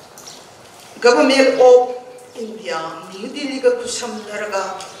Government of India New Delhi ga kusam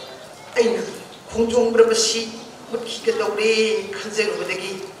daraga aina Khongjom Parva si mutkiga dawre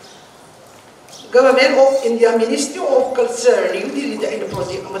khanjarubadagi Government of India Ministry of Culture New Delhi da aina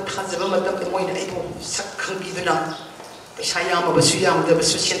project ama thajaba matam da moina aibo sakhang biduna Sayama basu yam da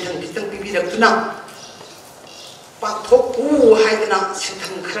basu sentang bitang bibirakuna pathok haidana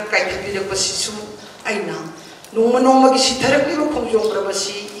sentang khara kai bibirak basisu aina noma gi sitharak biru Khongjom Parva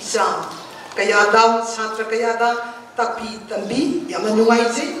si isa kayada satra kayada tapi tambi yamna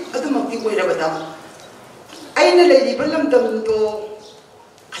nungaije adumakti oirabada aina leiba lamdam do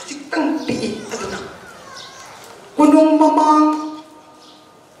khachitang pi aduna kunung mamang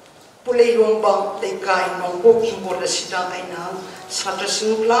pulei romba leikai nongko kingbola sida aina satra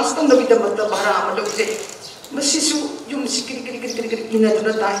sing class tang dabida matta bara amadokje masisu yum sikiri ina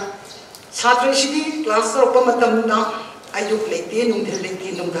duna tai satra sidi class ropa matamna ayuk leite nungdhir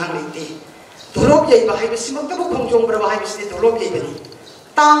leite nungdhang leite dolop yai bahai basimak tabu Khongjom Parva bahai basi dolop yai bani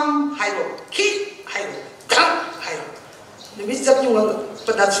tam hairo ki hairo tam hairo numi jab yung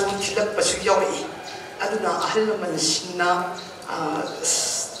padasu tilak pasu yawi aduna ahal man singna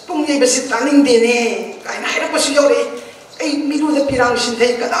pung yai basi taning dene kaina hairo pasu yawi ai miru da pirang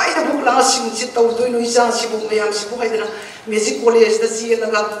sinthai kadai da bukla sing sit taw doi noi sa sibu mayam sibu haidana music college da si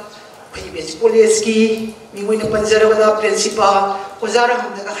laga Fisheries College ki mingoi na panjarabada principal ozara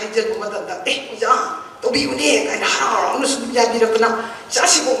hamdaga haijar bumata da oja tobi une kaina harang nu subya birakna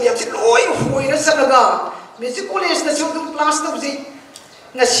sasi bo yam loi hoira sagaga Fisheries College da chudum class da buji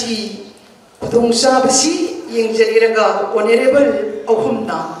ngasi udongsa basi yengjariga honorable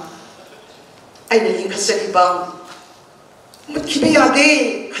ahumna aina lingkhasari bang mutkibe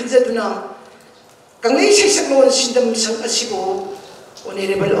yade khanjaduna Kanglei Sheishaklon Shindamshang asibo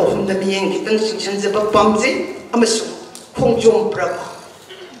Honorable Ahumda Miyeng kitang singsanjaba pamje amasung Khongjom Parva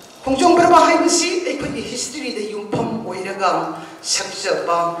Khongjom Parva haibasi aikoi history da yumpham oiraga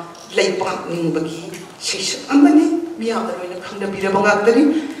sakjaba leipang ningbagi seisak amani miyamda loina khangnabiraba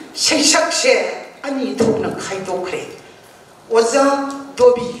ngakdani seisakse ani thokna khaidokre oja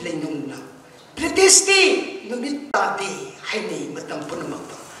dobi leinungna British numit tade hainei matam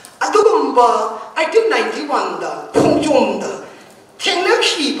punamakta adugumba 1991 da Khongjom da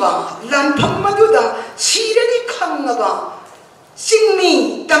Tengnakiba, Lampamaduda, Sirani Kangaba,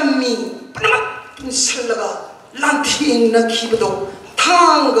 Singmi, Dammi, Panamat, Salaga, Lanting Nakibado,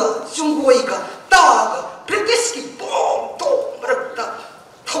 Tanga, Zungoiga, Daga, Preteski, Bomb, Marata,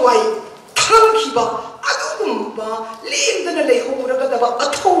 thawai thangkiba adugumba lendana leihoragaba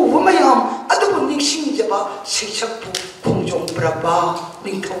athauba mayam adubu ningsingjaba Sheishapu Khongjom Parva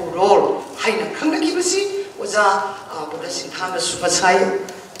ningthorol haina khangnakibasi oja boda sinthana sumasai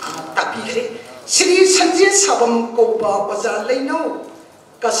tapikre Shri Sanjay Sabam Koba oja leino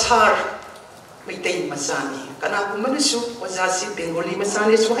kasar Maitai Masani kana kumanasu oja si Bengali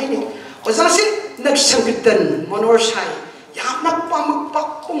Masani suhaine oja si nagsangkitan monorsai yamna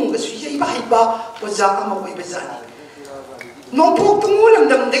pamakpak kunggasu yaiba haiba oja ama oibazani nopok tungulam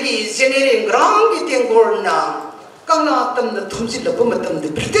damdagi genereng rangi tengorna kana tamna thumsilaba matamda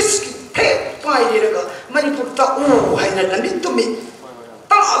British ki the pairega Manipur ta haina lamit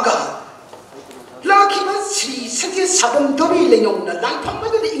taga Lakiba Shri Sanjay Sabam Dobi Leona,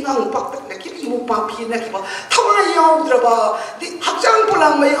 Lampamada Ingang Pak, the Kimu Papi Nakiba, Tawaya Draba, the Hapjang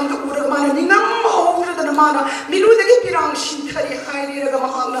Polama on the Uraman, Ninam older than a mana, Milu the Gipirang Shintari Hairi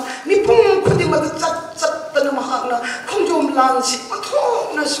Ragamahana, Nipum Kudima the Mahana, Khongjom Lansi,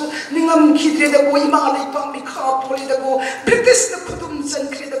 Matonasu, Ningam Kidre the Boimali Pamika, Poli the Go, British the Kudums and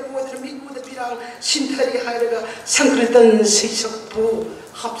Kreda Go, the Miku the Pirang, Shintari Hairaga, Sankritan Sheishapu.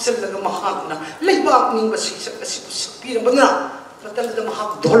 Hapselaga mahagna leibak ning basisa kasibu sapirabana matamda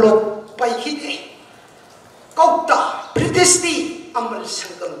mahag dolok paikide Govt British ti amal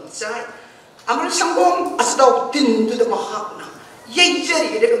sangam jai amal sangom asdaw tin du da mahagna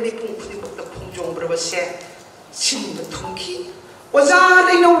yeijari rega mipung khudimok da Khongjom Parva se sinda thungki oja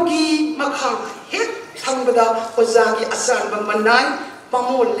leinogi makhang het thangbada oja gi asan bamanai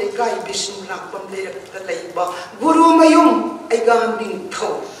Pamol lekai Vishnu lakpam lerak leiba Guru mayum aigan ning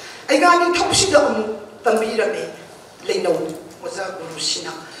thau sida amu tambirame leino oja guru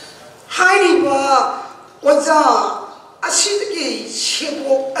sina hairiba oja asidagi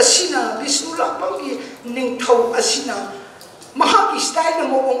sebo asina Vishnu lakpam gi ning thau asina mahaki style na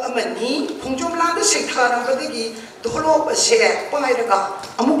mobong amani Khongjom landa sekharam badagi dholop ase pairaga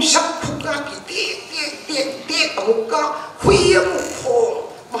amuk sak phukka ki te amukka hui amuk phom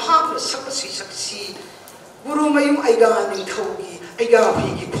mahakna sakasi saksi guru mayum aiga ning thaugi aiga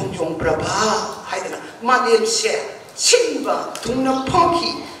hui gi Khongjom Parva haidana malem se sinba thungna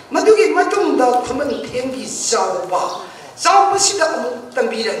phongki madugi matungda Khumanthem gi Jawaharlal sida amuk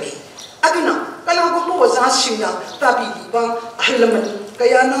tambirani aduna kana go oja singna tabi diba ahalaman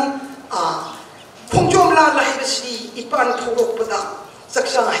kayana Khongjom la lahibasi ipan thorokpada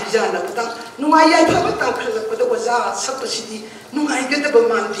saksa hijana pada nungai phaba tangkhalakpada oja sapasidi nungai gadaba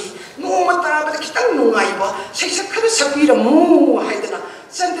mandi no mata ba kitang nungai ba Sheishaklon sapiramu haidana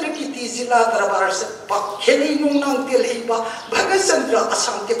Chandrakiti Zila Darabar pa helei nung tel heiba Bhagasandra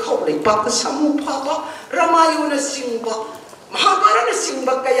Assam te khawlei pa samu phaba Ramayana Singba Mahabharata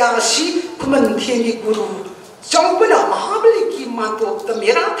Singba kaya si Khumanthem gi guru Chawbana Mahabali ki matok ta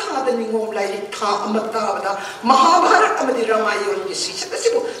mera tha da ningom lai tha amata da Mahabharata amadi Ramayana gi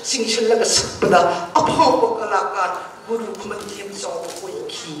Sheishaklon Singh laga sakpada aphaw kalakar guru Khumanthem jaw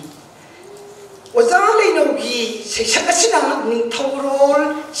oiki oja leinogi Sheishaklon ning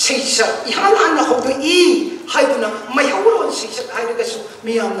thorol Sheisha ihan hodo I haiduna mayawron Sheishaklon hairagasu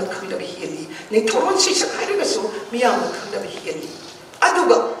miyamna khangdabi heli ning thorol Sheishaklon hairagasu miyamna khangdabi heli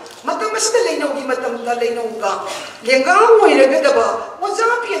aduga matamasta leinogi matamda leinoga lenga oiragadaba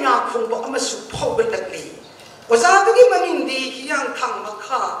oja piana khongba amasu phawgalakli oja dugi maningdi hiyang thang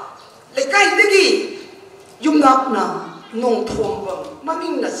makha lekai dagi yumnakna nong thomba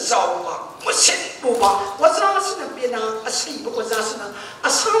mamingna zawba Masin buba wazasna piana asli wazasna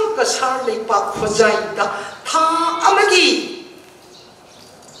asam kasar lepa khojaida tha amagi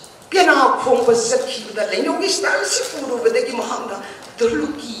piana khongba zakhi da leinogi style si puru bedagi mahanga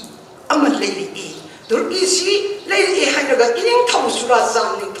durluki amal leili durki si leili hainaga ining thau sura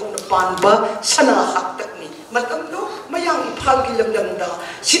zam ning thona panba sana haktakni matamlo mayang phalgi lamdamda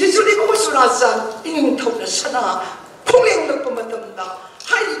sidisuli ko sura zam ining thona sana khuleng lakpa matamda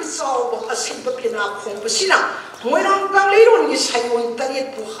Hai Saw Asiba Pina Kompasina, Moirang Kanglei is Hayon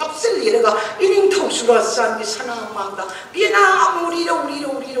Tariet to Hapseliga, Ining Tosura San is Hana Manda, Pina Murido,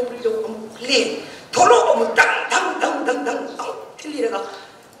 Lane, Toro, Dang, Tiliga.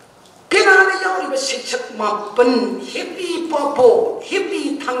 Pina Yari Sechak Mapan, Hippy Papo,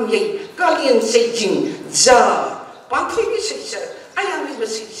 Hippy Tangi, Galian Sejing, Za, Pantui Sesser, I am with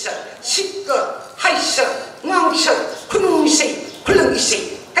Sesser, Sika, Haisa, Nangsha, Kunung Say. Kulang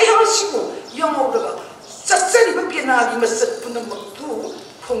isi, kaya siku yang orang sasari berpiana di masjid pun tu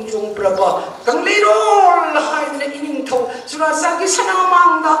Khongjom Parva, Kanglei rol hai na ining thau surasa ki sana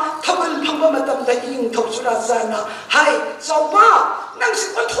mangda thawal phamba matam da ining thau surasa na hai Jawaharlal nang si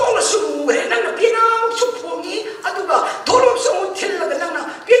kon thong na sumure nang na piana supongi aduga thorop sumu thil la nang na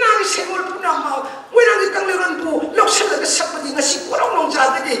Sengol Punama, when I get Kanglei looks like a somebody, a sick one on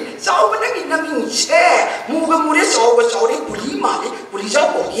Zaddy, so when I get nothing, say, move a Muris over Saudi, Pulimali,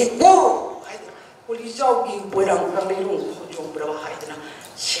 Pulizao, go. Pulizao, where I'm coming home, Khongjom Parva Haidana,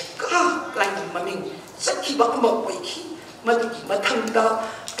 Sheka, like Maming, Saki Bakama Wiki, Madiki Matanda,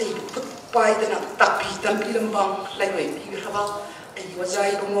 I put by the Tapi, Tampilam, like my Pirava, and you was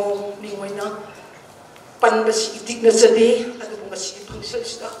I don't know, Ningwina. Panbasi itik na zade, ano kung kasi pangsal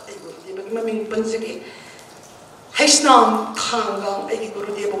sila, ay guru maming pansagi. Maisnam hanggang ay guru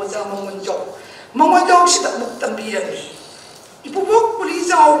di ba sa mangonjok sila magtambiran ni. Ipubok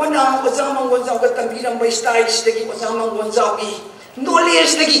pulisaw ba na sa mangonjok katambiran ba style sila sa mangonjok gi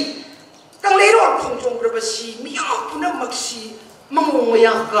knowledge lagi. Kanglei ro Khongjom Parva si miya puna magsi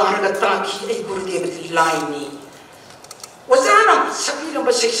mangungaya garga taki ay guru di ba line ni. Wazana sabi ng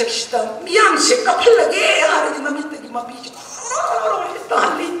basay saksita miyang se kapal lagi hari di mamit lagi mabiji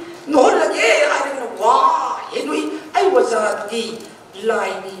tali no lagi hari na wah henui ay wazat di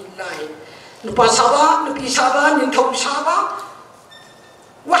line nupa saba nupi saba nintau saba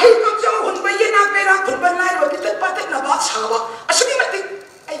wahai kamjau hun bayi nak pera kurban lain wabitat patat na ba saba asuni matik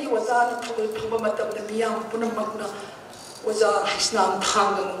ay wazana thul thumba matam na miyang punang magna wazat Maisnam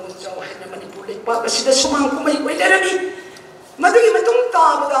hanggang munjau hai na Manipur pa kasida sumang kumay lerani Madagi matong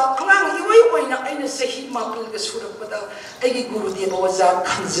tabada angang iway na ay nasahi mapil ka suragpada ay guru di bawaza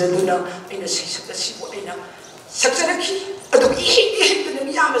kanzaduna ay nasisakta sibo ay na saksanaki adog ihig na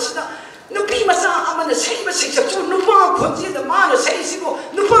miyamas na nupi masa ama na sahi masisakso nupa konji na mana sahi sibo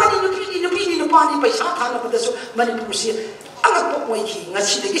nupani paisa thana pada so Manipur siya ang agpok ki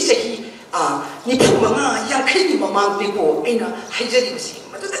ngasidagi sahi nipu mga yangkay ni mamang nipo ay na haijari kasi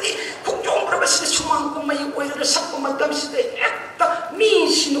madadali Khongjom Parva sila sumang kung may oil na sa pumadam sila ekta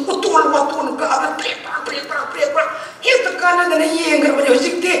minsin utol waton ka agad prepara ito ka na nanayengar ba niyo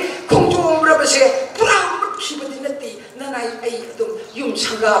sikti Khongjom Parva siya purang magkiba din natin nanay ay itong yung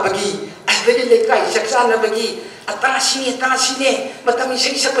sangga bagi at dahil lekay saksana bagi at tasine matami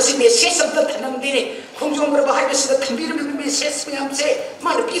siya isa pa si meses ang tatanam din eh Khongjom Parva hay sila tambir may meses mayam siya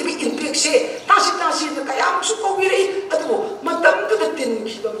manapir may inpik siya tasi na kaya ang sukawiri at mo matamdo na tin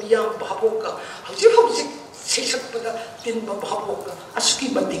kiba miyang bahabok ka hawsik sisak pada tin bahabok ka asuki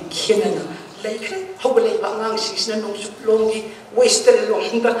matikyan na laikre hawalay ba ang sis na nung suklongi western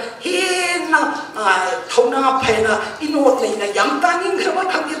longa hina tauna pa na inuot na yang taning grabat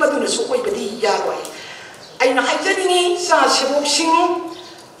ang iba doon na sukoy badi yarway ay nakaitanini sa Sibok Singh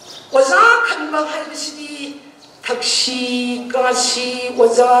wazakan bang hay bisidi taksi kasi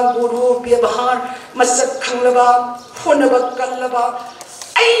waza guru biyabahar masak kanglaba honaba kanlaba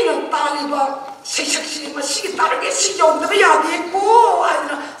ay nang taliba Sheishaklon masih target si jauh tapi ya dia ko ay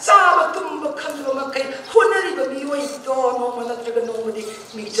na sabat tumba kanlaba makay honari ba biway do no mana traga no mudi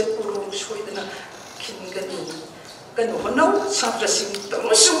mijat urong soy na kingani kanu honaw satra sing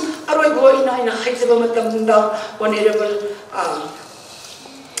tamusum aroy boy na haizaba matamda honorable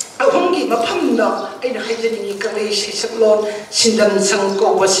Hongi mapamda ay nakaijaningi Kanglei Sheishaklon Shindamshang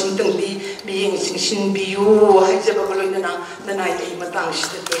ko wasintang di biying sing biyu haizaba baloy na nanay ay matang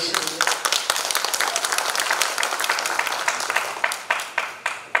situation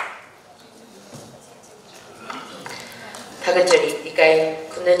Thagachari ikai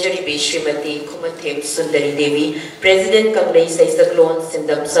Khunanjari bi Srimati Khumanthem Sundari Devi President Kanglei Sheishaklon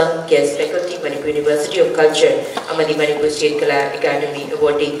Shindamshang Guest Faculty Manipur University of Culture amadi Manipur State Kala Academy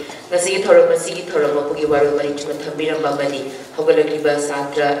awarding ngasigi thorom mapugi waru mari chuma thambiram bamadi hogalakliba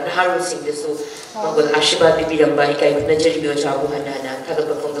satra naharu sing desu mangol ashibad bibiramba ikai Khunanjari bi ochabu hanana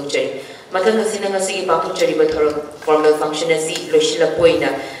thagapa phongdokchari mathang ngasigi papuchari ba thorom formal function asi loishila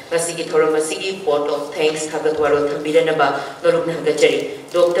poina ngasigi thorom asigi vote of thanks thagatwaro thambiranaba norukna hagachari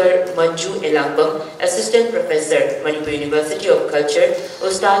Dr. Manju Elambam Assistant Professor Manipur University of Culture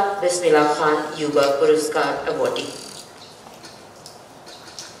Ustad Bismillah Khan Yuba Puruskar awardee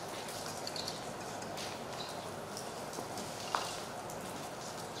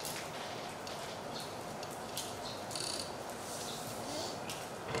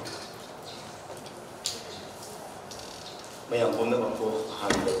mayang bunda bangko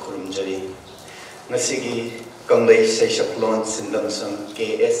handa kurumjari ngasigi Kanglei Sheishaklon Shindamshang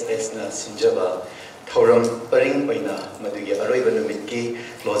KSS na sinjaba thoram paring paina madugi aroiba numitki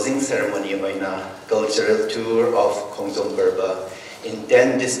closing ceremony paina cultural tour of Khongjom Parva in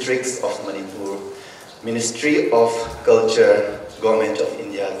 10 districts of Manipur Ministry of Culture Government of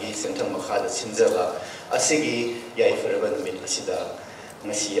India gi sentang makhada sinjaba asigi yaifaraba numit asida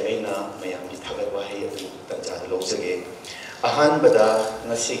ngasi aina mayam gi thagatwa hai tanja lojage ahan bada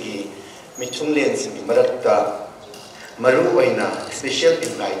ngasigi Michunglen sing marakta maru oina special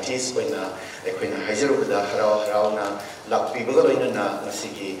invitees oina aikoina haijarubada harau harauna lakpibaga loinana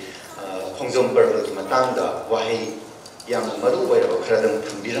ngasigi Khongjom Parva ki matangda wahi yang maru oiraba kharadam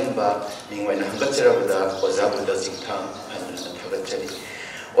thambiramba mingwaina hangatjarabada ozabuda jingtham hanna thagatjari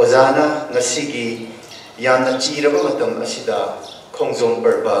ozana ngasigi yamna chiraba matam asida Khongjom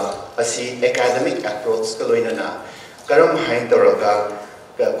Parva asi academic approach ka loinana karam hain toraga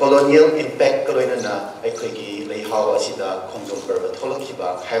colonial impact ka loinana aikoigi leihaw asida Khongjom Parva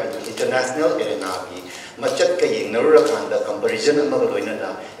tholakhiba haibu international arena gi machat ka yengnarura khanda comparison amaga loinana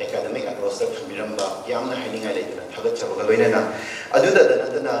academic approach ta thambiramba yamna hainingai leitana thagatchabaga loinana aduda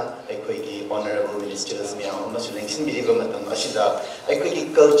danatana aikoigi honorable ministers miyam amasu lengsin biriba matam asida aikoigi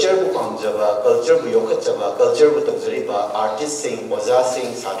culture bu pamjaba culture bu yokhatjaba culture bu tawjariba artist sing oza sing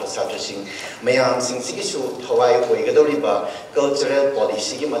satra satra sing mayam sing sigisu thawai oigadoriba cultural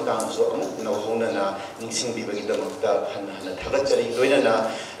policy gi matang so amuk no honana ningsing bibagi damakta hanna hanna thagatchari loinana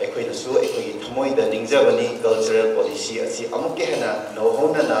aikoina su aikoigi thamoida ningjabani cultural policy asi amuk ke hana no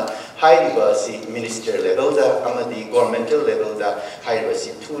honana hairiba si minister level da amadi governmental level da hairiba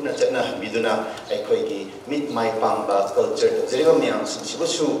si thuna chana biduna aikoigi mit mai pamba culture tawjariba miyam sing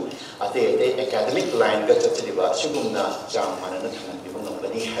sibusu ate academic line ga chachliba sugumna jam manana thanbibu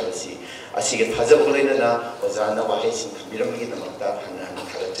ngambani habasi asige thajab loinana ozana wahi sing biramgi damakta hanna hanna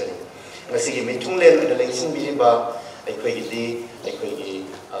thagatchari ngasigi mitunglen na lengsin biriba aikoigi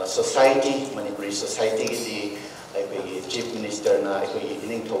society Manipuri society gi aikoigi chief minister na aikoigi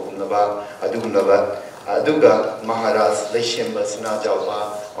ining thogumnaba aduga Maharaja Leishemba Sanajaoba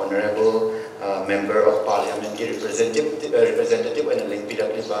honorable member of parliament ki representative and link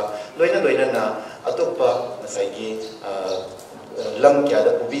pirakliba loina na atopa nasaigi lam kya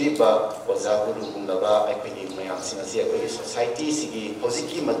da ubiriba oza guru gumnaba aikoigi mayam sinasi aikoigi society sigi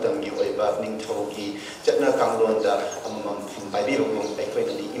hosiki matam gi oiba ningthogi chatna kanglon da amam baibi bugum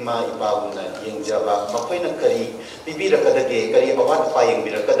aikoina di ima iba gumna yengjaba makoina kari bibira kadage kari awat pa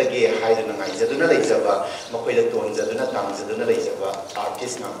yengbira kadage haiduna ngaijaduna leijaba makoida tonjaduna tamjaduna leijaba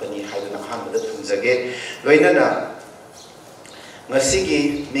artist ngapani haiduna hanbada thumjage loinana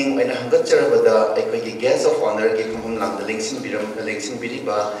ngasigi ming aina hangatjarabada aikoigi guest of honor ki khumhum lamda lengsin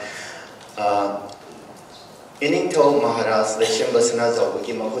biriba iningthau Maharaja Leishemba Sanajaoba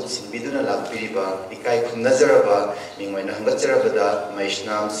ki mahut sinbiduna lakpiriba ikai khumnajaraba ming aina hangatjarabada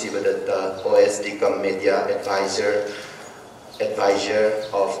Maisnam Shivadatta OSD cum media advisor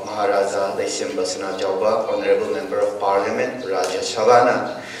of Maharaja Leishemba Sanajaoba honorable member of parliament Rajya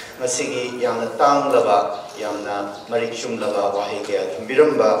Sabha masigi yamna tanglaba yamna marikchumlaba wahi kaya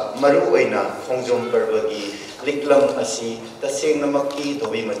thambiramba maru oina Khongjom Parva gi liklam asi tasengna makki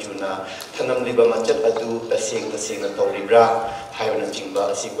dobi machuna thanamliba machat adu tasengna tawribra haibana jingba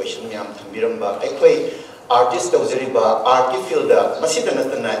asi question yam thambiramba aikoi artist tawjariba art ki field da masida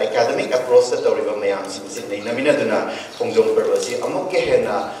natana academic approach ta tawriba mayam simsi nei namina duna Khongjom Parva si amuk ke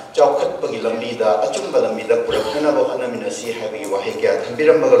hena chawkhat pagi lambi da achumba lambi da purakhana ba hanamina si haibi wahi kya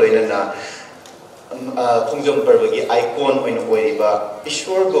thambiramba ga loinana Khongjom Parva gi icon oina oiriba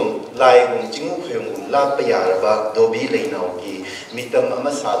ishwargum laigum jingu khoyungum lappa yaraba dobi leinau gi mitam ama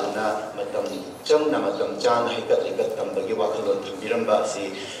saduna matam changna matam chan haikat likat tambagi wakhalon thambiramba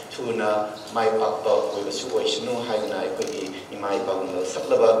si thuna mai pakpa oibasu oisnu haina aikogi imai bagumna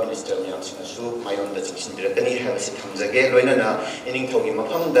saklaba minister miyam sinasu mayon da jingsindirakani habasi thamjage loinana ining thogi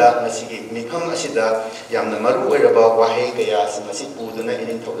mafamda ngasigi mifam asida yamna maru oiraba wahi kaya simasi puduna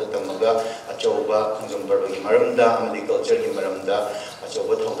ining thogda tamaga achoba Khongjom Parva gi maramda amadi culture gi maramda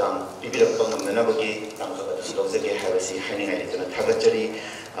achoba thogdam bibirakpa ngamnanabagi tangkaba silojage habasi haningai litana thagatjari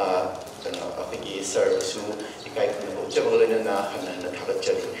akoigi service ikai khuna uchabagolena hanna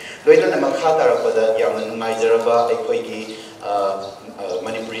thagatjari loinana makha tarapada yamna nungaijaraba aikoigi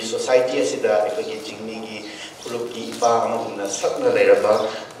Manipuri society asida aikoigi jingmi gi group ki ipa amagumna sakna leiraba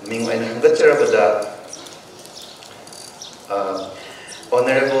ming aina hangatjarabada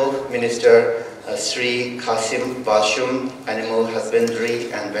honorable minister Shri Khashim vashum animal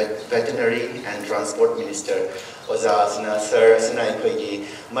husbandry and veterinary and transport minister oza sina sir sina aikoigi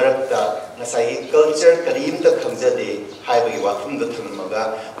marakta nasai culture karim da khamjade haibagi wathum da thunmaga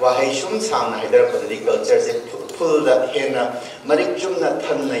wahai shum samna haidar padari culture se full da hena marik jumna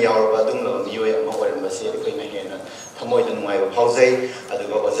thanna yaurba dungla miyoy ama waramase aikoina hena thamoi da nungai phaujai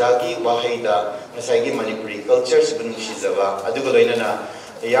aduga ozagi wahai da nasai gi Manipuri culture se bunung shizaba aduga loinana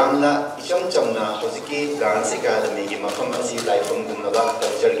yamna icham chamna hojiki dance academy gi mafam asi laifam gumnaba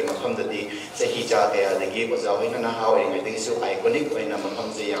culture gi mafam dadi sahi cha kaya dagi oza hoina na hawai ngai dagi su iconic hoina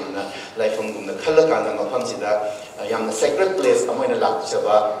mafam se yamna laifam gumna khalla kana mafam sida yamna sacred place amoina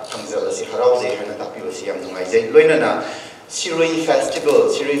lakchaba thangzal asi harauze hana tapi wasi yam ngai jai loina na Shirui Festival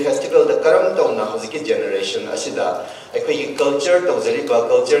the karam tawna hojiki generation asida akhoi culture tawzariba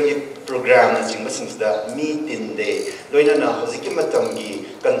culture gi program na jingba singsda mi tin de loina na hojiki matam gi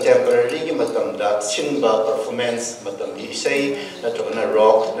contemporary gi matam da sinba performance matam gi isai natrana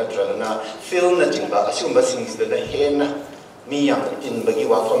rock natrana film na jingba asumba singsda da hena mi yang tin bagi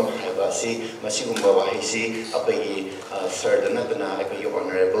wafam haiba si masigumba wahisi apai sir dana dana apai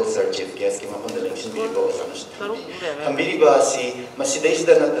honorable sir chief guest ki mapon da election bibo sanush thambiriba si masidais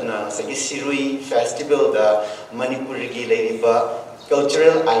dana dana sagi sirui festival da Manipur gi leiba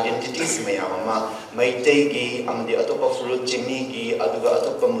cultural identities mayama maitei gi amdi atopa fruit chimi gi aduga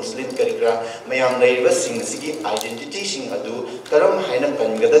atopa muslim karikra mayam leiba sing sigi identity sing adu karam haina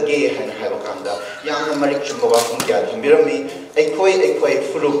kangada ge haina haiba kanda yamna marik chumba wafum kya thambirami ekhoi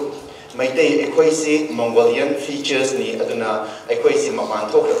fruit maitei ekhoi si Mongolian features ni aduna ekhoi si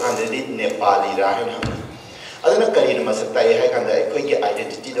mapan thok kanda di Nepali ra haina aduna kari na masatai hai kanda ekhoi gi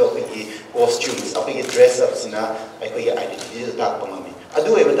identity do ekhoi costumes ekhoi dress ups na ekhoi gi identity do tak pamami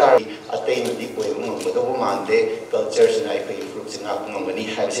adu eba tar atei ndi koi ngomdo bo mande cultures na ekhoi groups na ngomani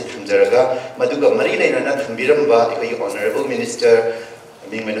habisi thamjaraga maduga mari leina na thambiramba ekhoi honorable minister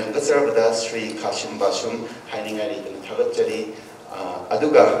mingmena hangacharbada Shri Khashim vashum hainingari tan thagatchari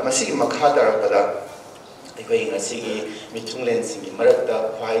aduga masigi makha tarakada ekhoi ngasigi mitunglen singi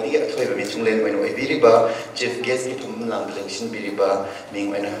marakta khwaidi athoiba mitunglen moino oibiriba chief guest ki thumlang election biriba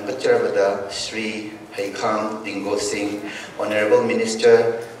mingmena hangacharbada Shri Heikham Dingo Singh, Honorable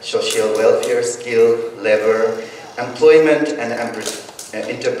Minister, Social Welfare, Skill, Labor, Employment and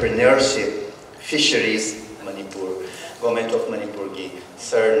Entrepreneurship, Fisheries, Manipur, Government of Manipur gi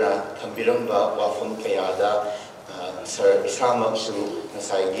Sir na thambiramba wafam kayada Sir Isamaksu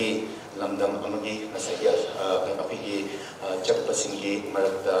nasai lamdam amagi nasai apigi chappasingi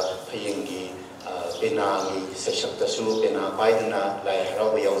marakta phayengi pena gi seshakta su pena paidana lai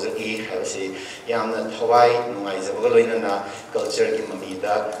harau yauzagi habsi yamna thawai nungai jabaga loina na culture gi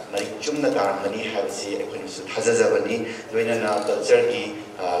mamida mari chumna taramani habsi ekhoi su thajajabani loina na culture gi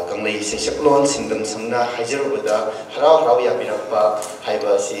Kanglei Sheishaklon Singdamshang haijarubada harau yabirakpa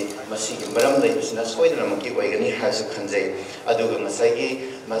haiba si masigi maram leibisina soidana maki oigani hasu khanjai aduga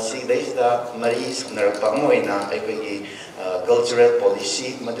masagi masigi daisda mari samnarakpa moina ekhoi cultural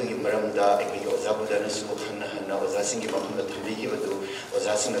policy madugi maramda ekhoi ozabudana su khanna hanna ozasingi mamda thambigi badu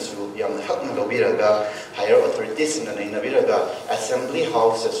ozasina su yamna hakna lobiraga higher authorities na nainabiraga assembly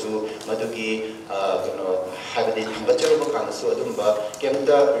house su madugi habadi thambacharo kana su adumba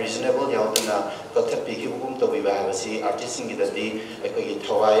kemta reasonable yautna kathapi ki hukum tobiba habasi artisting gidadi ekhoi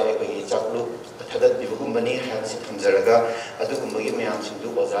thawai ekhoi chaklu thadat bibugum bani habasi thamjaraga adugumbagi mayam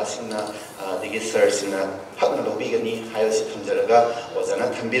sindu ozasingna digi sirsina hakna lobigani habasi thamjaraga ozana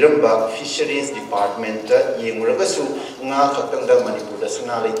thambiramba fisheries department ta yemuragasu nga khaktangda Manipur da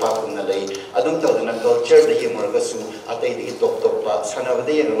sana lei pa kumna lei adum tawdana culture da yemuragasu atai digi top pa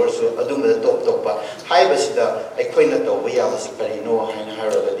sanabada yemuragasu adum da top pa haibasida ekhoina tawba yabasi karino haina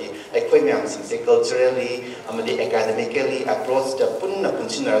haragadi ekhoi myam singse culturally amadi academically approach da punna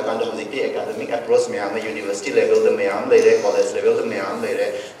punsinara kanda hojiki academic approach myam university level da myam leire college level da myam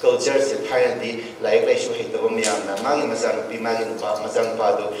leire culture se thaindi like laishu heitaba myam na magi masan pi magi nupa masan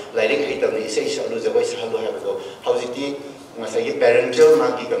pa do like heitabni sei shalu jagoi sahalu habado hojiki masagi parental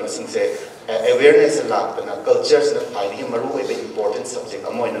magi kana singse awareness lakna cultures na faidi maru ebe important subject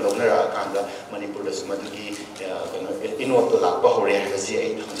amoina lonara kanda Manipur da sumadugi inot lakba hore hasi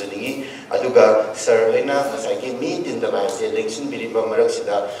ai thamjaningi aduga sir haina masagi mi tin da ba se election biriba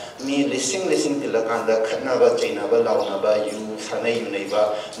maraksida mi lising tilakanda khatnaba chainaba launaba yu sanai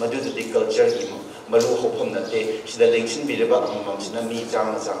neiba madududi culture gi malu hopom nate sida election biriba amam sina mi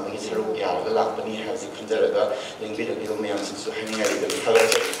chang gi saru ya ga lakbani hasi khanjaraga lingbi da mayam su haninga ri da thaga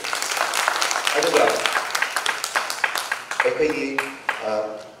aduga ekhoi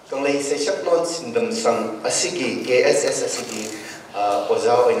Kanglei Sheishaklon Sindamshang asigi KSS asigi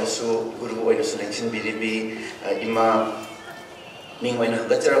oza oinasu guru oinasu election biribi ima mingwaina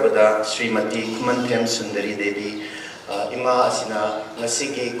gacharabada Srimati Khumanthem Sundari Devi ima asina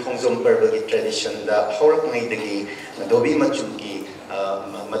ngasigi Khongjom Parva gi tradition da haurakngai dagi dobi machugi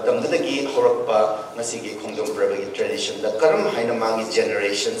matamdagi haurakpa ngasigi Khongjom Parva gi tradition da karam haina magi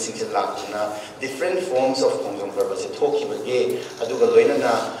generation singse lakna different forms of Khongjom Parva se thoki bage aduga loina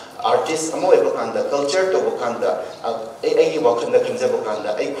na artist amo ebakanda culture to bakanda ai wakanda khanja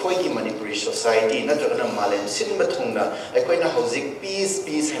bakanda ai khoi gi Manipuri society natragana malem sinba thungna ai koina housing peace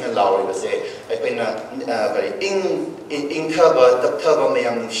hena lawri base ai koina very ing thaba tapthaba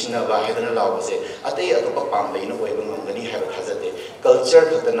mayam nushina ba hedana law base atai atopa pambai no oiba ngani haba khajate culture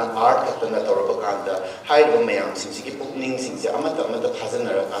khatana art khatana torabakanda haiba mayam singsi gi pukning singse amata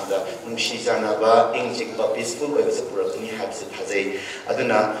thajana rakanda nushi jana ba ingjik ba peaceful oiba se purakni habse thajai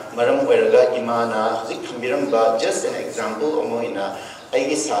aduna maram oiraga imana zik thambiramba just an example omoina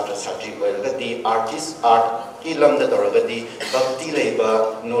aegis satra satri oiraga the artist art ki lamda toragadi bhakti leiba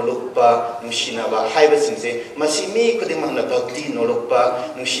nolokpa nushina ba haiba singse masimi kudimangna bhakti nolokpa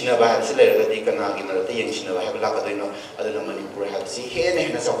nushina ba habse leragadi kanagi marata yengshina ba habla kadoino aduna Manipur habsi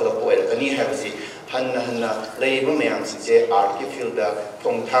hena sakala poiraga ni habsi hanna leiba mayam singse art ki field da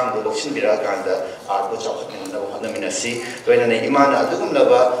thongthang do lokshin bira kanda art ko chawkhatna ba hanaminasi toina ne imana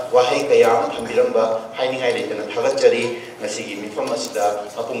adugumlaba wahai kaya thambiramba hainingai leitana thagachari ngasigi mifam asida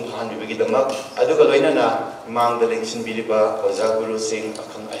apung phan bibagi damak aduga loinana mang the Leishemba biriba oja guru sing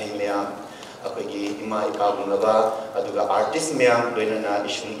akhang ahi meyam akoigi ima ikabunaba aduga artist meyam loinana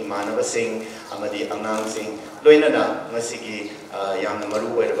ishung imanaba sing amadi angang sing loinana ngasigi yamna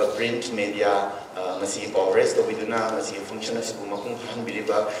maru oiraba print media masi coverage to biduna masi function asibu makung phan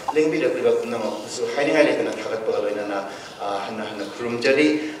biriba lengbirabriba kunama su hainingai letana thagatpa loinana hanna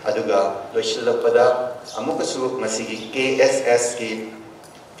khurumjari aduga loishilakpada amukasu masigi KSS ki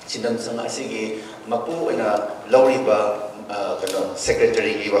Shindamshang asigi mapu ena lauriba kano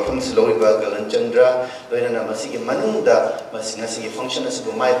secretary gi wafam lauriba galan chandra loina masigi manungda masigi function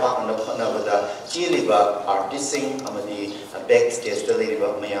asibu mai pa na khana bada chiliba artisting amadi backstage da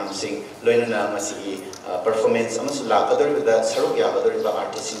leriba mayam sing loina masigi performance amasu la kadar bada saruk ya kadar ba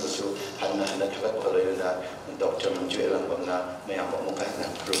artisting busu hanna thagat pa loina Dr. Manju elambamna mayam amuka na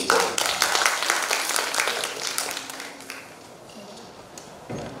prunja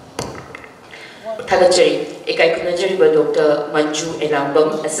Thagachari, Ekai Kunajariba Dr. Manju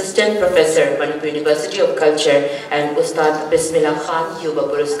Elambam, Assistant Professor, Manipur University of Culture, and Ustad Bismillah Khan Yuba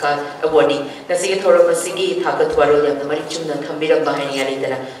Puraskar Awardee. Nasigi Thoramasigi, Thagatwaro Yam, the Marichuna, Kambira Bahani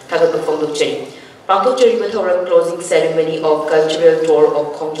Alitana, Thagapafongchari. Pangtokchari Thoram closing ceremony of cultural tour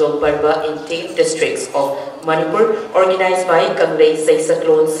of Khongjom Parva in 10 districts of Manipur, organized by Kanglei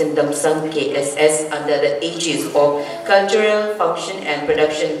Sheishaklon Shindamshang KSS under the aegis of Cultural Function and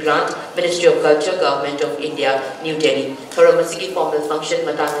Production Grant, Ministry of Culture, Government of India, New Delhi. Thoramasigi formal function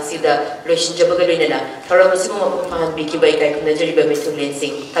Matanasida, Leishemba Galinana, Thoramasimu Mapuhan Biki by Kaikunajariba Mithulin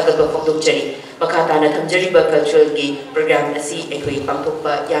Singh, Thagapafongchari, Makatana Thamjariba Cultural Gi, Program Asi, Ekui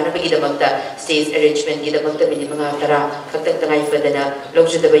Pangtokpa, Yanabagi Damagda, Stage Arrangement Gidamagda Minimanga Tara, Katangai Fadana,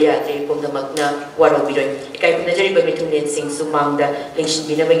 Lokjadabayatri, Pumnamagna, Warabiroi. Kai Kunajariba Mithulin Singh Sumangda,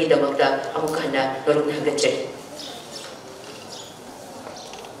 Leishemba Binabagi Damagda, Amukana, Norung Hagachari.